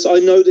 because I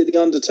know that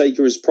The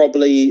Undertaker is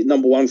probably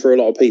number 1 for a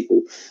lot of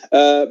people.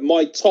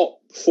 My top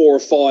 4 or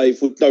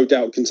 5 would no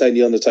doubt contain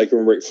The Undertaker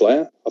and Ric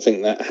Flair. I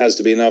think that has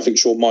to be, and I think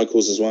Shawn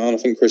Michaels as well, and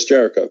I think Chris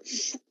Jericho.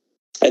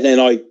 And then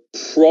I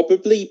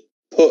probably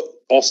put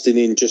Austin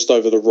in just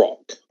over The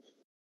Rock.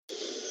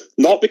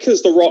 Not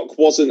because The Rock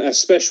wasn't as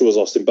special as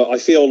Austin, but I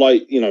feel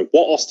like, you know,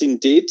 what Austin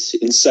did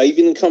in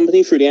saving the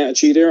company through the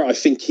Attitude Era, I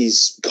think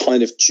he's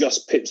kind of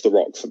just pipped The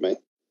Rock for me.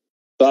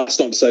 But that's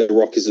not to say The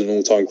Rock is an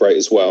all-time great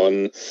as well.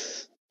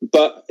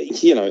 But,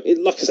 you know,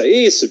 like I say,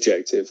 it is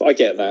subjective. I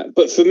get that.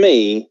 But for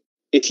me,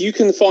 if you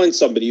can find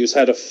somebody who's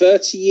had a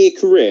 30-year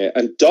career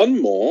and done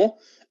more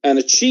and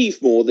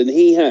achieved more than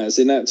he has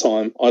in that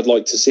time, I'd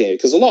like to see it.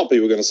 Because a lot of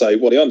people are going to say,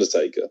 well, The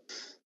Undertaker.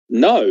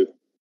 No.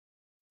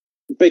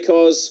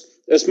 Because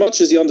as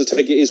much as The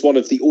Undertaker is one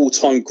of the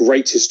all-time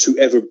greatest to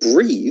ever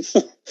breathe,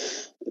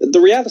 the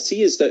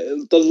reality is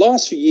that the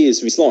last few years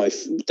of his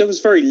life, there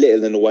was very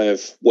little in the way of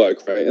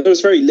work rate, and there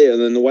was very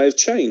little in the way of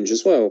change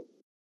as well.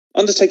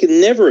 Undertaker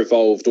never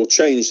evolved or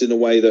changed in a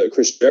way that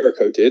Chris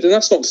Jericho did, and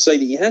that's not to say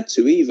that he had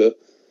to either.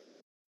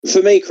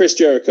 For me, Chris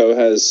Jericho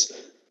has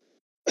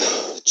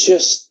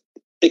just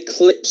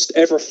eclipsed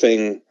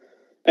everything,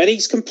 and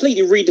he's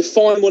completely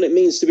redefined what it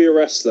means to be a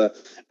wrestler.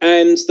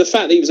 And the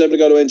fact that he was able to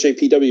go to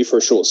NJPW for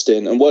a short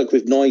stint and work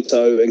with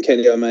Naito and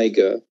Kenny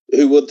Omega,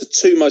 who were the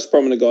two most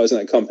prominent guys in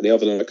that company,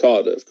 other than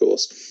Okada, of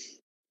course,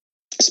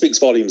 speaks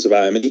volumes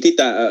about him. And he did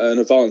that at an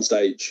advanced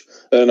age,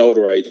 at an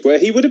older age, where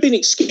he would have been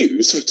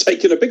excused for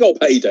taking a big old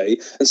payday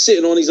and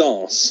sitting on his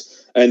arse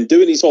and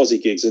doing his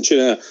Fozzy gigs and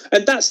chilling out.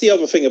 And that's the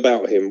other thing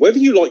about him. Whether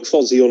you like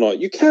Fozzy or not,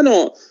 you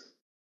cannot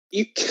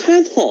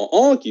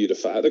argue the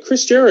fact that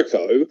Chris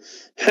Jericho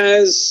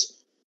has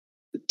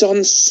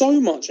done so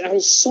much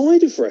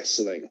outside of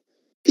wrestling.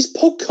 His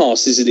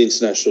podcast is an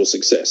international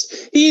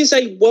success. He is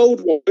a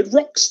worldwide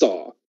rock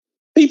star.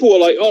 People are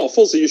like, oh,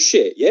 Fozzy is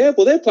shit. Yeah,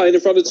 well, they're playing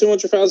in front of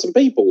 200,000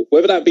 people,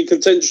 whether that be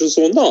contentious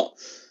or not.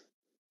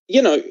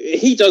 You know,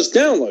 he does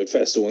Download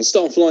Festival and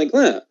stuff like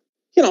that.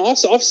 You know,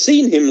 I've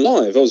seen him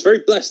live. I was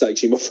very blessed,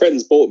 actually. My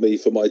friends bought me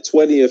for my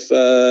 20th,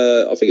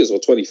 I think it was my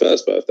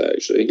 21st birthday,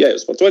 actually. Yeah, it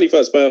was my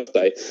 21st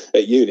birthday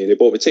at uni. They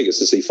bought me tickets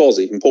to see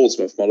Fozzy in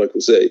Portsmouth, my local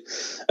city.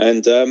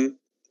 And it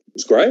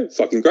was great,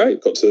 fucking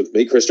great. Got to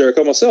meet Chris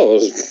Jericho myself. I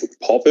was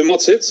popping my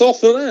tits off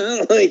for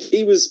that. Like,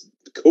 he was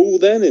cool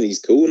then and he's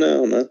cool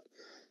now, man.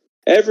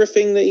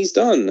 Everything that he's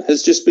done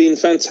has just been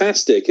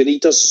fantastic, and he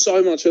does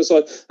so much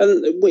outside.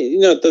 And you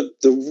know,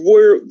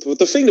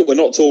 the thing that we're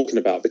not talking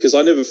about, because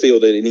I never feel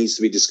that it needs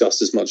to be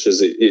discussed as much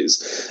as it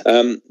is.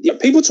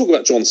 People talk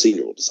about John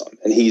Cena all the time,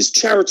 and his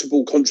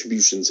charitable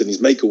contributions and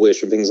his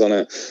Make-A-Wish and things like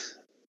that.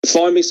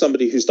 Find me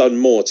somebody who's done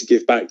more to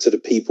give back to the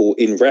people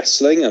in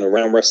wrestling and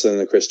around wrestling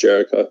than Chris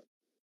Jericho.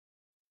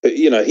 But,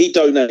 you know, he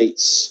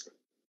donates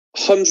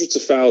hundreds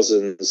of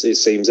thousands, it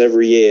seems,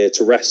 every year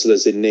to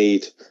wrestlers in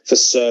need for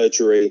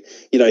surgery.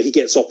 You know, he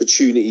gets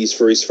opportunities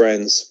for his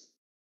friends,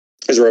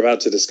 as we're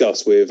about to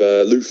discuss with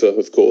Luther,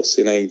 of course,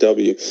 in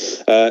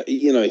AEW.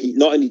 You know, he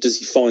not only does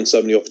he find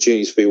so many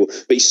opportunities for people,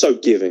 but he's so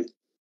giving.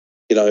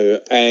 You know,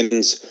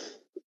 and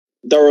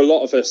there are a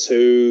lot of us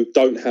who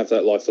don't have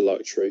that life of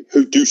luxury,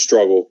 who do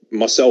struggle,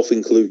 myself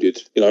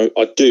included. You know,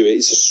 I do.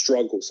 It's a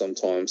struggle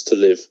sometimes to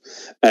live.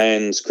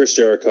 And Chris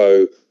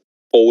Jericho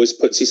always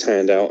puts his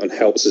hand out and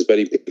helps as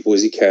many people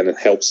as he can and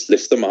helps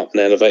lift them up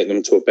and elevate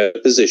them to a better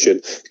position,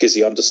 because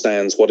he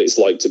understands what it's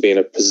like to be in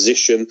a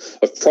position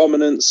of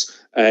prominence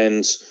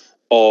and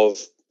of,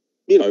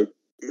 you know,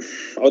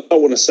 I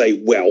don't want to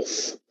say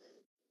wealth,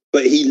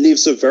 but he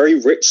lives a very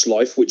rich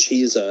life, which he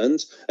has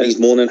earned, and he's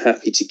more than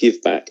happy to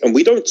give back. And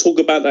we don't talk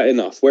about that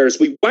enough, whereas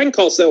we wank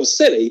ourselves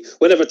silly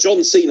whenever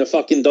John Cena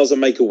fucking does a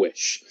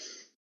Make-A-Wish.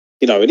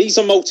 You know, and he's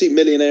a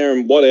multi-millionaire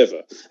and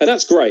whatever. And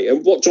that's great.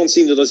 And what John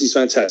Cena does is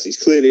fantastic.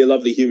 He's clearly a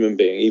lovely human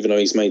being, even though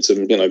he's made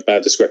some, you know,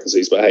 bad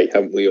discrepancies. But hey,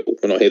 haven't we all?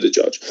 We're not here to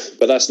judge.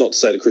 But that's not to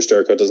say that Chris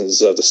Jericho doesn't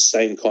deserve the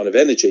same kind of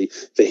energy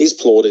for his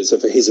plaudits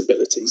and for his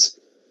abilities.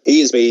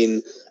 He has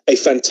been a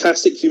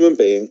fantastic human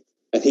being,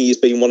 and he has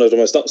been one of the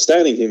most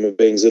upstanding human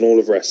beings in all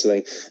of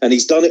wrestling. And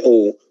he's done it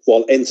all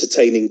while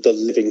entertaining the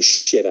living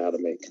shit out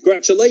of me.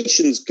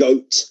 Congratulations,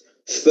 GOAT.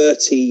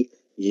 30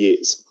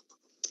 years.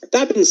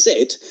 That being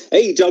said,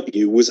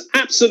 AEW was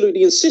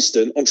absolutely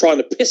insistent on trying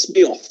to piss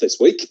me off this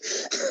week.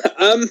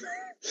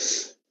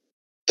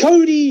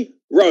 Cody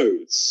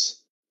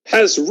Rhodes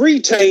has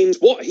retained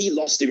what he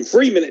lost in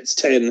 3 minutes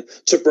 10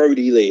 to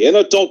Brody Lee in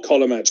a dog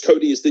collar match.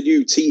 Cody is the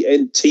new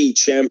TNT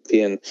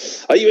champion.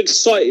 Are you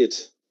excited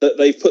that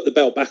they've put the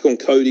belt back on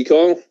Cody,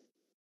 Kyle?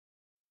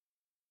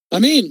 I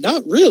mean,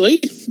 not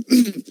really.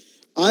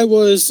 I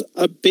was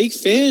a big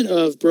fan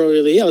of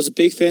Brody Lee. I was a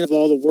big fan of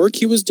all the work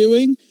he was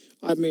doing.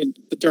 I mean,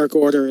 the Dark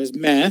Order is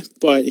meh,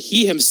 but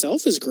he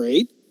himself is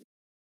great.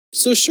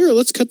 So sure,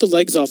 let's cut the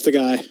legs off the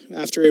guy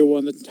after he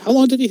won. How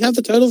long did he have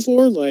the title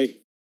for? Like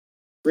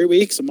 3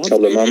 weeks, a month?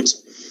 Couple of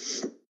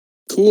months.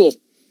 Cool.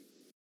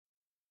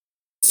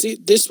 See,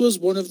 this was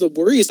one of the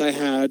worries I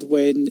had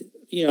when,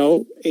 you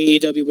know,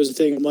 AEW was a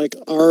thing. I'm like,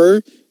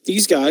 are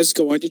these guys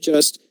going to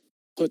just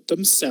put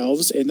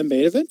themselves in the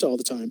main event all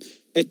the time?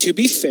 And to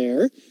be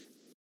fair,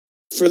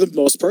 for the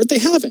most part, they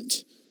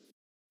haven't.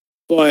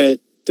 But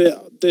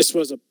this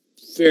was a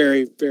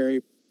very,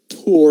 very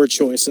poor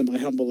choice, in my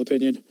humble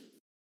opinion.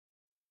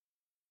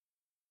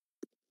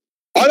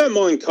 I don't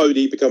mind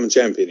Cody becoming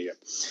champion again.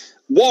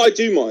 What I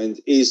do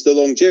mind is the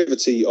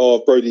longevity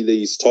of Brody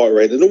Lee's title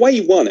reign and the way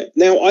he won it.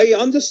 Now, I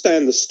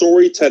understand the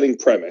storytelling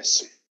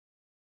premise.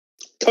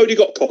 Cody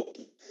got caught.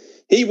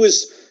 He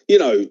was, you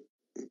know,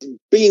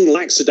 being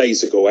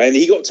lackadaisical, and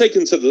he got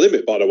taken to the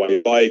limit, by the way,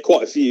 by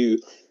quite a few,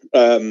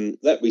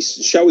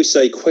 shall we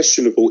say,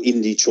 questionable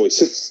indie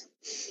choices.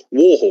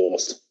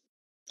 Warhorse.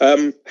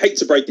 Hate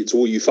to break it to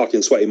all you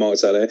fucking sweaty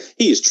marks out there.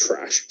 He is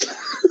trash.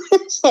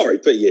 Sorry,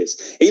 but he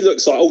is. He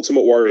looks like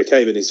Ultimate Warrior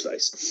came in his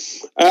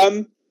face.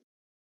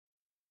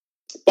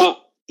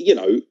 But, you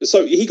know,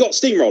 so he got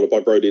steamrolled by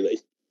Brody Lee.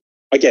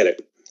 I get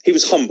it. He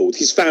was humbled.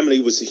 His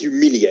family was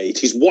humiliated.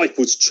 His wife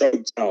was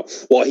choked out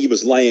while he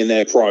was laying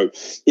there prone.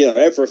 You know,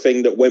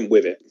 everything that went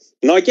with it.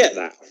 And I get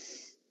that.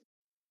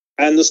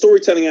 And the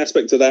storytelling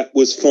aspect of that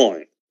was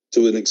fine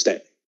to an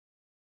extent.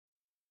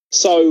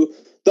 So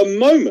the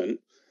moment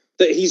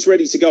that he's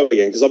ready to go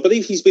again, because I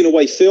believe he's been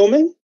away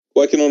filming,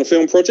 working on a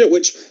film project,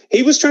 which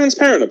he was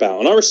transparent about,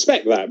 and I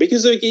respect that,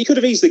 because he could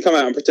have easily come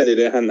out and pretended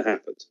it hadn't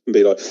happened and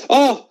be like,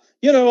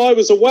 I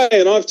was away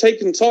and I've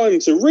taken time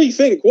to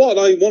rethink what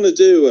I want to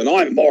do, and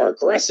I'm more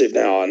aggressive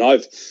now, and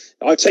I've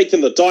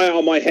taken the dye out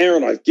of my hair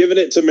and I've given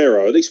it to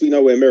Miro. At least we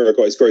know where Miro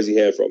got his crazy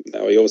hair from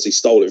now. He obviously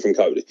stole it from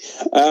Cody.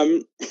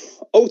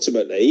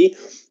 Ultimately,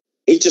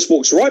 he just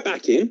walks right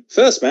back in.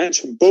 First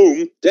match,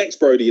 boom, Dex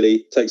Brody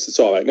Lee takes the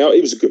title back. Now,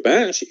 it was a good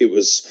match. It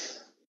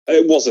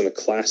wasn't a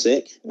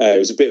classic. It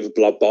was a bit of a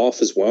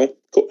bloodbath as well.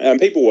 And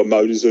people were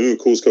moaning, of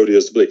course Cody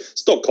has to bleed.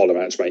 It's not a collar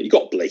match, mate. You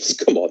got to bleed.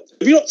 Come on.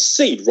 Have you not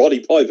seen Roddy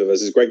Piper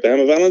versus Greg the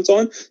Hammer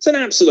Valentine? It's an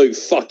absolute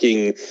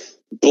fucking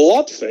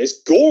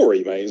bloodfest.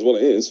 Gory, mate, is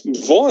what it is.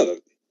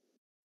 Violent.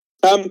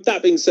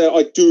 That being said,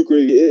 I do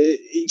agree.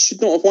 He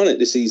should not have won it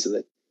this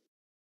easily.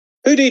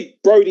 Who did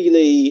Brody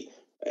Lee...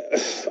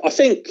 I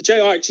think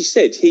JR actually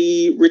said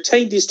he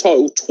retained his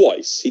title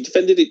twice. He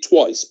defended it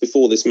twice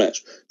before this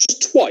match.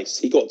 Just twice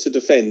he got to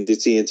defend the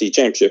TNT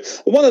Championship.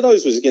 And one of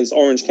those was against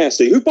Orange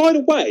Cassidy, who, by the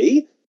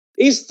way,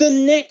 is the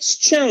next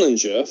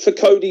challenger for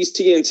Cody's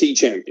TNT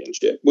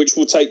Championship, which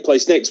will take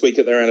place next week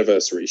at their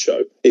anniversary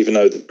show, even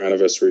though their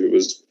anniversary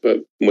was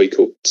a week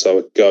or so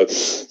ago.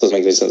 Doesn't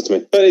make any sense to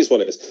me, but it is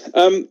what it is.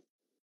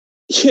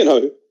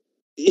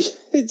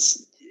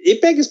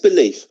 It beggars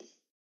belief.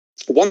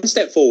 One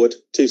step forward,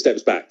 two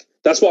steps back.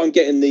 That's what I'm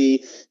getting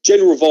the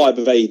general vibe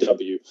of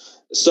AEW.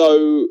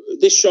 So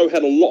this show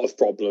had a lot of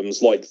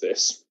problems like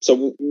this.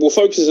 So we'll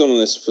focus on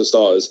this for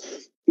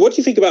starters. What do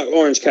you think about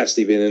Orange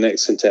Cassidy being the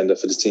next contender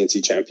for the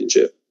TNT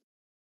Championship?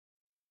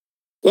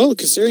 Well,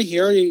 considering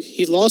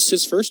he lost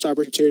his first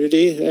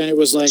opportunity, and it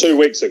was like 2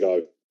 weeks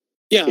ago.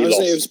 Yeah,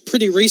 it was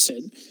pretty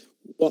recent.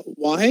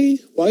 Why?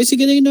 Why is he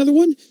getting another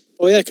one?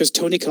 Oh, yeah, because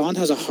Tony Khan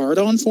has a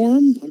hard-on for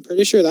him. I'm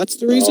pretty sure that's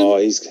the reason. Oh,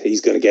 he's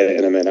going to get it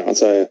in a minute, I'll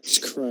tell you.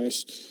 Jesus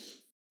Christ.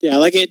 Yeah,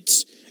 like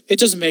it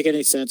doesn't make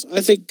any sense.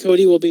 I think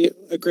Cody will be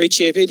a great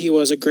champion. He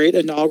was a great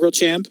inaugural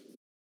champ.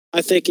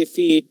 I think if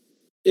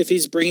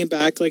he's bringing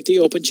back like the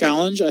open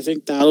challenge, I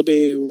think that'll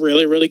be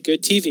really, really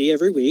good TV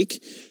every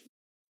week.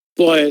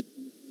 But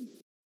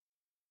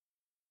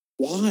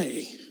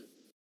why?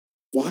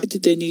 Why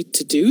did they need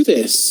to do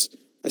this?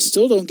 I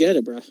still don't get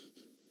it, bruh.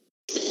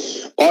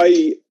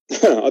 I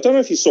don't know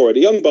if you saw it.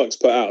 The Young Bucks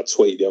put out a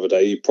tweet the other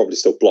day. You probably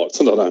still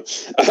blocked. I don't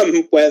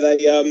know. Where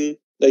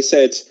they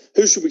said,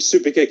 who should we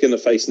super kick in the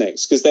face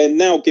next? Because their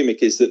now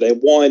gimmick is that they're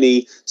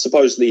whiny,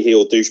 supposedly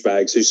heel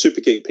douchebags who super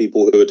kick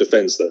people who are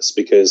defenseless,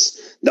 because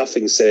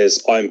nothing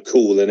says I'm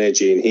cool and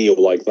edgy and heel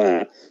like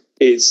that.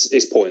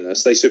 It's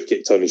pointless. They super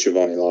kicked Tony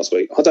Schiavone last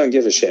week. I don't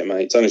give a shit,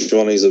 mate. Tony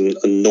Schiavone's an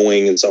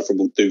annoying,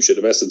 insufferable douche at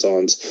the best of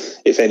times.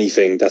 If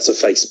anything, that's a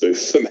face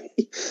booth for me.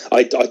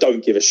 I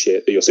don't give a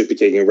shit that you're super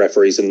kicking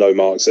referees and no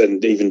marks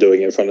and even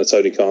doing it in front of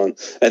Tony Khan.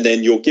 And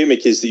then your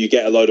gimmick is that you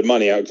get a load of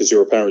money out because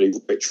you're apparently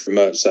rich from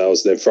merch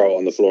sales, and then throw it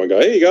on the floor and go,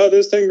 here you go,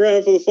 there's 10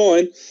 grand for the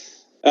fine.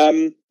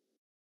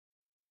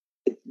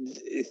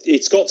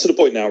 It's got to the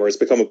point now where it's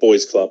become a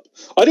boys' club.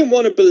 I didn't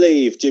want to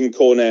believe Jim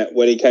Cornette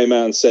when he came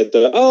out and said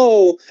that,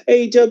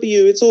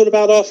 AEW, it's all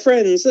about our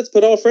friends. Let's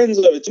put our friends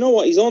over. Do you know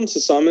what? He's on to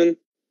something.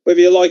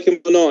 Whether you like him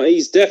or not,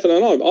 he's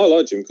definitely on. I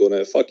like Jim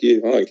Cornette. Fuck you.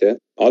 I don't care.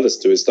 I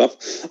listen to his stuff.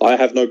 I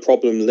have no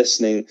problem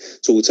listening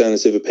to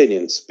alternative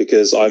opinions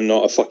because I'm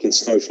not a fucking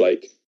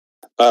snowflake.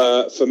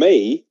 For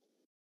me,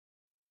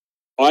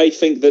 I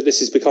think that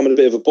this is becoming a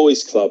bit of a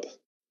boys' club.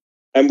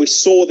 And we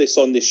saw this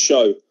on this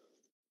show.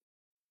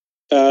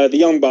 The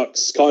Young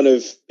Bucks kind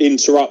of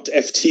interrupt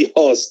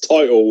FTR's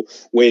title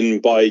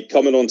win by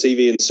coming on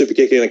TV and super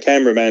kicking a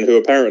cameraman who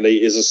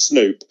apparently is a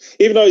snoop,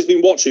 even though he's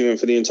been watching them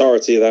for the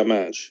entirety of that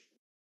match.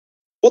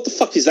 What the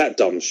fuck is that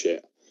dumb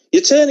shit?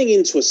 You're turning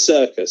into a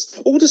circus.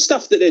 All the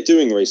stuff that they're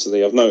doing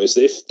recently, I've noticed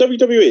that if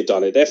WWE had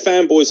done it, they're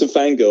fanboys and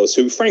fangirls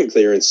who,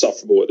 frankly, are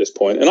insufferable at this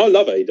point. And I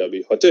love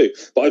AEW, I do.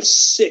 But I'm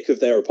sick of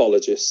their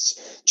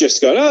apologists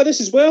just going, this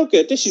is well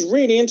good. This is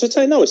really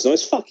entertaining. No, it's not.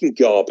 It's fucking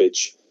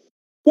garbage.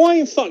 Why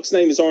in fuck's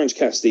name is Orange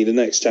Cassidy the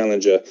next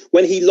challenger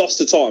when he lost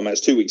a title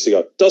match 2 weeks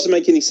ago? Doesn't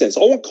make any sense. I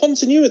want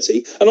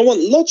continuity and I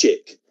want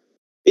logic.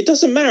 It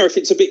doesn't matter if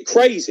it's a bit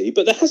crazy,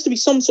 but there has to be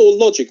some sort of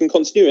logic and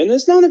continuity, and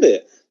there's none of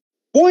it.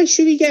 Why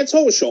should he get a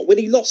title shot when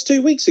he lost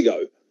 2 weeks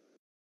ago?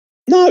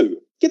 No.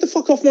 Get the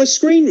fuck off my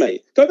screen,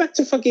 mate. Go back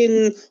to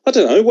fucking, I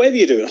don't know, whatever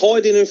you're doing,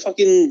 hiding in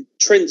fucking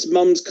Trent's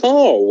mum's car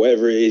or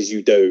whatever it is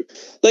you do.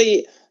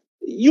 Like,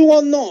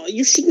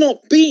 you should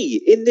not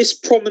be in this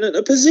prominent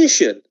a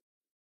position.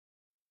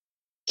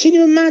 Can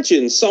you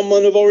imagine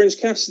someone of Orange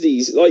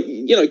Cassidy's, can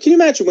you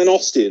imagine when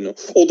Austin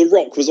or The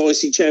Rock was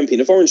IC champion,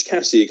 if Orange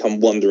Cassidy had come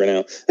wandering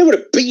out, they would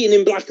have beaten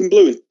him black and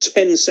blue in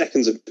 10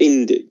 seconds and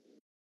pinned him.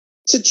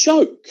 It's a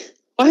joke.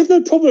 I have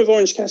no problem with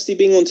Orange Cassidy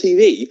being on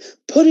TV.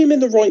 Put him in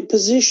the right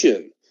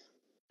position.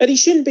 And he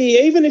shouldn't be,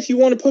 even if you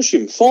want to push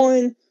him,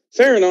 fine,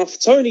 fair enough.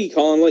 Tony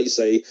Khan, like you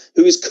say,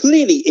 who is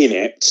clearly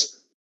inept,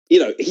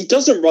 he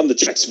doesn't run the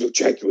Jacksonville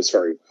Jaguars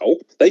very well.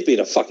 They've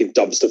been a fucking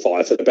dumpster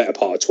fire for the better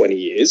part of 20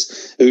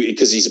 years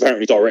because he's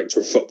apparently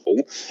director of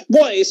football.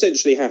 What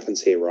essentially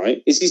happens here,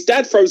 right, is his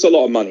dad throws a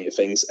lot of money at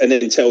things and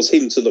then tells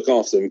him to look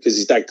after them because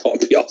his dad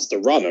can't be asked to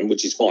run them,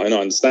 which is fine. I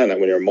understand that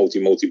when you're a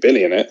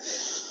multi-billionaire.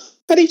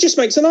 And he just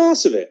makes an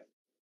arse of it.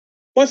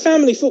 My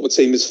family football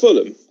team is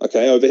Fulham,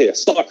 okay, over here,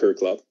 Soccer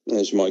Club,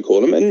 as you might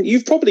call them. And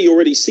you've probably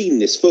already seen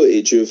this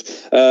footage of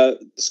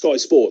Sky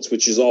Sports,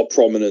 which is our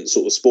prominent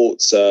sort of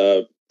sports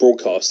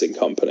broadcasting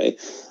company,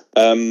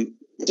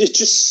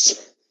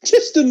 just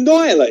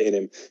annihilating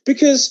him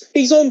because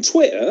he's on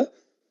Twitter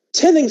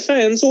telling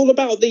fans all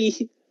about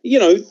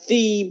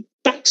the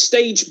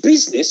backstage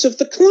business of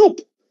the club.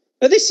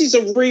 Now, this is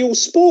a real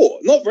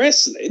sport, not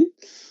wrestling.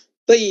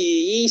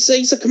 He's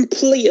a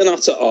complete and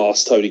utter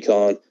arse, Tony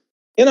Khan.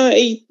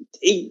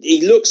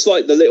 He looks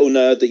like the little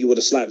nerd that you would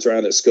have slapped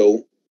around at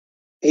school.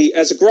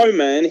 As a grown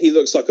man, he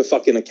looks like a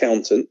fucking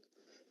accountant.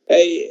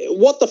 Hey,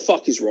 what the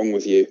fuck is wrong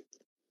with you?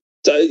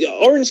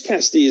 Orange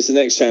Cassidy is the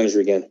next challenger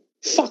again.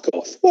 Fuck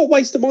off. What a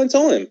waste of my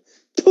time.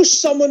 Push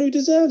someone who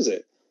deserves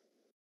it.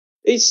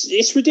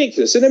 It's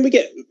ridiculous. And then we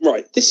get,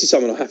 right, this is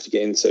something I have to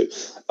get into.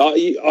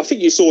 I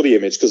think you saw the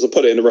image because I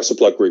put it in the Wrestle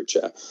Plug group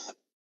chat.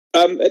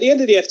 At the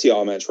end of the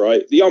FTR match,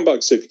 right, the Young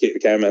Bucks super kick the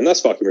cameraman.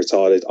 That's fucking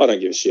retarded. I don't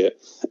give a shit.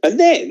 And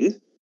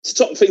then, to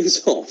top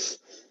things off,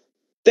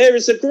 there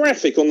is a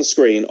graphic on the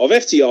screen of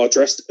FTR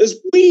dressed as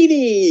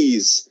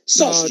weenies.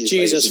 Sausages,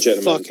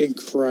 Jesus fucking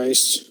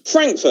Christ.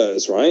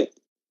 Frankfurters, right?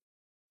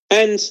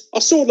 And I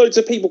saw loads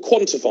of people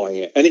quantifying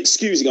it and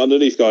excusing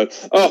underneath going,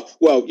 oh,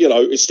 well,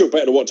 it's still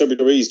better than what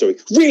WWE's doing.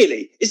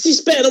 Really? Is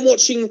this better than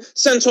watching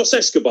Santos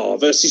Escobar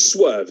versus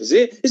Swerve, is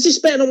it? Is this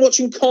better than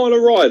watching Kyle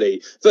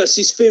O'Reilly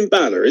versus Finn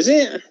Balor, is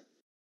it?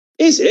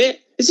 Is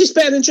it? Is this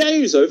better than Jey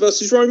Uso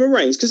versus Roman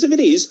Reigns? Because if it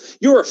is,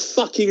 you're a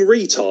fucking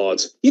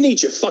retard. You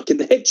need your fucking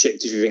head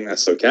checked if you think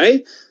that's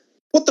okay.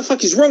 What the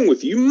fuck is wrong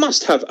with you? You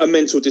must have a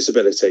mental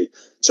disability.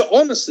 To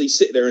honestly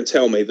sit there and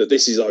tell me that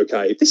this is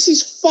okay, this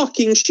is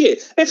fucking shit.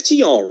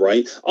 FTR,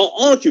 right, are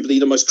arguably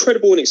the most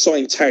credible and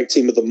exciting tag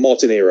team of the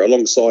modern era,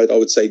 alongside, I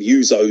would say, the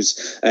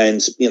Usos,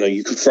 and,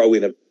 you could throw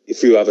in a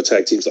few other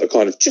tag teams that are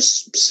kind of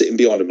just sitting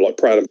behind them, like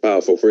Proud and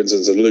Powerful, for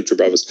instance, and the Lucha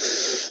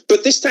Brothers.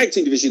 But this tag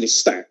team division is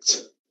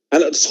stacked.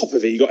 And at the top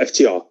of it, you got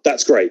FTR.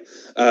 That's great.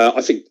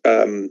 I think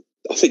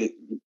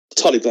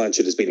Tully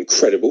Blanchard has been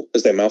incredible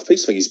as their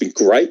mouthpiece. I think he's been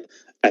great.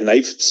 And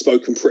they've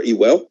spoken pretty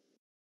well.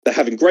 They're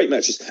having great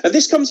matches. And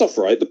this comes off,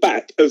 right, the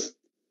back of,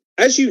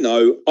 as you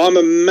know, I'm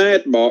a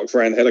mad mark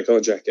for Angelico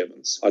and Jack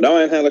Evans. I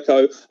know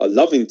Angelico. I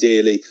love him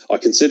dearly. I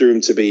consider him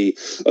to be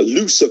a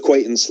loose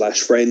acquaintance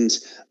 / friend.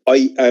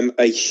 I am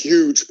a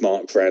huge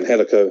mark for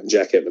Angelico and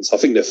Jack Evans. I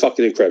think they're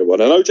fucking incredible.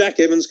 And I know Jack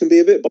Evans can be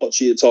a bit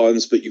botchy at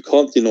times, but you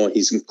can't deny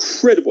his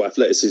incredible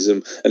athleticism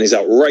and his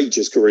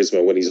outrageous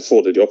charisma when he's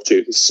afforded the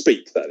opportunity to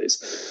speak, that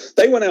is.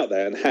 They went out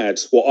there and had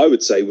what I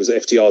would say was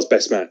FTR's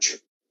best match.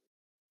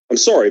 I'm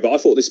sorry, but I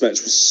thought this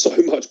match was so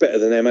much better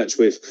than their match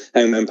with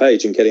Hangman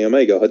Page and Kenny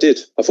Omega. I did.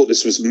 I thought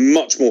this was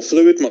much more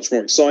fluid, much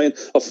more exciting.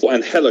 I thought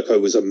Angelico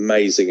was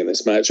amazing in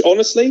this match.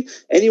 Honestly,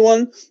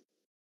 anyone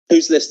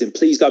who's listening,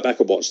 please go back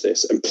and watch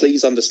this, and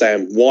please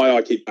understand why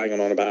I keep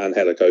banging on about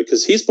Angelico,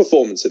 because his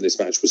performance in this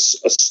match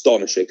was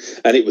astonishing,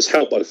 and it was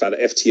helped by the fact that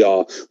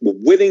FTR were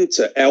willing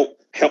to help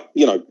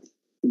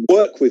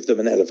work with them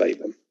and elevate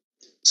them.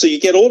 So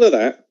you get all of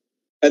that,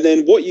 and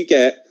then what you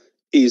get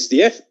is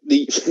the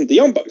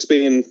Young Bucks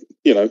being,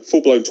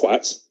 full-blown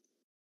twats.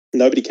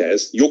 Nobody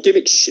cares. You'll give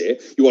it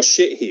shit. You are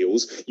shit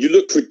heels. You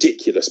look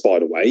ridiculous, by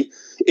the way.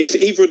 If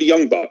either of the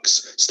Young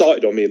Bucks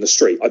started on me in the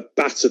street, I'd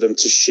batter them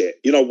to shit.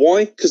 You know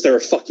why? Because they're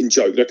a fucking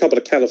joke. They're a couple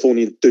of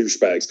Californian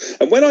douchebags.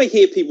 And when I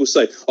hear people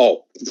say,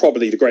 oh,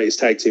 probably the greatest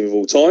tag team of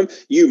all time,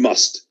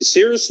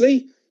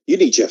 seriously? You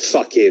need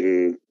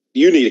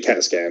a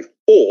CAT scan.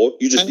 Or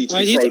you just need to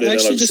be thrown in an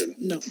ocean.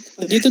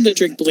 I need them to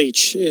drink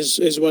bleach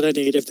is what I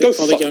need. If they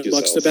call the Young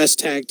Bucks the best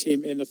tag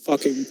team in the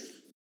fucking,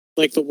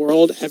 the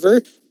world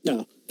ever,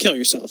 no, kill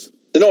yourself.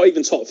 They're not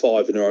even top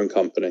 5 in their own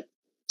company.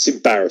 It's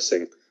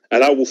embarrassing.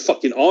 And I will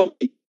fucking argue.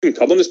 You can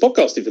come on this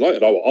podcast if you like,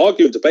 and I will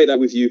argue and debate that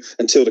with you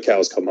until the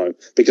cows come home,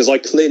 because I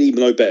clearly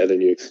know better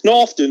than you. Not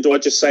often do I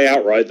just say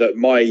outright that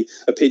my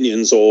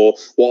opinions or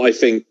what I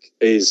think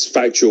is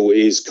factual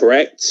is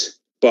correct,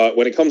 but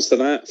when it comes to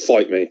that,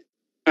 fight me.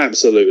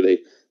 Absolutely.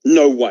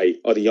 No way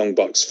are the Young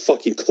Bucks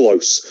fucking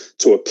close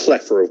to a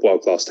plethora of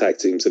world-class tag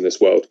teams in this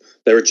world.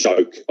 They're a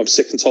joke. I'm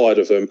sick and tired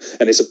of them.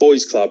 And it's a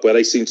boys' club where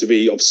they seem to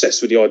be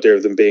obsessed with the idea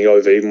of them being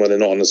over even when they're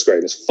not on the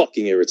screen. It's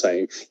fucking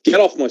irritating. Get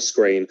off my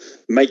screen.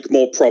 Make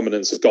more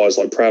prominence of guys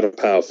like Proud and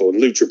Powerful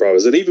and Lucha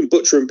Brothers and even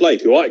Butcher and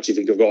Blade, who I actually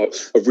think have got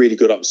a really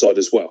good upside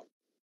as well.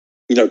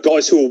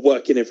 Guys who are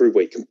working every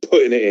week and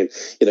putting it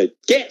in.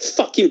 Get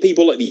fucking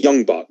people like the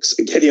Young Bucks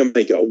and Kenny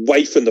Omega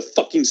away from the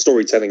fucking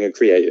storytelling and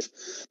creative,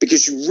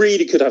 because you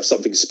really could have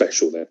something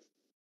special there.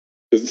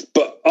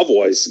 But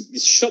otherwise,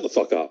 shut the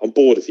fuck up. I'm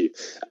bored of you.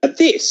 And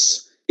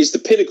this is the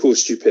pinnacle of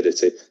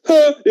stupidity.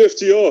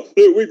 FTR,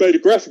 look, we made a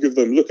graphic of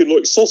them looking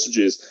like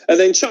sausages. And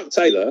then Chuck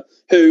Taylor,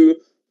 who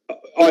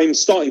I'm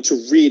starting to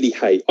really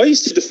hate. I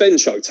used to defend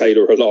Chuck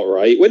Taylor a lot,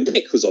 right? When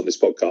Nick was on this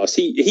podcast,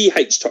 he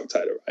hates Chuck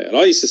Taylor, right? And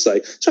I used to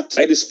say, Chuck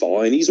Taylor's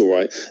fine, he's all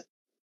right.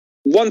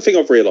 One thing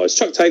I've realised,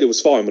 Chuck Taylor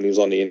was fine when he was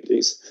on the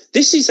Indies.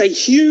 This is a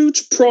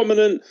huge,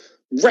 prominent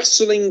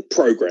wrestling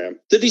program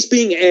that is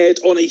being aired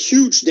on a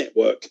huge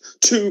network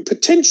to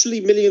potentially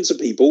millions of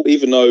people,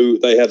 even though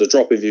they had a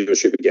drop in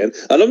viewership again.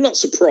 And I'm not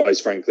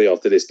surprised, frankly,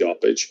 after this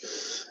garbage.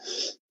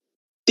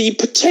 The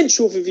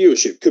potential for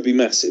viewership could be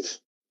massive.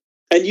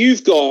 And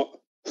you've got,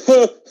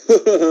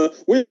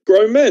 we're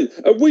grown men,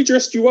 and we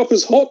dressed you up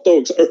as hot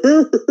dogs.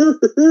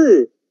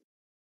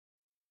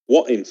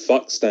 What in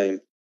fuck's name?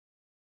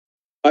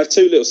 I have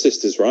two little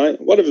sisters, right?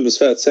 One of them is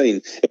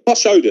 13. If I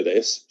showed her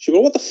this, she'd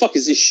go, what the fuck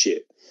is this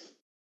shit?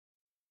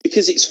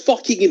 Because it's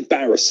fucking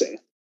embarrassing.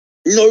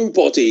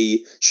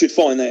 Nobody should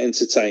find that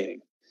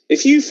entertaining.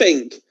 If you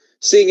think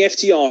seeing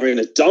FTR in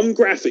a dumb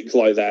graphic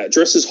like that,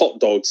 dressed as hot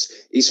dogs,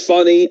 is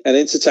funny and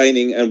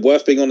entertaining and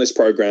worth being on this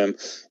program,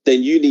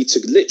 then you need to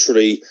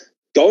literally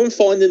go and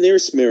find the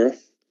nearest mirror,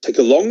 take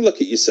a long look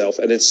at yourself,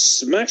 and then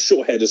smash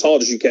your head as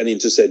hard as you can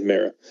into said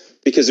mirror.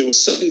 Because it will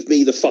save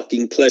me the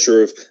fucking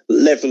pleasure of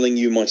leveling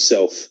you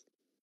myself.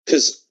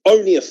 Because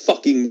only a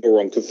fucking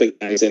moron can think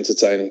that is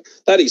entertaining.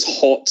 That is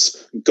hot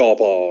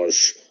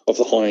garbage of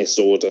the highest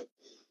order.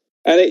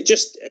 And it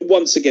just,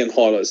 once again,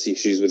 highlights the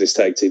issues with this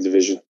tag team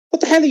division.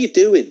 What the hell are you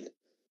doing?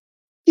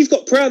 You've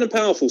got Proud and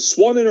Powerful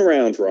swanning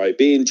around, right,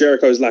 being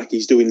Jericho's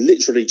lackeys, doing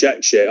literally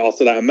jack shit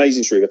after that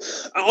amazing streak.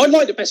 I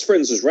like the best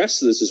friends as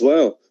wrestlers as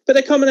well. But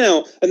they're coming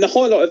out, and the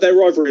highlight of their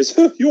rivalry is,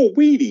 you're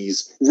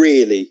weenies.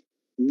 Really?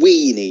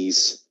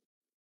 Weenies.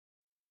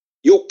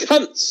 You're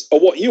cunts are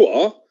what you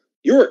are.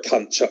 You're a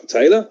cunt, Chuck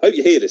Taylor. Hope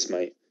you hear this,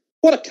 mate.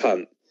 What a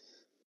cunt.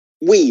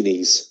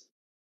 Weenies.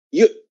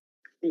 You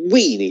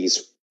weenies.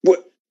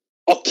 What?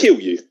 I'll kill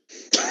you.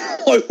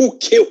 I will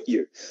kill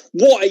you.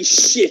 What a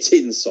shit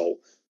insult.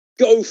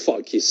 Go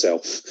fuck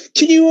yourself.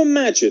 Can you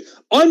imagine?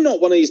 I'm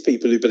not one of these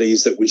people who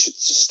believes that we should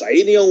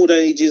stay in the old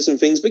ages and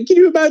things, but can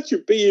you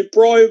imagine being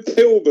Brian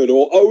Pillman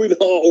or Owen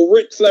Hart or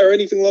Ric Flair or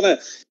anything like that?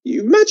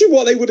 You imagine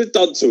what they would have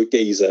done to a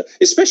geezer,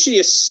 especially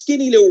a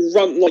skinny little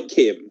runt like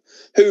him,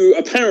 who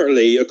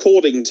apparently,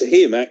 according to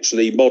him,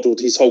 actually modelled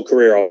his whole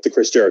career after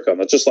Chris Jericho.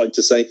 And I'd just like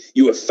to say,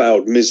 you have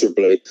failed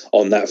miserably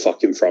on that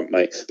fucking front,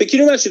 mate. But can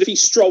you imagine if he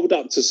strolled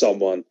up to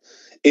someone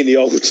in the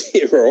old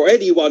era or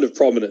anyone of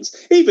prominence,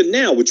 even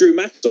now with Drew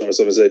McIntyre or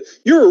something, said,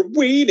 you're a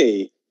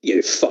weenie.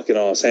 You fucking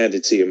ass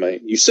handed to you,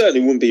 mate. You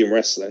certainly wouldn't be in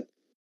wrestling.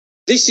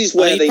 This is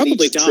where they need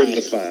to trim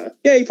the fat.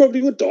 Yeah, he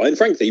probably would die, and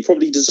frankly, he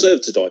probably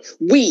deserved to die.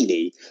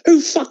 Weenie?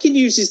 Who fucking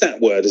uses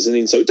that word as an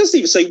insult? It doesn't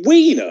even say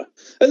wiener.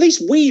 At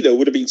least wiener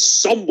would have been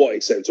somewhat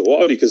acceptable,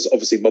 only because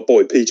obviously my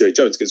boy PJ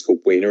Jones gets called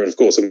wiener, and of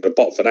course I'm going to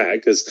bot for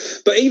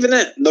that, but even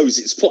that knows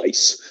its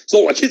place. It's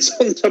not like it's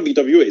on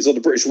WWE, it's on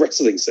the British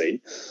wrestling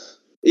scene.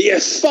 Yeah,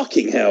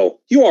 fucking hell.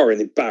 You are an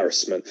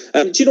embarrassment.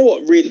 And do you know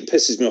what really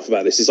pisses me off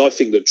about this is I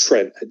think that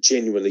Trent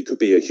genuinely could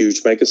be a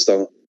huge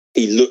megastar.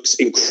 He looks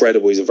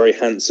incredible. He's a very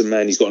handsome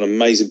man. He's got an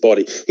amazing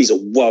body. He's a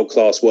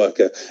world-class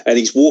worker. And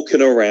he's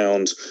walking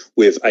around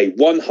with a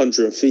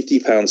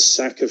 150-pound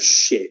sack of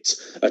shit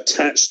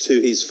attached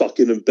to his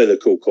fucking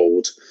umbilical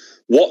cord.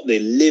 What the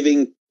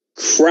living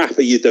crap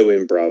are you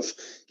doing, bruv?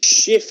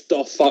 Shift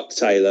off, fuck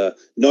Taylor.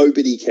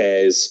 Nobody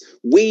cares.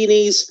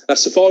 Weenies,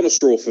 that's the final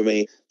straw for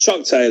me.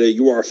 Chuck Taylor,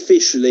 you are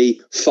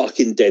officially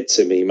fucking dead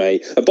to me,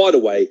 mate. And by the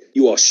way,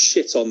 you are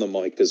shit on the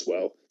mic as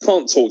well.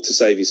 Can't talk to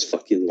save his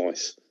fucking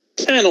life.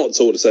 Cannot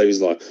talk to save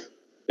his life.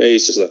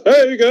 He's just like,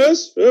 hey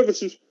guys,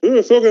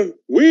 fucking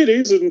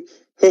weenies and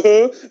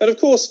and of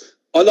course,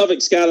 I love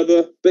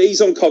Excalibur, but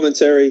he's on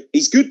commentary.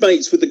 He's good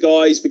mates with the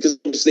guys because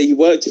obviously he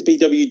worked at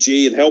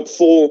PWG and helped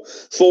form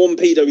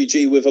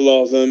PWG with a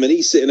lot of them. And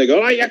he's sitting there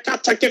going, oh, you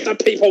got to give the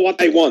people what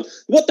they want.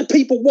 What the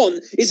people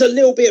want is a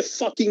little bit of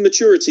fucking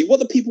maturity.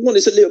 What the people want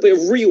is a little bit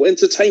of real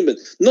entertainment,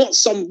 not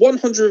some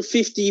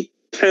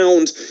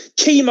 150-pound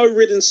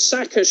chemo-ridden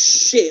sack of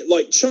shit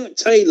like Chuck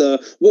Taylor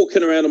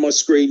walking around on my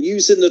screen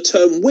using the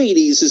term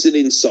weenies as an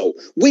insult.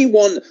 We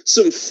want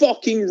some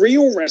fucking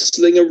real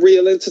wrestling and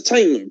real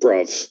entertainment,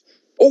 bruv.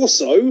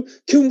 Also,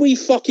 can we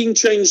fucking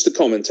change the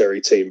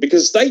commentary team?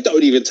 Because they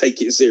don't even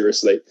take it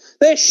seriously.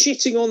 They're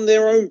shitting on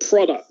their own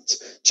product.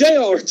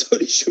 JR and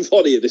Tony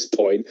Schiavone at this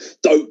point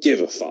don't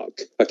give a fuck,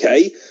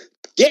 okay?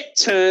 Get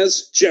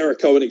Taz,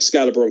 Jericho, and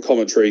Excalibur on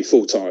commentary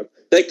full time.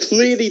 They're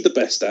clearly the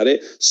best at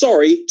it.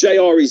 Sorry,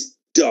 JR is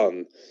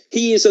done.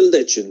 He is a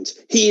legend.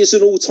 He is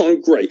an all-time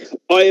great.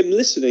 I am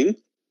listening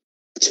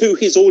to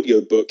his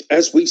audiobook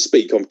as we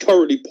speak. I'm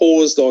currently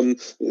paused on,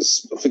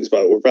 I think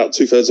we're about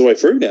 2/3 of the way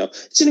through now.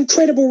 It's an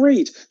incredible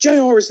read.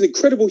 JR is an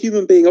incredible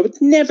human being. I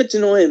would never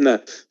deny him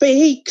that. But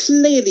he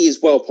clearly is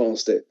well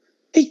past it.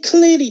 He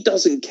clearly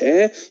doesn't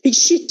care. He's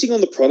shitting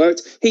on the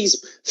product. He's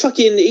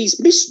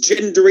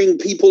misgendering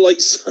people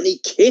like Sonny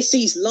Kiss.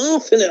 He's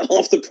laughing at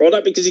half the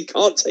product because he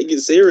can't take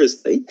it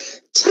seriously.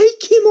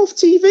 Take him off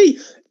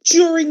TV.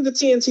 During the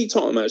TNT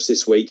title match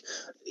this week,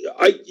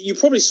 you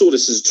probably saw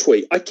this as a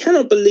tweet. I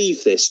cannot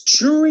believe this.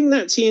 During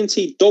that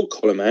TNT dog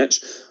collar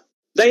match,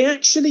 They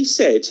actually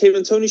said, him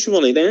and Tony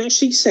Schiavone, they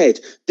actually said,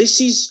 the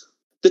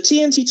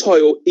TNT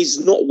title is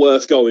not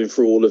worth going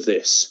through all of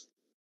this.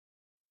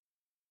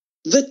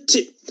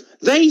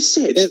 They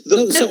said...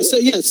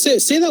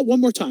 say that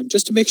one more time,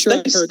 just to make sure I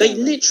heard They that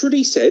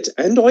literally said,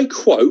 and I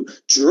quote,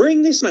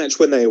 during this match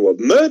when they were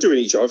murdering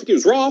each other, I think it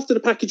was right after the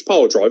package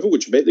power driver,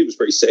 which admittedly was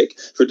pretty sick,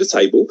 through the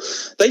table,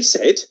 they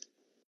said,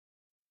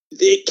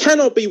 it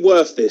cannot be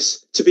worth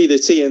this to be the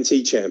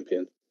TNT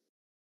champion.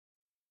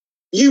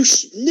 You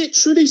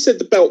literally said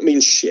the belt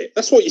means shit.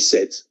 That's what you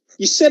said.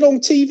 You said on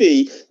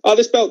TV,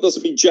 this belt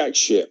doesn't mean jack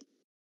shit.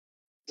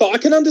 But I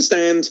can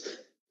understand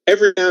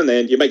every now and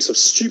then you make some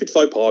stupid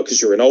faux pas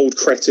because you're an old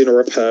cretin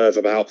or a perv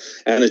about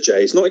Anna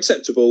Jay. It's not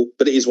acceptable,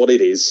 but it is what it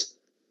is.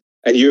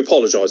 And you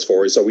apologise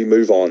for it, so we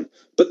move on.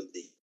 But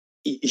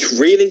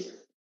really?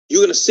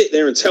 You're going to sit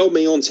there and tell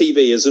me on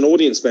TV as an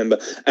audience member,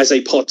 as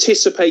a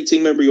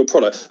participating member of your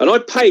product, and I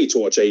pay to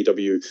watch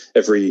AEW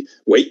every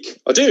week.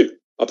 I do.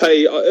 I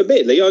pay,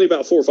 admittedly, only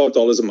about $4 or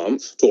 $5 a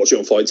month to watch it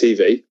on Fight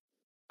TV.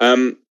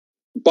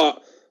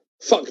 But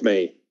fuck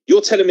me.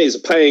 You're telling me as a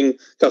paying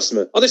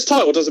customer, this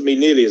title doesn't mean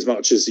nearly as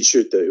much as it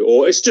should do,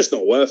 or it's just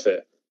not worth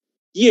it.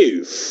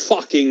 You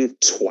fucking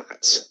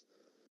twat.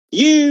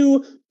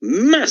 You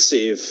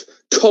massive,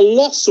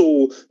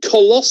 colossal,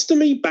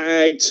 colostomy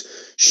bagged,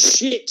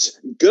 shit,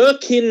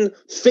 gherkin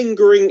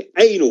fingering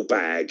anal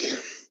bag.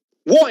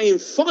 What in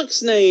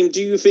fuck's name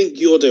do you think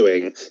you're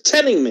doing?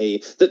 Telling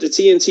me that the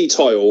TNT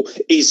title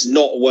is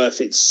not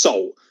worth its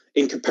salt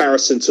in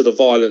comparison to the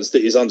violence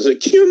that is under it.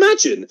 Can you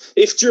imagine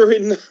if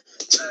during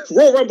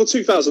Royal Rumble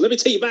 2000, let me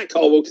take you back,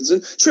 Carl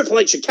Wilkinson, Triple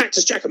H and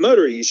Cactus Jack are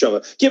murdering each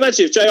other? Can you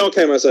imagine if JR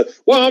came out and said,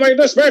 well, I mean,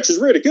 this match is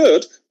really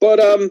good, but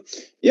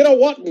you know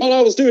what? While I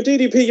was doing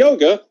DDP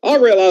yoga, I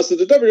realized that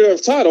the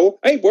WWF title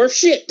ain't worth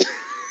shit.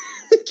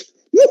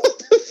 What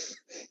the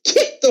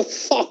get the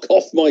fuck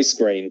off my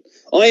screen.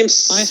 I am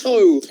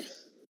so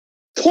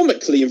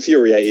comically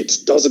infuriated,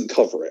 doesn't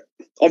cover it.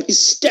 I'm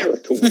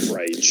hysterical with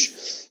rage.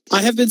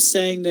 I have been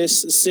saying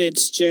this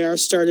since JR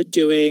started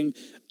doing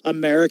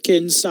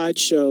American side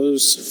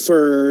shows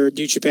for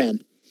New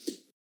Japan.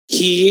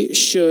 He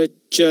should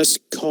just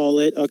call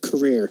it a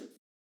career.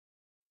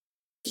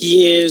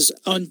 He is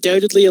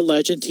undoubtedly a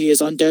legend. He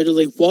is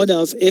undoubtedly one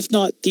of, if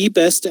not the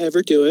best to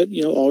ever do it.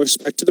 You know, all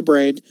respect to the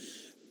brain.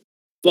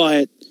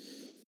 But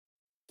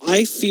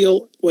I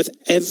feel with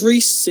every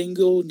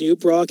single new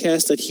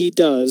broadcast that he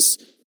does,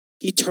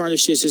 he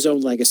tarnishes his own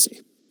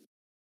legacy.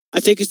 I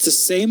think it's the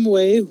same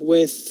way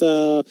with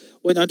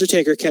when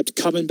Undertaker kept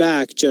coming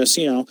back, just,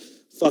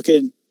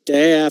 fucking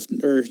day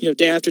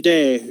after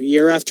day,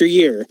 year after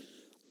year.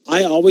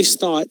 I always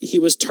thought he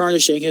was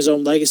tarnishing his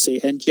own legacy,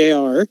 and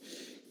JR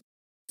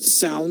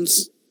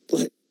sounds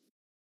like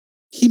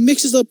he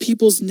mixes up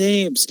people's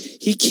names.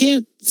 He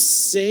can't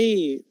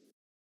say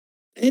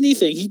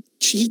anything.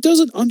 He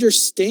doesn't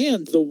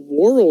understand the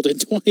world in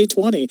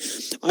 2020.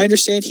 I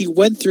understand he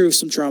went through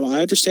some trauma.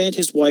 I understand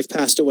his wife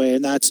passed away,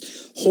 and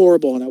that's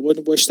horrible, and I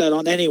wouldn't wish that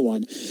on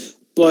anyone.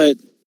 But,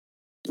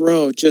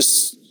 bro,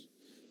 just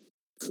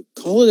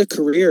call it a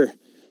career.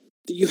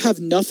 You have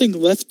nothing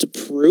left to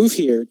prove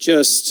here.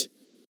 Just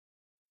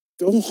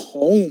go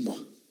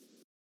home.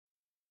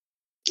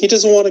 He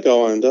doesn't want to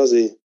go home, does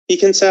he? He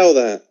can tell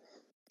that.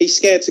 He's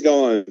scared to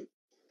go home.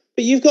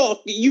 But you've got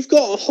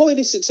a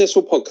highly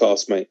successful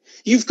podcast, mate.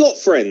 You've got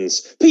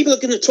friends. People are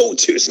going to talk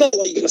to you. It's not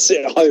like you're going to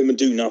sit at home and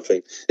do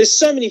nothing. There's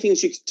so many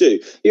things you could do.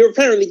 You're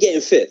apparently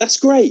getting fit. That's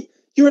great.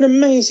 You're an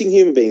amazing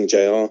human being,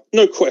 JR.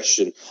 No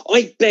question.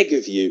 I beg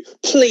of you,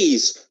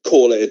 please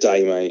call it a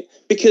day, mate.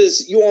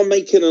 Because you are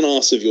making an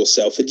ass of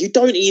yourself, and you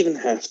don't even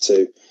have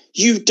to.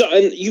 You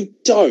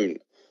don't.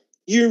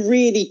 You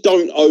really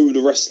don't owe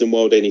the wrestling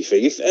world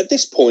anything. If at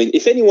this point,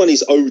 if anyone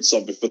is owed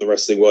something for the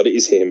wrestling world, it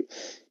is him.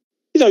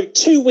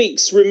 2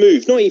 weeks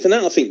removed, not even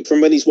that, I think,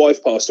 from when his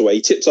wife passed away,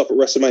 he tips up at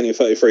WrestleMania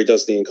 33,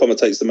 doesn't he, and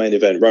commentates the main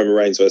event, Roman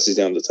Reigns versus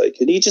The Undertaker.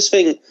 And you just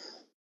think,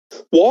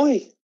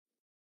 why?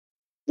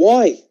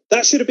 Why?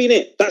 That should have been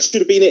it. That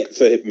should have been it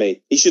for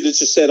me. He should have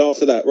just said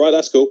after that, right,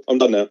 that's cool, I'm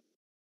done now.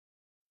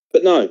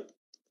 But no.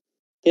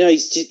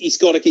 He's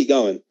got to keep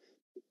going.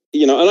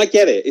 And I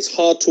get it. It's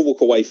hard to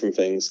walk away from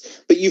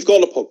things. But you've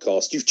got a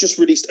podcast. You've just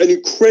released an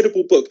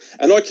incredible book.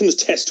 And I can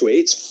attest to it.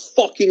 It's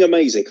fucking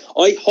amazing.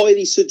 I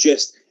highly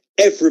suggest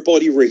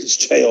everybody reads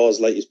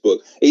JR's latest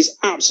book. It's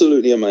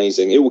absolutely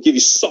amazing. It will give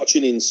you such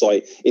an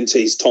insight into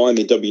his time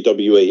in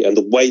WWE and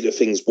the way that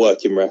things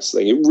work in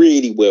wrestling. It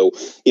really will.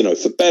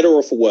 For better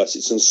or for worse,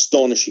 it's an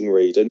astonishing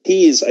read. And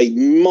he is a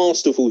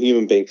masterful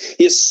human being.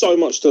 He has so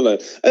much to learn.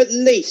 At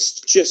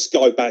least just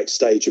go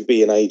backstage and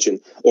be an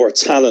agent or a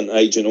talent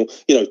agent, or,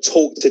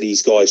 talk to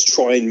these guys,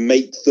 try and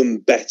make them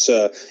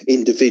better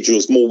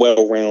individuals, more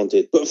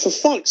well-rounded. But for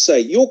fuck's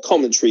sake, your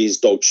commentary is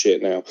dog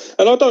shit now.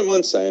 And I don't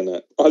mind saying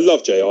that. I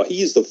love JR.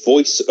 He is the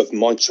voice of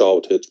my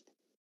childhood.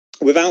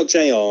 Without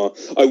JR,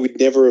 I would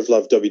never have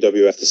loved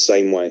WWF the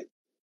same way.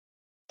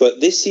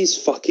 But this is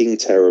fucking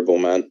terrible,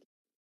 man.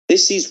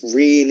 This is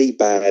really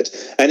bad.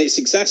 And it's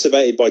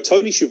exacerbated by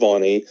Tony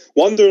Schiavone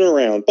wandering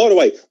around. By the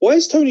way, why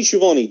is Tony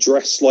Schiavone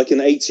dressed like an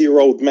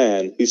 80-year-old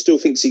man who still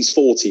thinks he's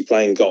 40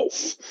 playing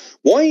golf?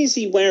 Why is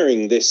he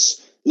wearing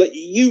this? Like,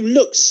 you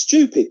look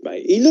stupid,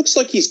 mate. He looks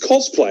like he's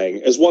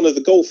cosplaying as one of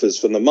the golfers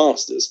from the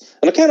Masters.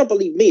 And I cannot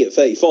believe me at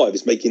 35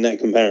 is making that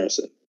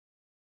comparison.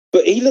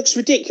 But he looks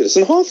ridiculous.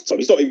 And half the time,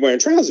 he's not even wearing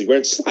trousers. He's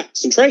wearing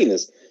slacks and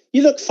trainers.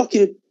 You look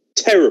fucking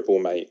terrible,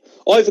 mate.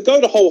 Either go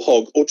the whole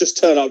hog or just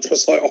turn up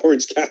dressed like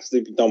Orange Cassidy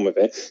and be done with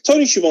it.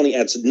 Tony Schiavone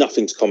adds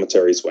nothing to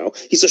commentary as well.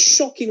 He's a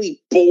shockingly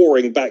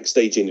boring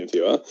backstage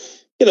interviewer.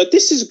 You know,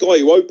 this is a guy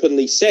who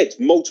openly said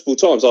multiple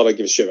times, I don't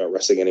give a shit about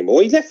wrestling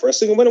anymore. He left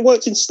wrestling and went and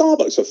worked in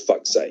Starbucks, for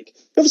fuck's sake.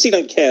 He obviously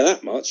don't care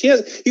that much.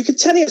 You can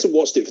tell he hasn't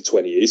watched it for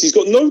 20 years. He's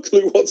got no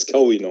clue what's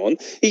going on.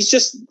 He's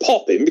just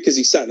popping because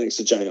he sat next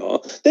to JR.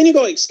 Then you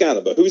got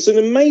Excalibur, who's an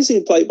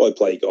amazing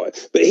play-by-play guy.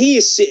 But he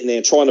is sitting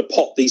there trying to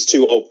pop these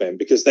two old men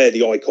because they're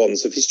the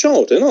icons of his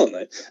childhood, aren't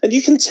they? And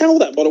you can tell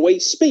that by the way he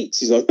speaks.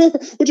 He's like,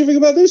 what do you think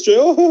about this,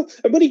 JR?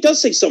 And when he does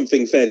say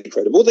something fairly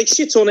credible, they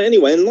shit on it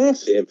anyway and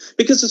laugh at him.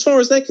 Because as far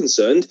as they're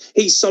concerned,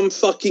 he's some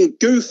fucking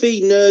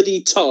goofy,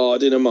 nerdy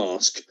tard in a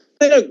mask.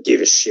 They don't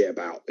give a shit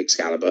about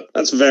Excalibur.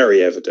 That's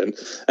very evident.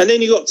 And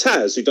then you got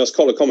Taz, who does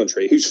color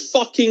commentary, who's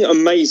fucking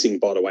amazing,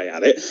 by the way,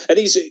 at it. And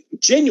he's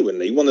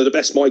genuinely one of the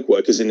best mic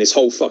workers in this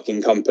whole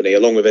fucking company,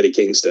 along with Eddie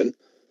Kingston.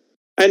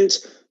 And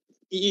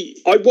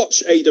I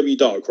watch AEW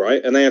Dark,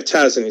 right? And they have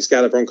Taz and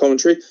Excalibur on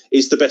commentary.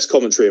 It's the best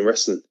commentary in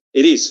wrestling.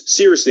 It is.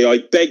 Seriously, I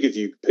beg of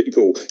you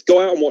people, go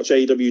out and watch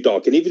AEW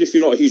Dark. And even if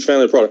you're not a huge fan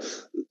of the product,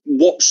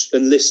 watch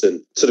and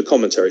listen to the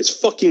commentary. It's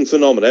fucking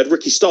phenomenal. I had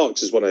Ricky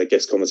Starks as one of their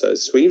guest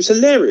commentators this week. It was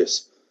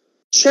hilarious.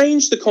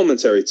 Change the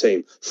commentary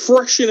team.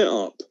 Freshen it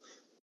up.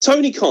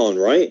 Tony Khan,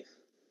 right?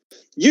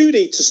 You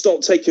need to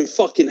stop taking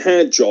fucking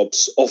hand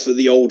jobs off of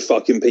the old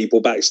fucking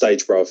people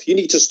backstage, bruv. You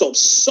need to stop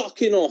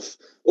sucking off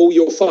all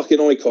your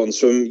fucking icons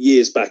from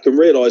years back and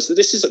realise that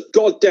this is a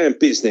goddamn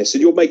business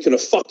and you're making a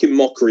fucking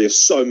mockery of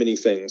so many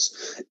things.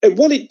 And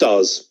what it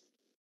does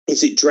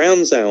is it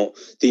drowns out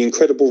the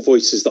incredible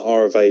voices that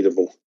are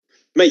available.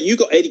 Mate, you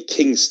got Eddie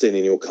Kingston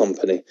in your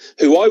company,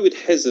 who I would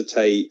to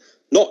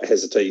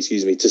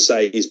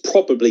say is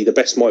probably the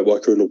best mic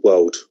worker in the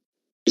world.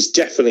 He's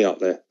definitely up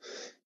there.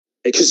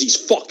 Because he's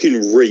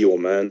fucking real,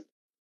 man.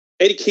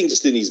 Eddie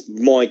Kingston is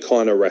my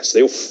kind of wrestler.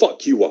 He'll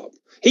fuck you up.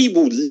 He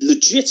will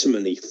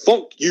legitimately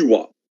fuck you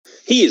up.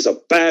 He is a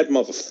bad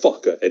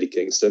motherfucker, Eddie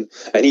Kingston,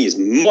 and he is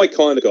my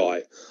kind of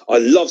guy. I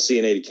love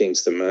seeing Eddie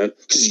Kingston, man,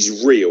 because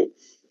he's real.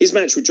 His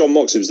match with John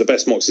Moxley was the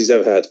best Moxley's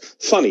ever had.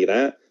 Funny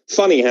that.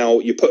 Funny how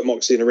you put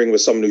Moxley in a ring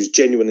with someone who's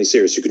genuinely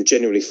serious, who can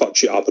genuinely fuck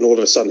shit up, and all of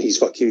a sudden he's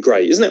fucking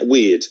great. Isn't that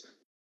weird?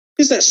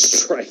 Isn't that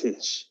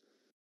strange?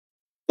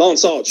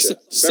 Lance Archer.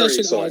 Such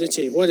an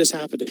oddity. What is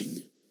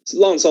happening?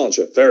 Lance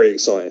Archer, very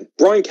exciting.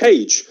 Brian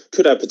Cage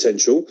could have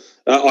potential.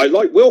 I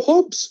like Will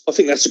Hobbs. I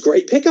think that's a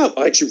great pickup.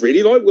 I actually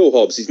really like Will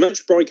Hobbs. His match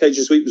with Brian Cage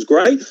this week was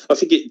great. I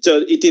think it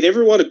did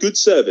everyone a good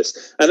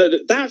service. And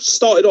that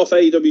started off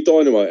AEW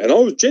Dynamite. And I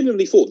was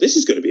genuinely thought this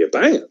is going to be a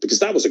banger because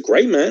that was a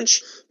great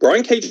match.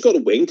 Brian Cage got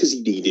a win because he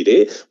needed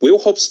it. Will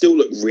Hobbs still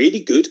looked really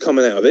good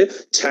coming out of it.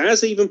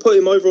 Taz even put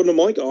him over on the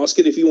mic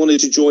asking if he wanted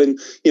to join,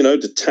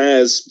 the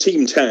Taz,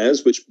 Team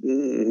Taz, which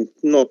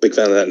not a big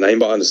fan of that name,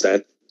 but I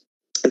understand.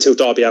 Until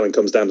Darby Allin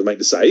comes down to make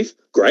the save.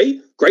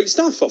 Great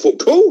stuff. I thought,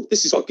 cool,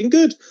 this is fucking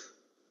good.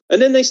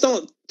 And then they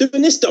start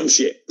doing this dumb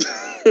shit.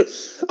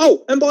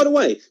 Oh, and by the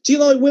way, do you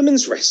like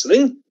women's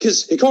wrestling?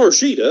 Because Hikaru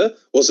Shida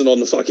wasn't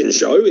on the fucking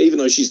show, even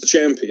though she's the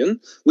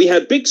champion. We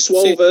had Big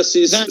Swole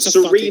versus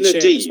Serena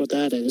Deeb. What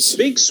that is.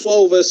 Big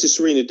Swole versus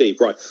Serena Deeb.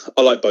 Right,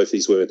 I like both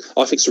these women.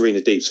 I think Serena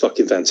Deeb's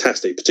fucking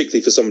fantastic,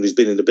 particularly for someone who's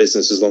been in the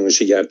business as long as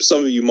she had.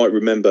 Some of you might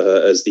remember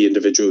her as the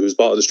individual who was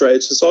part of the Straight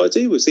Edge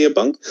Society with CM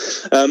Punk.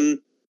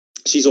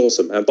 She's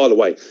awesome. And by the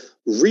way,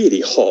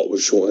 really hot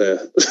with short hair.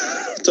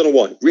 Don't know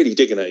why. Really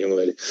digging that young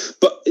lady.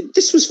 But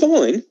this was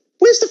fine.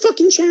 Where's the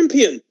fucking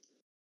champion?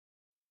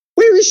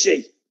 Where is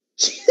she?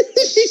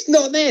 She's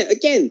not there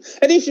again.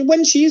 And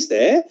when she is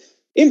there,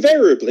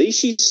 invariably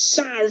she's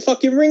sat at a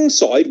fucking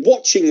ringside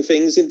watching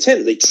things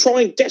intently,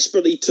 trying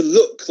desperately to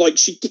look like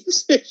she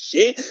gives a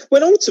shit,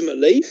 when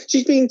ultimately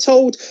she's being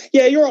told,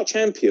 yeah, you're our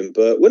champion,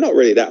 but we're not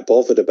really that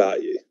bothered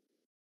about you.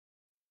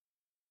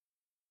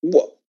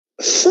 What?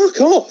 Fuck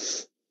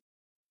off.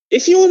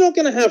 If you're not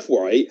going to have,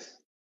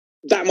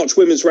 that much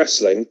women's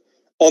wrestling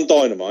on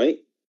Dynamite,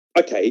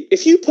 okay,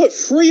 if you put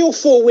 3 or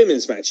 4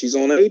 women's matches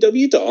on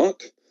AEW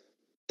Dark,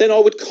 then I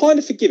would kind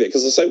of forgive it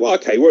because I say, well,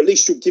 okay, well, at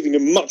least you're giving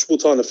them much more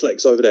time to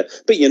flex over there.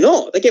 But you're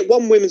not. They get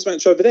 1 women's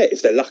match over there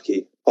if they're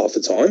lucky half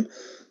the time.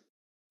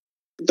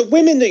 The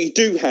women that you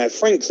do have,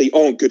 frankly,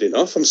 aren't good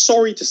enough. I'm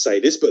sorry to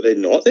say this, but they're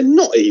not. They're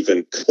not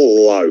even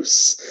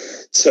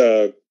close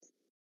to...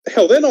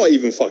 Hell, they're not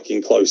even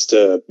fucking close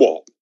to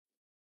what?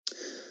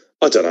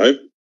 I don't know.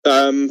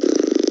 They're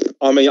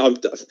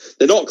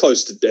not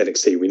close to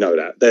NXT. We know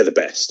that. They're the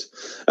best.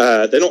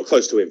 They're not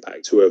close to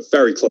Impact, who are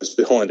very close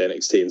behind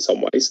NXT in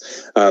some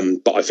ways.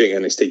 But I think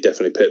NXT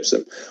definitely pips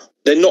them.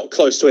 They're not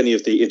close to any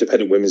of the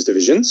independent women's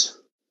divisions.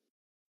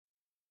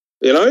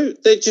 You know,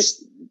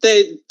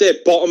 they're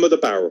bottom of the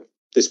barrel,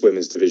 this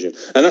women's division.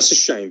 And that's a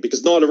shame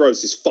because Nyla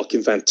Rose is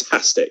fucking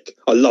fantastic.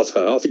 I love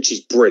her. I think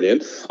she's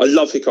brilliant. I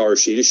love Hikaru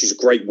Shida. She's a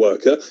great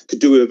worker. Could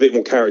do with a bit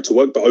more character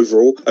work, but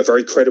overall, a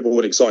very credible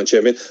and exciting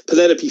champion.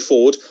 Penelope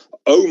Ford,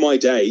 oh my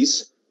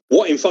days.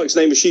 What in fuck's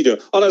name is she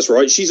doing? Oh, that's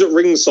right. She's at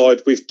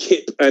ringside with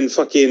Kip and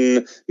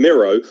fucking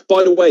Miro.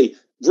 By the way,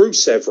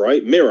 Rusev,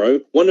 right? Miro,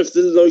 one of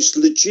the most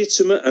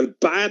legitimate and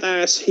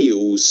badass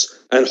heels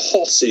and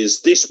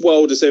hosses this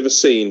world has ever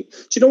seen.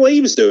 Do you know what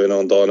he was doing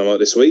on Dynamite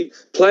this week?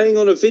 Playing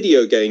on a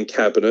video game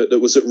cabinet that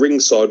was at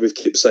ringside with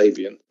Kip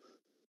Sabian.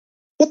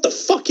 What the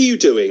fuck are you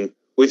doing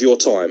with your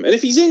time? And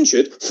if he's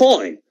injured,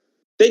 fine.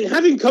 Then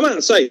have him come out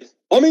and say,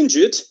 I'm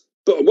injured,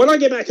 but when I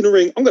get back in the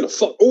ring, I'm going to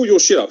fuck all your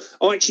shit up.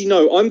 I actually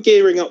know I'm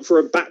gearing up for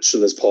a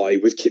bachelor's party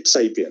with Kip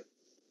Sabian.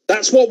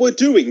 That's what we're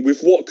doing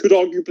with what could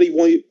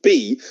arguably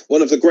be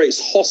one of the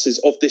greatest hosses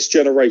of this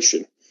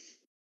generation.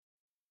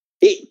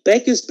 It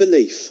beggars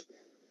belief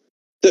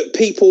that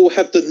people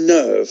have the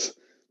nerve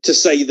to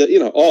say that, you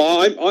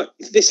know,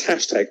 this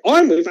hashtag,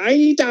 I'm with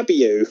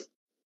AEW.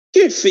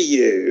 Good for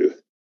you.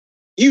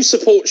 You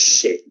support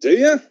shit, do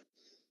you?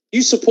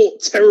 You support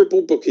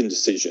terrible booking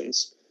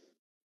decisions.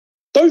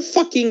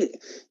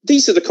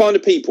 These are the kind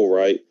of people,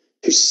 right,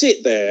 who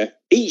sit there,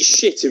 eat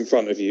shit in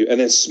front of you, and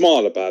then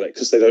smile about it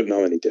because they don't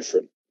know any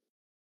different.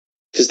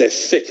 Because they're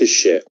thick as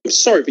shit. I'm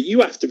sorry, but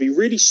you have to be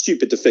really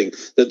stupid to think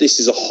that this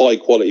is a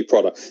high-quality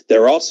product.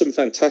 There are some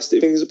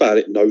fantastic things about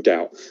it, no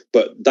doubt,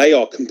 but they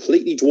are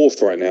completely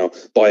dwarfed right now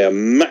by a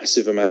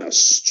massive amount of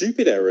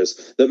stupid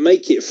errors that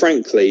make it,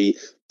 frankly,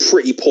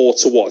 pretty poor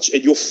to watch.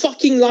 And you're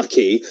fucking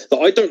lucky that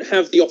I don't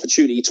have the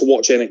opportunity to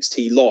watch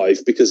NXT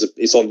live because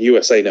it's on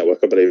USA Network,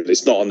 I believe.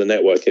 It's not on the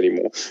network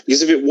anymore.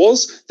 Because if it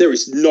was, there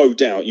is no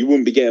doubt you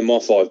wouldn't be getting my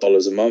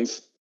 $5 a month.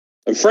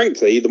 And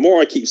frankly, the more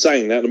I keep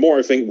saying that, the more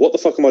I think, what the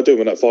fuck am I doing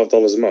with that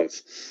 $5 a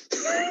month?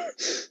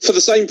 For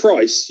the same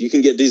price, you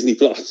can get Disney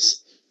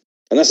Plus.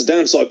 And that's a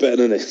damn sight better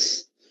than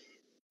this.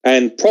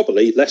 And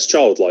probably less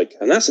childlike.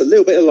 And that's a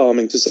little bit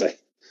alarming to say.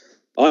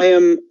 I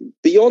am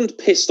beyond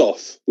pissed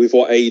off with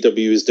what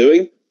AEW is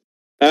doing.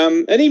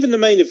 And even the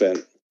main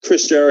event,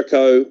 Chris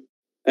Jericho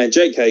and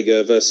Jake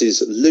Hager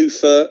versus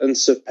Luther and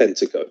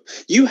Serpentico.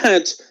 You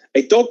had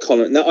a dog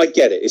collar. Now, I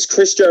get it. It's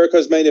Chris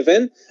Jericho's main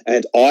event,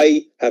 and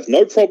I have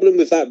no problem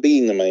with that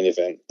being the main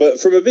event. But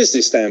from a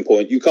business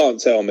standpoint, you can't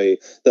tell me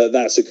that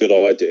that's a good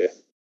idea.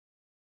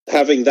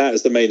 Having that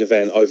as the main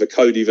event over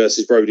Cody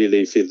versus Brody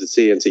Lee for the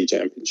TNT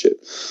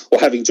Championship, or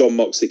having John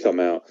Moxley come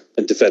out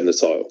and defend the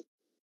title.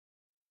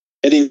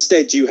 And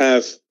instead, you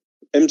have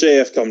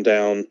MJF come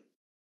down,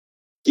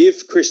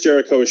 give Chris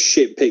Jericho a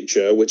shit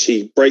picture, which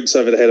he breaks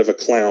over the head of a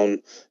clown,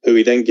 who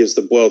he then gives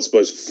the world's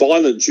most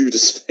violent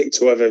Judas effect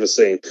I've ever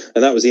seen.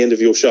 And that was the end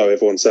of your show.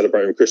 Everyone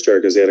celebrating Chris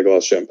Jericho as he had a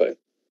glass of champagne.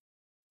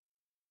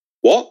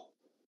 What?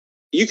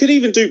 You could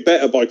even do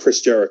better by Chris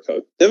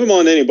Jericho. Never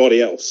mind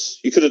anybody else.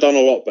 You could have done a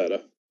lot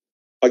better.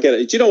 I get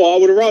it. Do you know what? I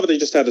would have rather they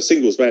just had a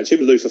singles match. Him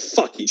and Luther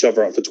fuck each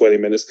other up for 20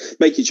 minutes,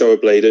 make each other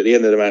bleed. At the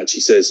end of the match, he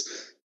says,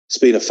 "It's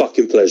been a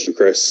fucking pleasure,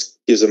 Chris."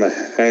 Gives him a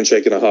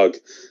handshake and a hug,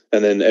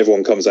 and then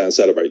everyone comes out and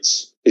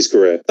celebrates his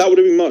career. That would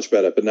have been much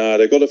better, but nah,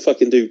 they've got to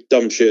fucking do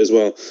dumb shit as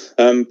well.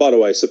 By the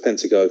way,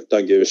 Serpentico,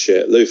 don't give a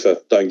shit. Luther,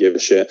 don't give a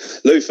shit.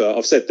 Luther,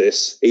 I've said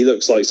this, he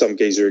looks like some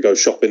geezer who goes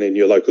shopping in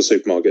your local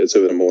supermarket at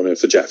 2 a.m.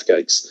 for Jaffa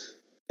Cakes.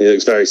 He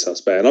looks very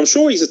suspect. And I'm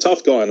sure he's a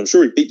tough guy, and I'm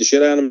sure he beat the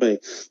shit out of me.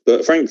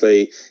 But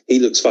frankly, he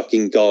looks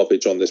fucking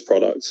garbage on this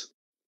product.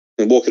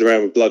 And walking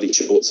around with bloody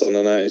shorts on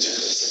and that, it's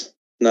just,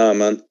 nah,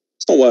 man.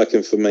 It's not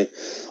working for me.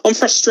 I'm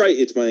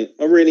frustrated, mate.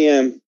 I really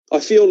am.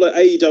 I feel that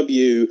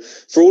AEW,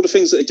 for all the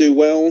things that they do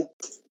well,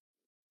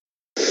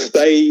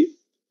 they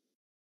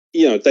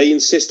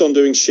insist on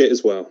doing shit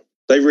as well.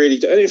 They really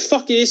do. And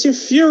it's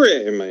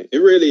infuriating, mate. It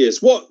really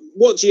is. What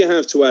do you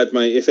have to add,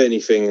 mate, if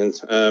anything,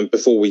 and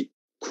before we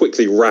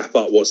quickly wrap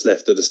up what's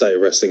left of the State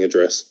of Wrestling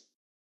address?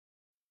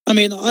 I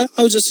mean, I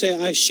would just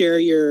say I share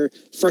your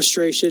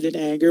frustration and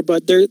anger,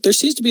 but there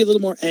seems to be a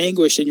little more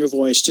anguish in your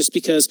voice just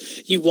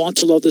because you want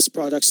to love this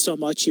product so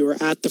much. You were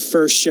at the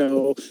first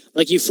show,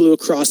 like you flew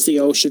across the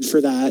ocean for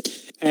that.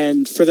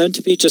 And for them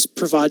to be just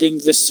providing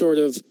this sort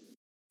of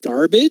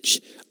garbage,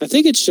 I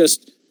think it's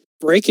just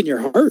breaking your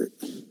heart.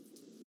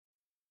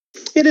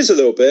 It is a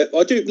little bit.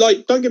 I do,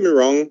 don't get me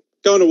wrong.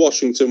 Going to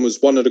Washington was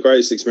one of the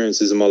greatest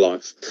experiences of my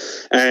life.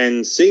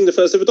 And seeing the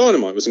first ever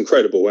Dynamite was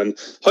incredible. And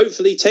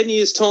hopefully 10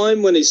 years'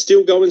 time, when it's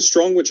still going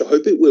strong, which I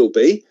hope it will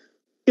be,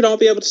 I'll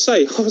be able to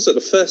say, I was at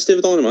the first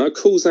ever Dynamite.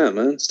 How cool's that,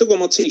 man? Still got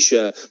my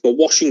T-shirt, my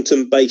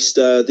Washington-based,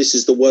 this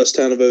is the worst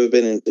town I've ever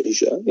been in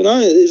T-shirt. It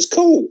was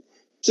cool. It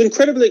was an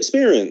incredible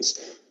experience.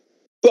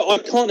 But I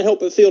can't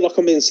help but feel like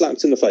I'm being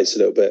slapped in the face a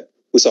little bit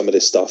with some of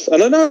this stuff.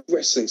 And I know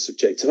wrestling's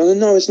subjective, and I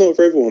know it's not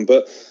for everyone,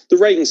 but the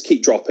ratings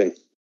keep dropping.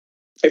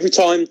 Every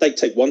time they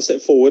take one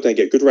step forward, they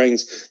get good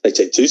ratings, they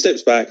take 2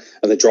 steps back,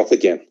 and they drop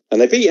again.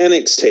 And they beat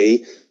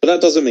NXT, but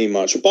that doesn't mean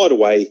much. And by the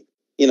way,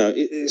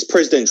 it's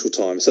presidential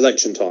time, it's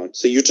election time,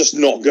 so you're just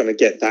not going to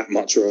get that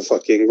much of a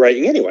fucking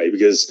rating anyway,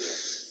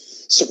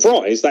 because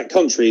surprise, that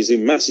country is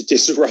in massive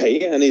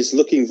disarray and is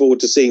looking forward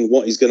to seeing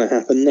what is going to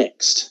happen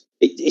next.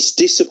 It's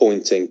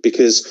disappointing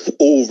because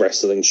all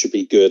wrestling should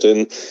be good.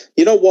 And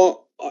you know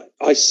what?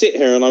 I sit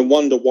here and I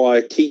wonder why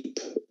I keep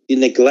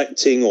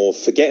neglecting or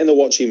forgetting to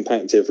watch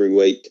Impact every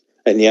week,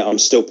 and yet I'm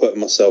still putting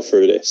myself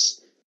through this.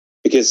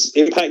 Because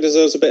Impact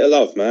deserves a bit of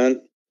love,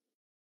 man.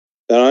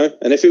 You know?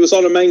 And if it was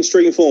on a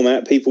mainstream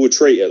format, people would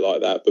treat it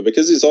like that. But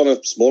because it's on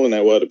a smaller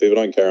network that people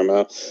don't care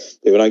about,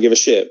 people don't give a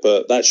shit.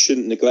 But that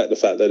shouldn't neglect the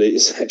fact that it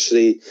is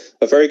actually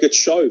a very good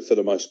show for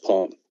the most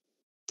part.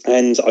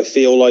 And I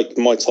feel like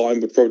my time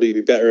would probably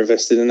be better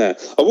invested in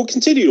that. I will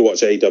continue to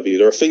watch AEW.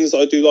 There are things that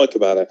I do like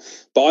about it,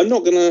 but I'm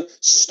not going to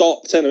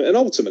stop. And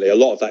ultimately, a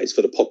lot of that is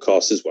for the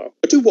podcast as well.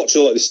 I do watch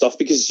a lot of this stuff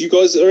because you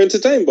guys are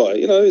entertained by it.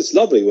 You know, it's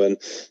lovely when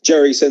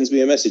Jerry sends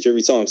me a message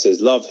every time, says,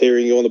 "Love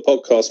hearing you on the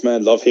podcast,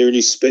 man. Love hearing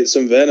you spit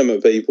some venom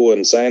at people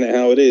and saying it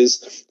how it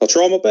is." I'll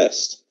try my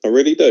best. I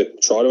really do.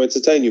 Try to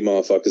entertain you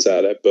motherfuckers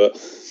out there, but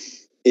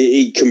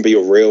it can be a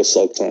real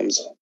slog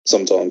sometimes.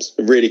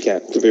 It really can.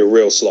 It can be a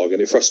real slog,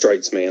 and it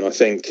frustrates me. And I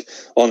think,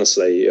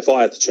 honestly, if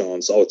I had the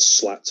chance, I would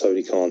slap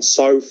Tony Khan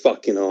so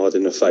fucking hard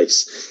in the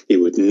face, he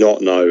would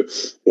not know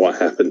what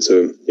happened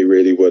to him. He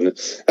really wouldn't.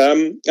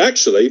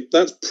 Actually,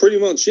 that's pretty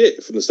much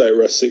it from the State of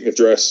Wrestling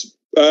address.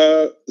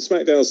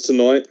 SmackDown's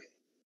tonight.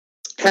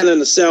 Hell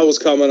in a Cell's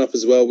coming up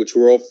as well, which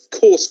we'll of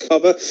course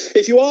cover.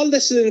 If you are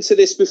listening to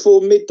this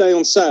before midday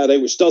on Saturday,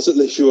 which doesn't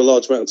leave you a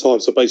large amount of time,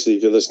 so basically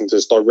if you're listening to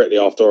this directly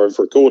after I've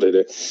recorded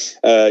it,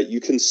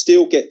 you can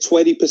still get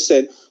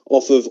 20%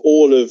 off of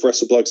all of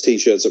WrestlePlug's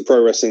t-shirts at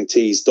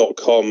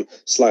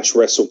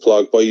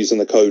prowrestlingtees.com/WrestlePlug by using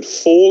the code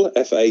FALL,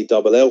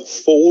 F-A-L-L,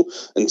 FALL,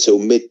 until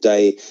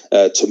midday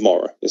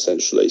tomorrow,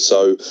 essentially.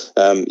 So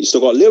you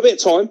still got a little bit of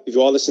time if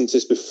you are listening to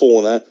this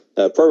before that.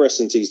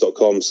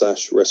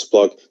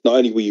 prowrestlingtees.com/WrestlePlug. Not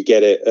only will you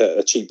get it at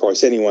a cheap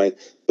price anyway,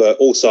 but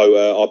also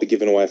I'll be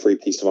giving away a free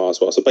piece of art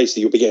as well. So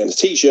basically you'll be getting a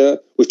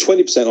t-shirt with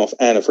 20% off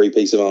and a free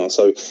piece of art.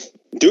 So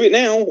do it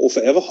now or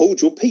forever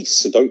hold your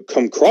peace, and don't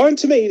come crying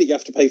to me that you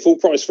have to pay full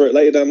price for it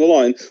later down the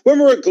line when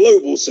we're a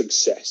global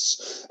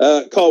success.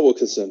 Carl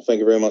Wilkinson, thank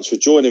you very much for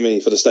joining me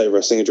for the State of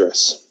Wrestling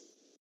address.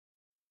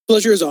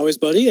 Pleasure as always,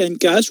 buddy. And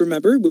guys,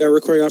 remember, we are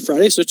recording on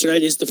Friday, so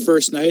tonight is the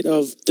first night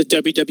of the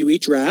WWE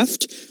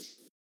draft.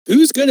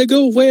 Who's going to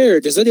go where?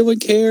 Does anyone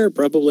care?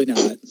 Probably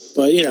not.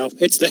 But, you know,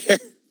 it's there.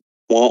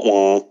 Wah,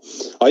 wah.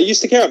 I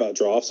used to care about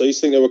drafts. I used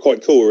to think they were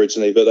quite cool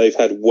originally, but they've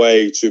had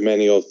way too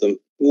many of them.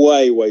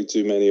 Way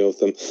too many of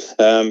them.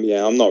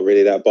 Yeah, I'm not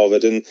really that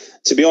bothered. And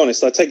to be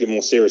honest, I'd take it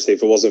more seriously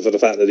if it wasn't for the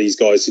fact that these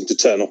guys seem to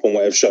turn up on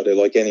whatever show they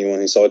like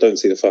anyway. So I don't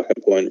see the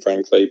fucking point,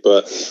 frankly.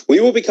 But we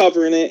will be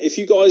covering it. If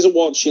you guys are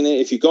watching it,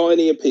 if you got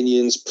any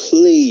opinions,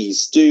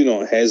 please do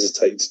not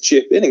hesitate to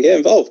chip in and get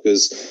involved,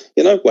 because,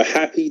 you know, we're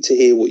happy to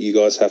hear what you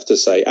guys have to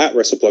say at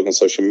WrestlePlug on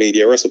social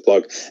media,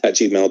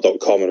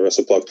 WrestlePlug@gmail.com and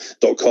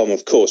WrestlePlug.com.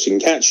 Of course, you can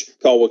catch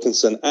Carl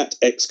Wilkinson at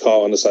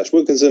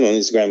xcar_Wilkinson on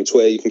Instagram and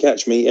Twitter. You can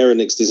catch me, Aaron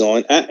Nix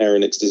Design, at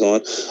Aaron Nix Design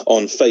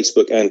on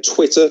Facebook and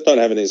Twitter. Don't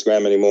have an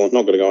Instagram anymore.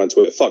 Not going to go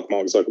into it. Fuck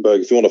Mark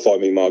Zuckerberg. If you want to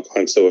fight me, Mark,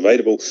 I'm still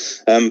available.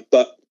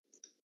 But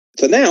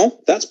for now,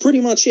 that's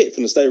pretty much it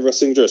from the State of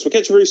Wrestling address. We'll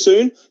catch you very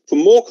soon for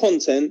more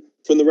content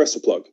from the WrestlePlug.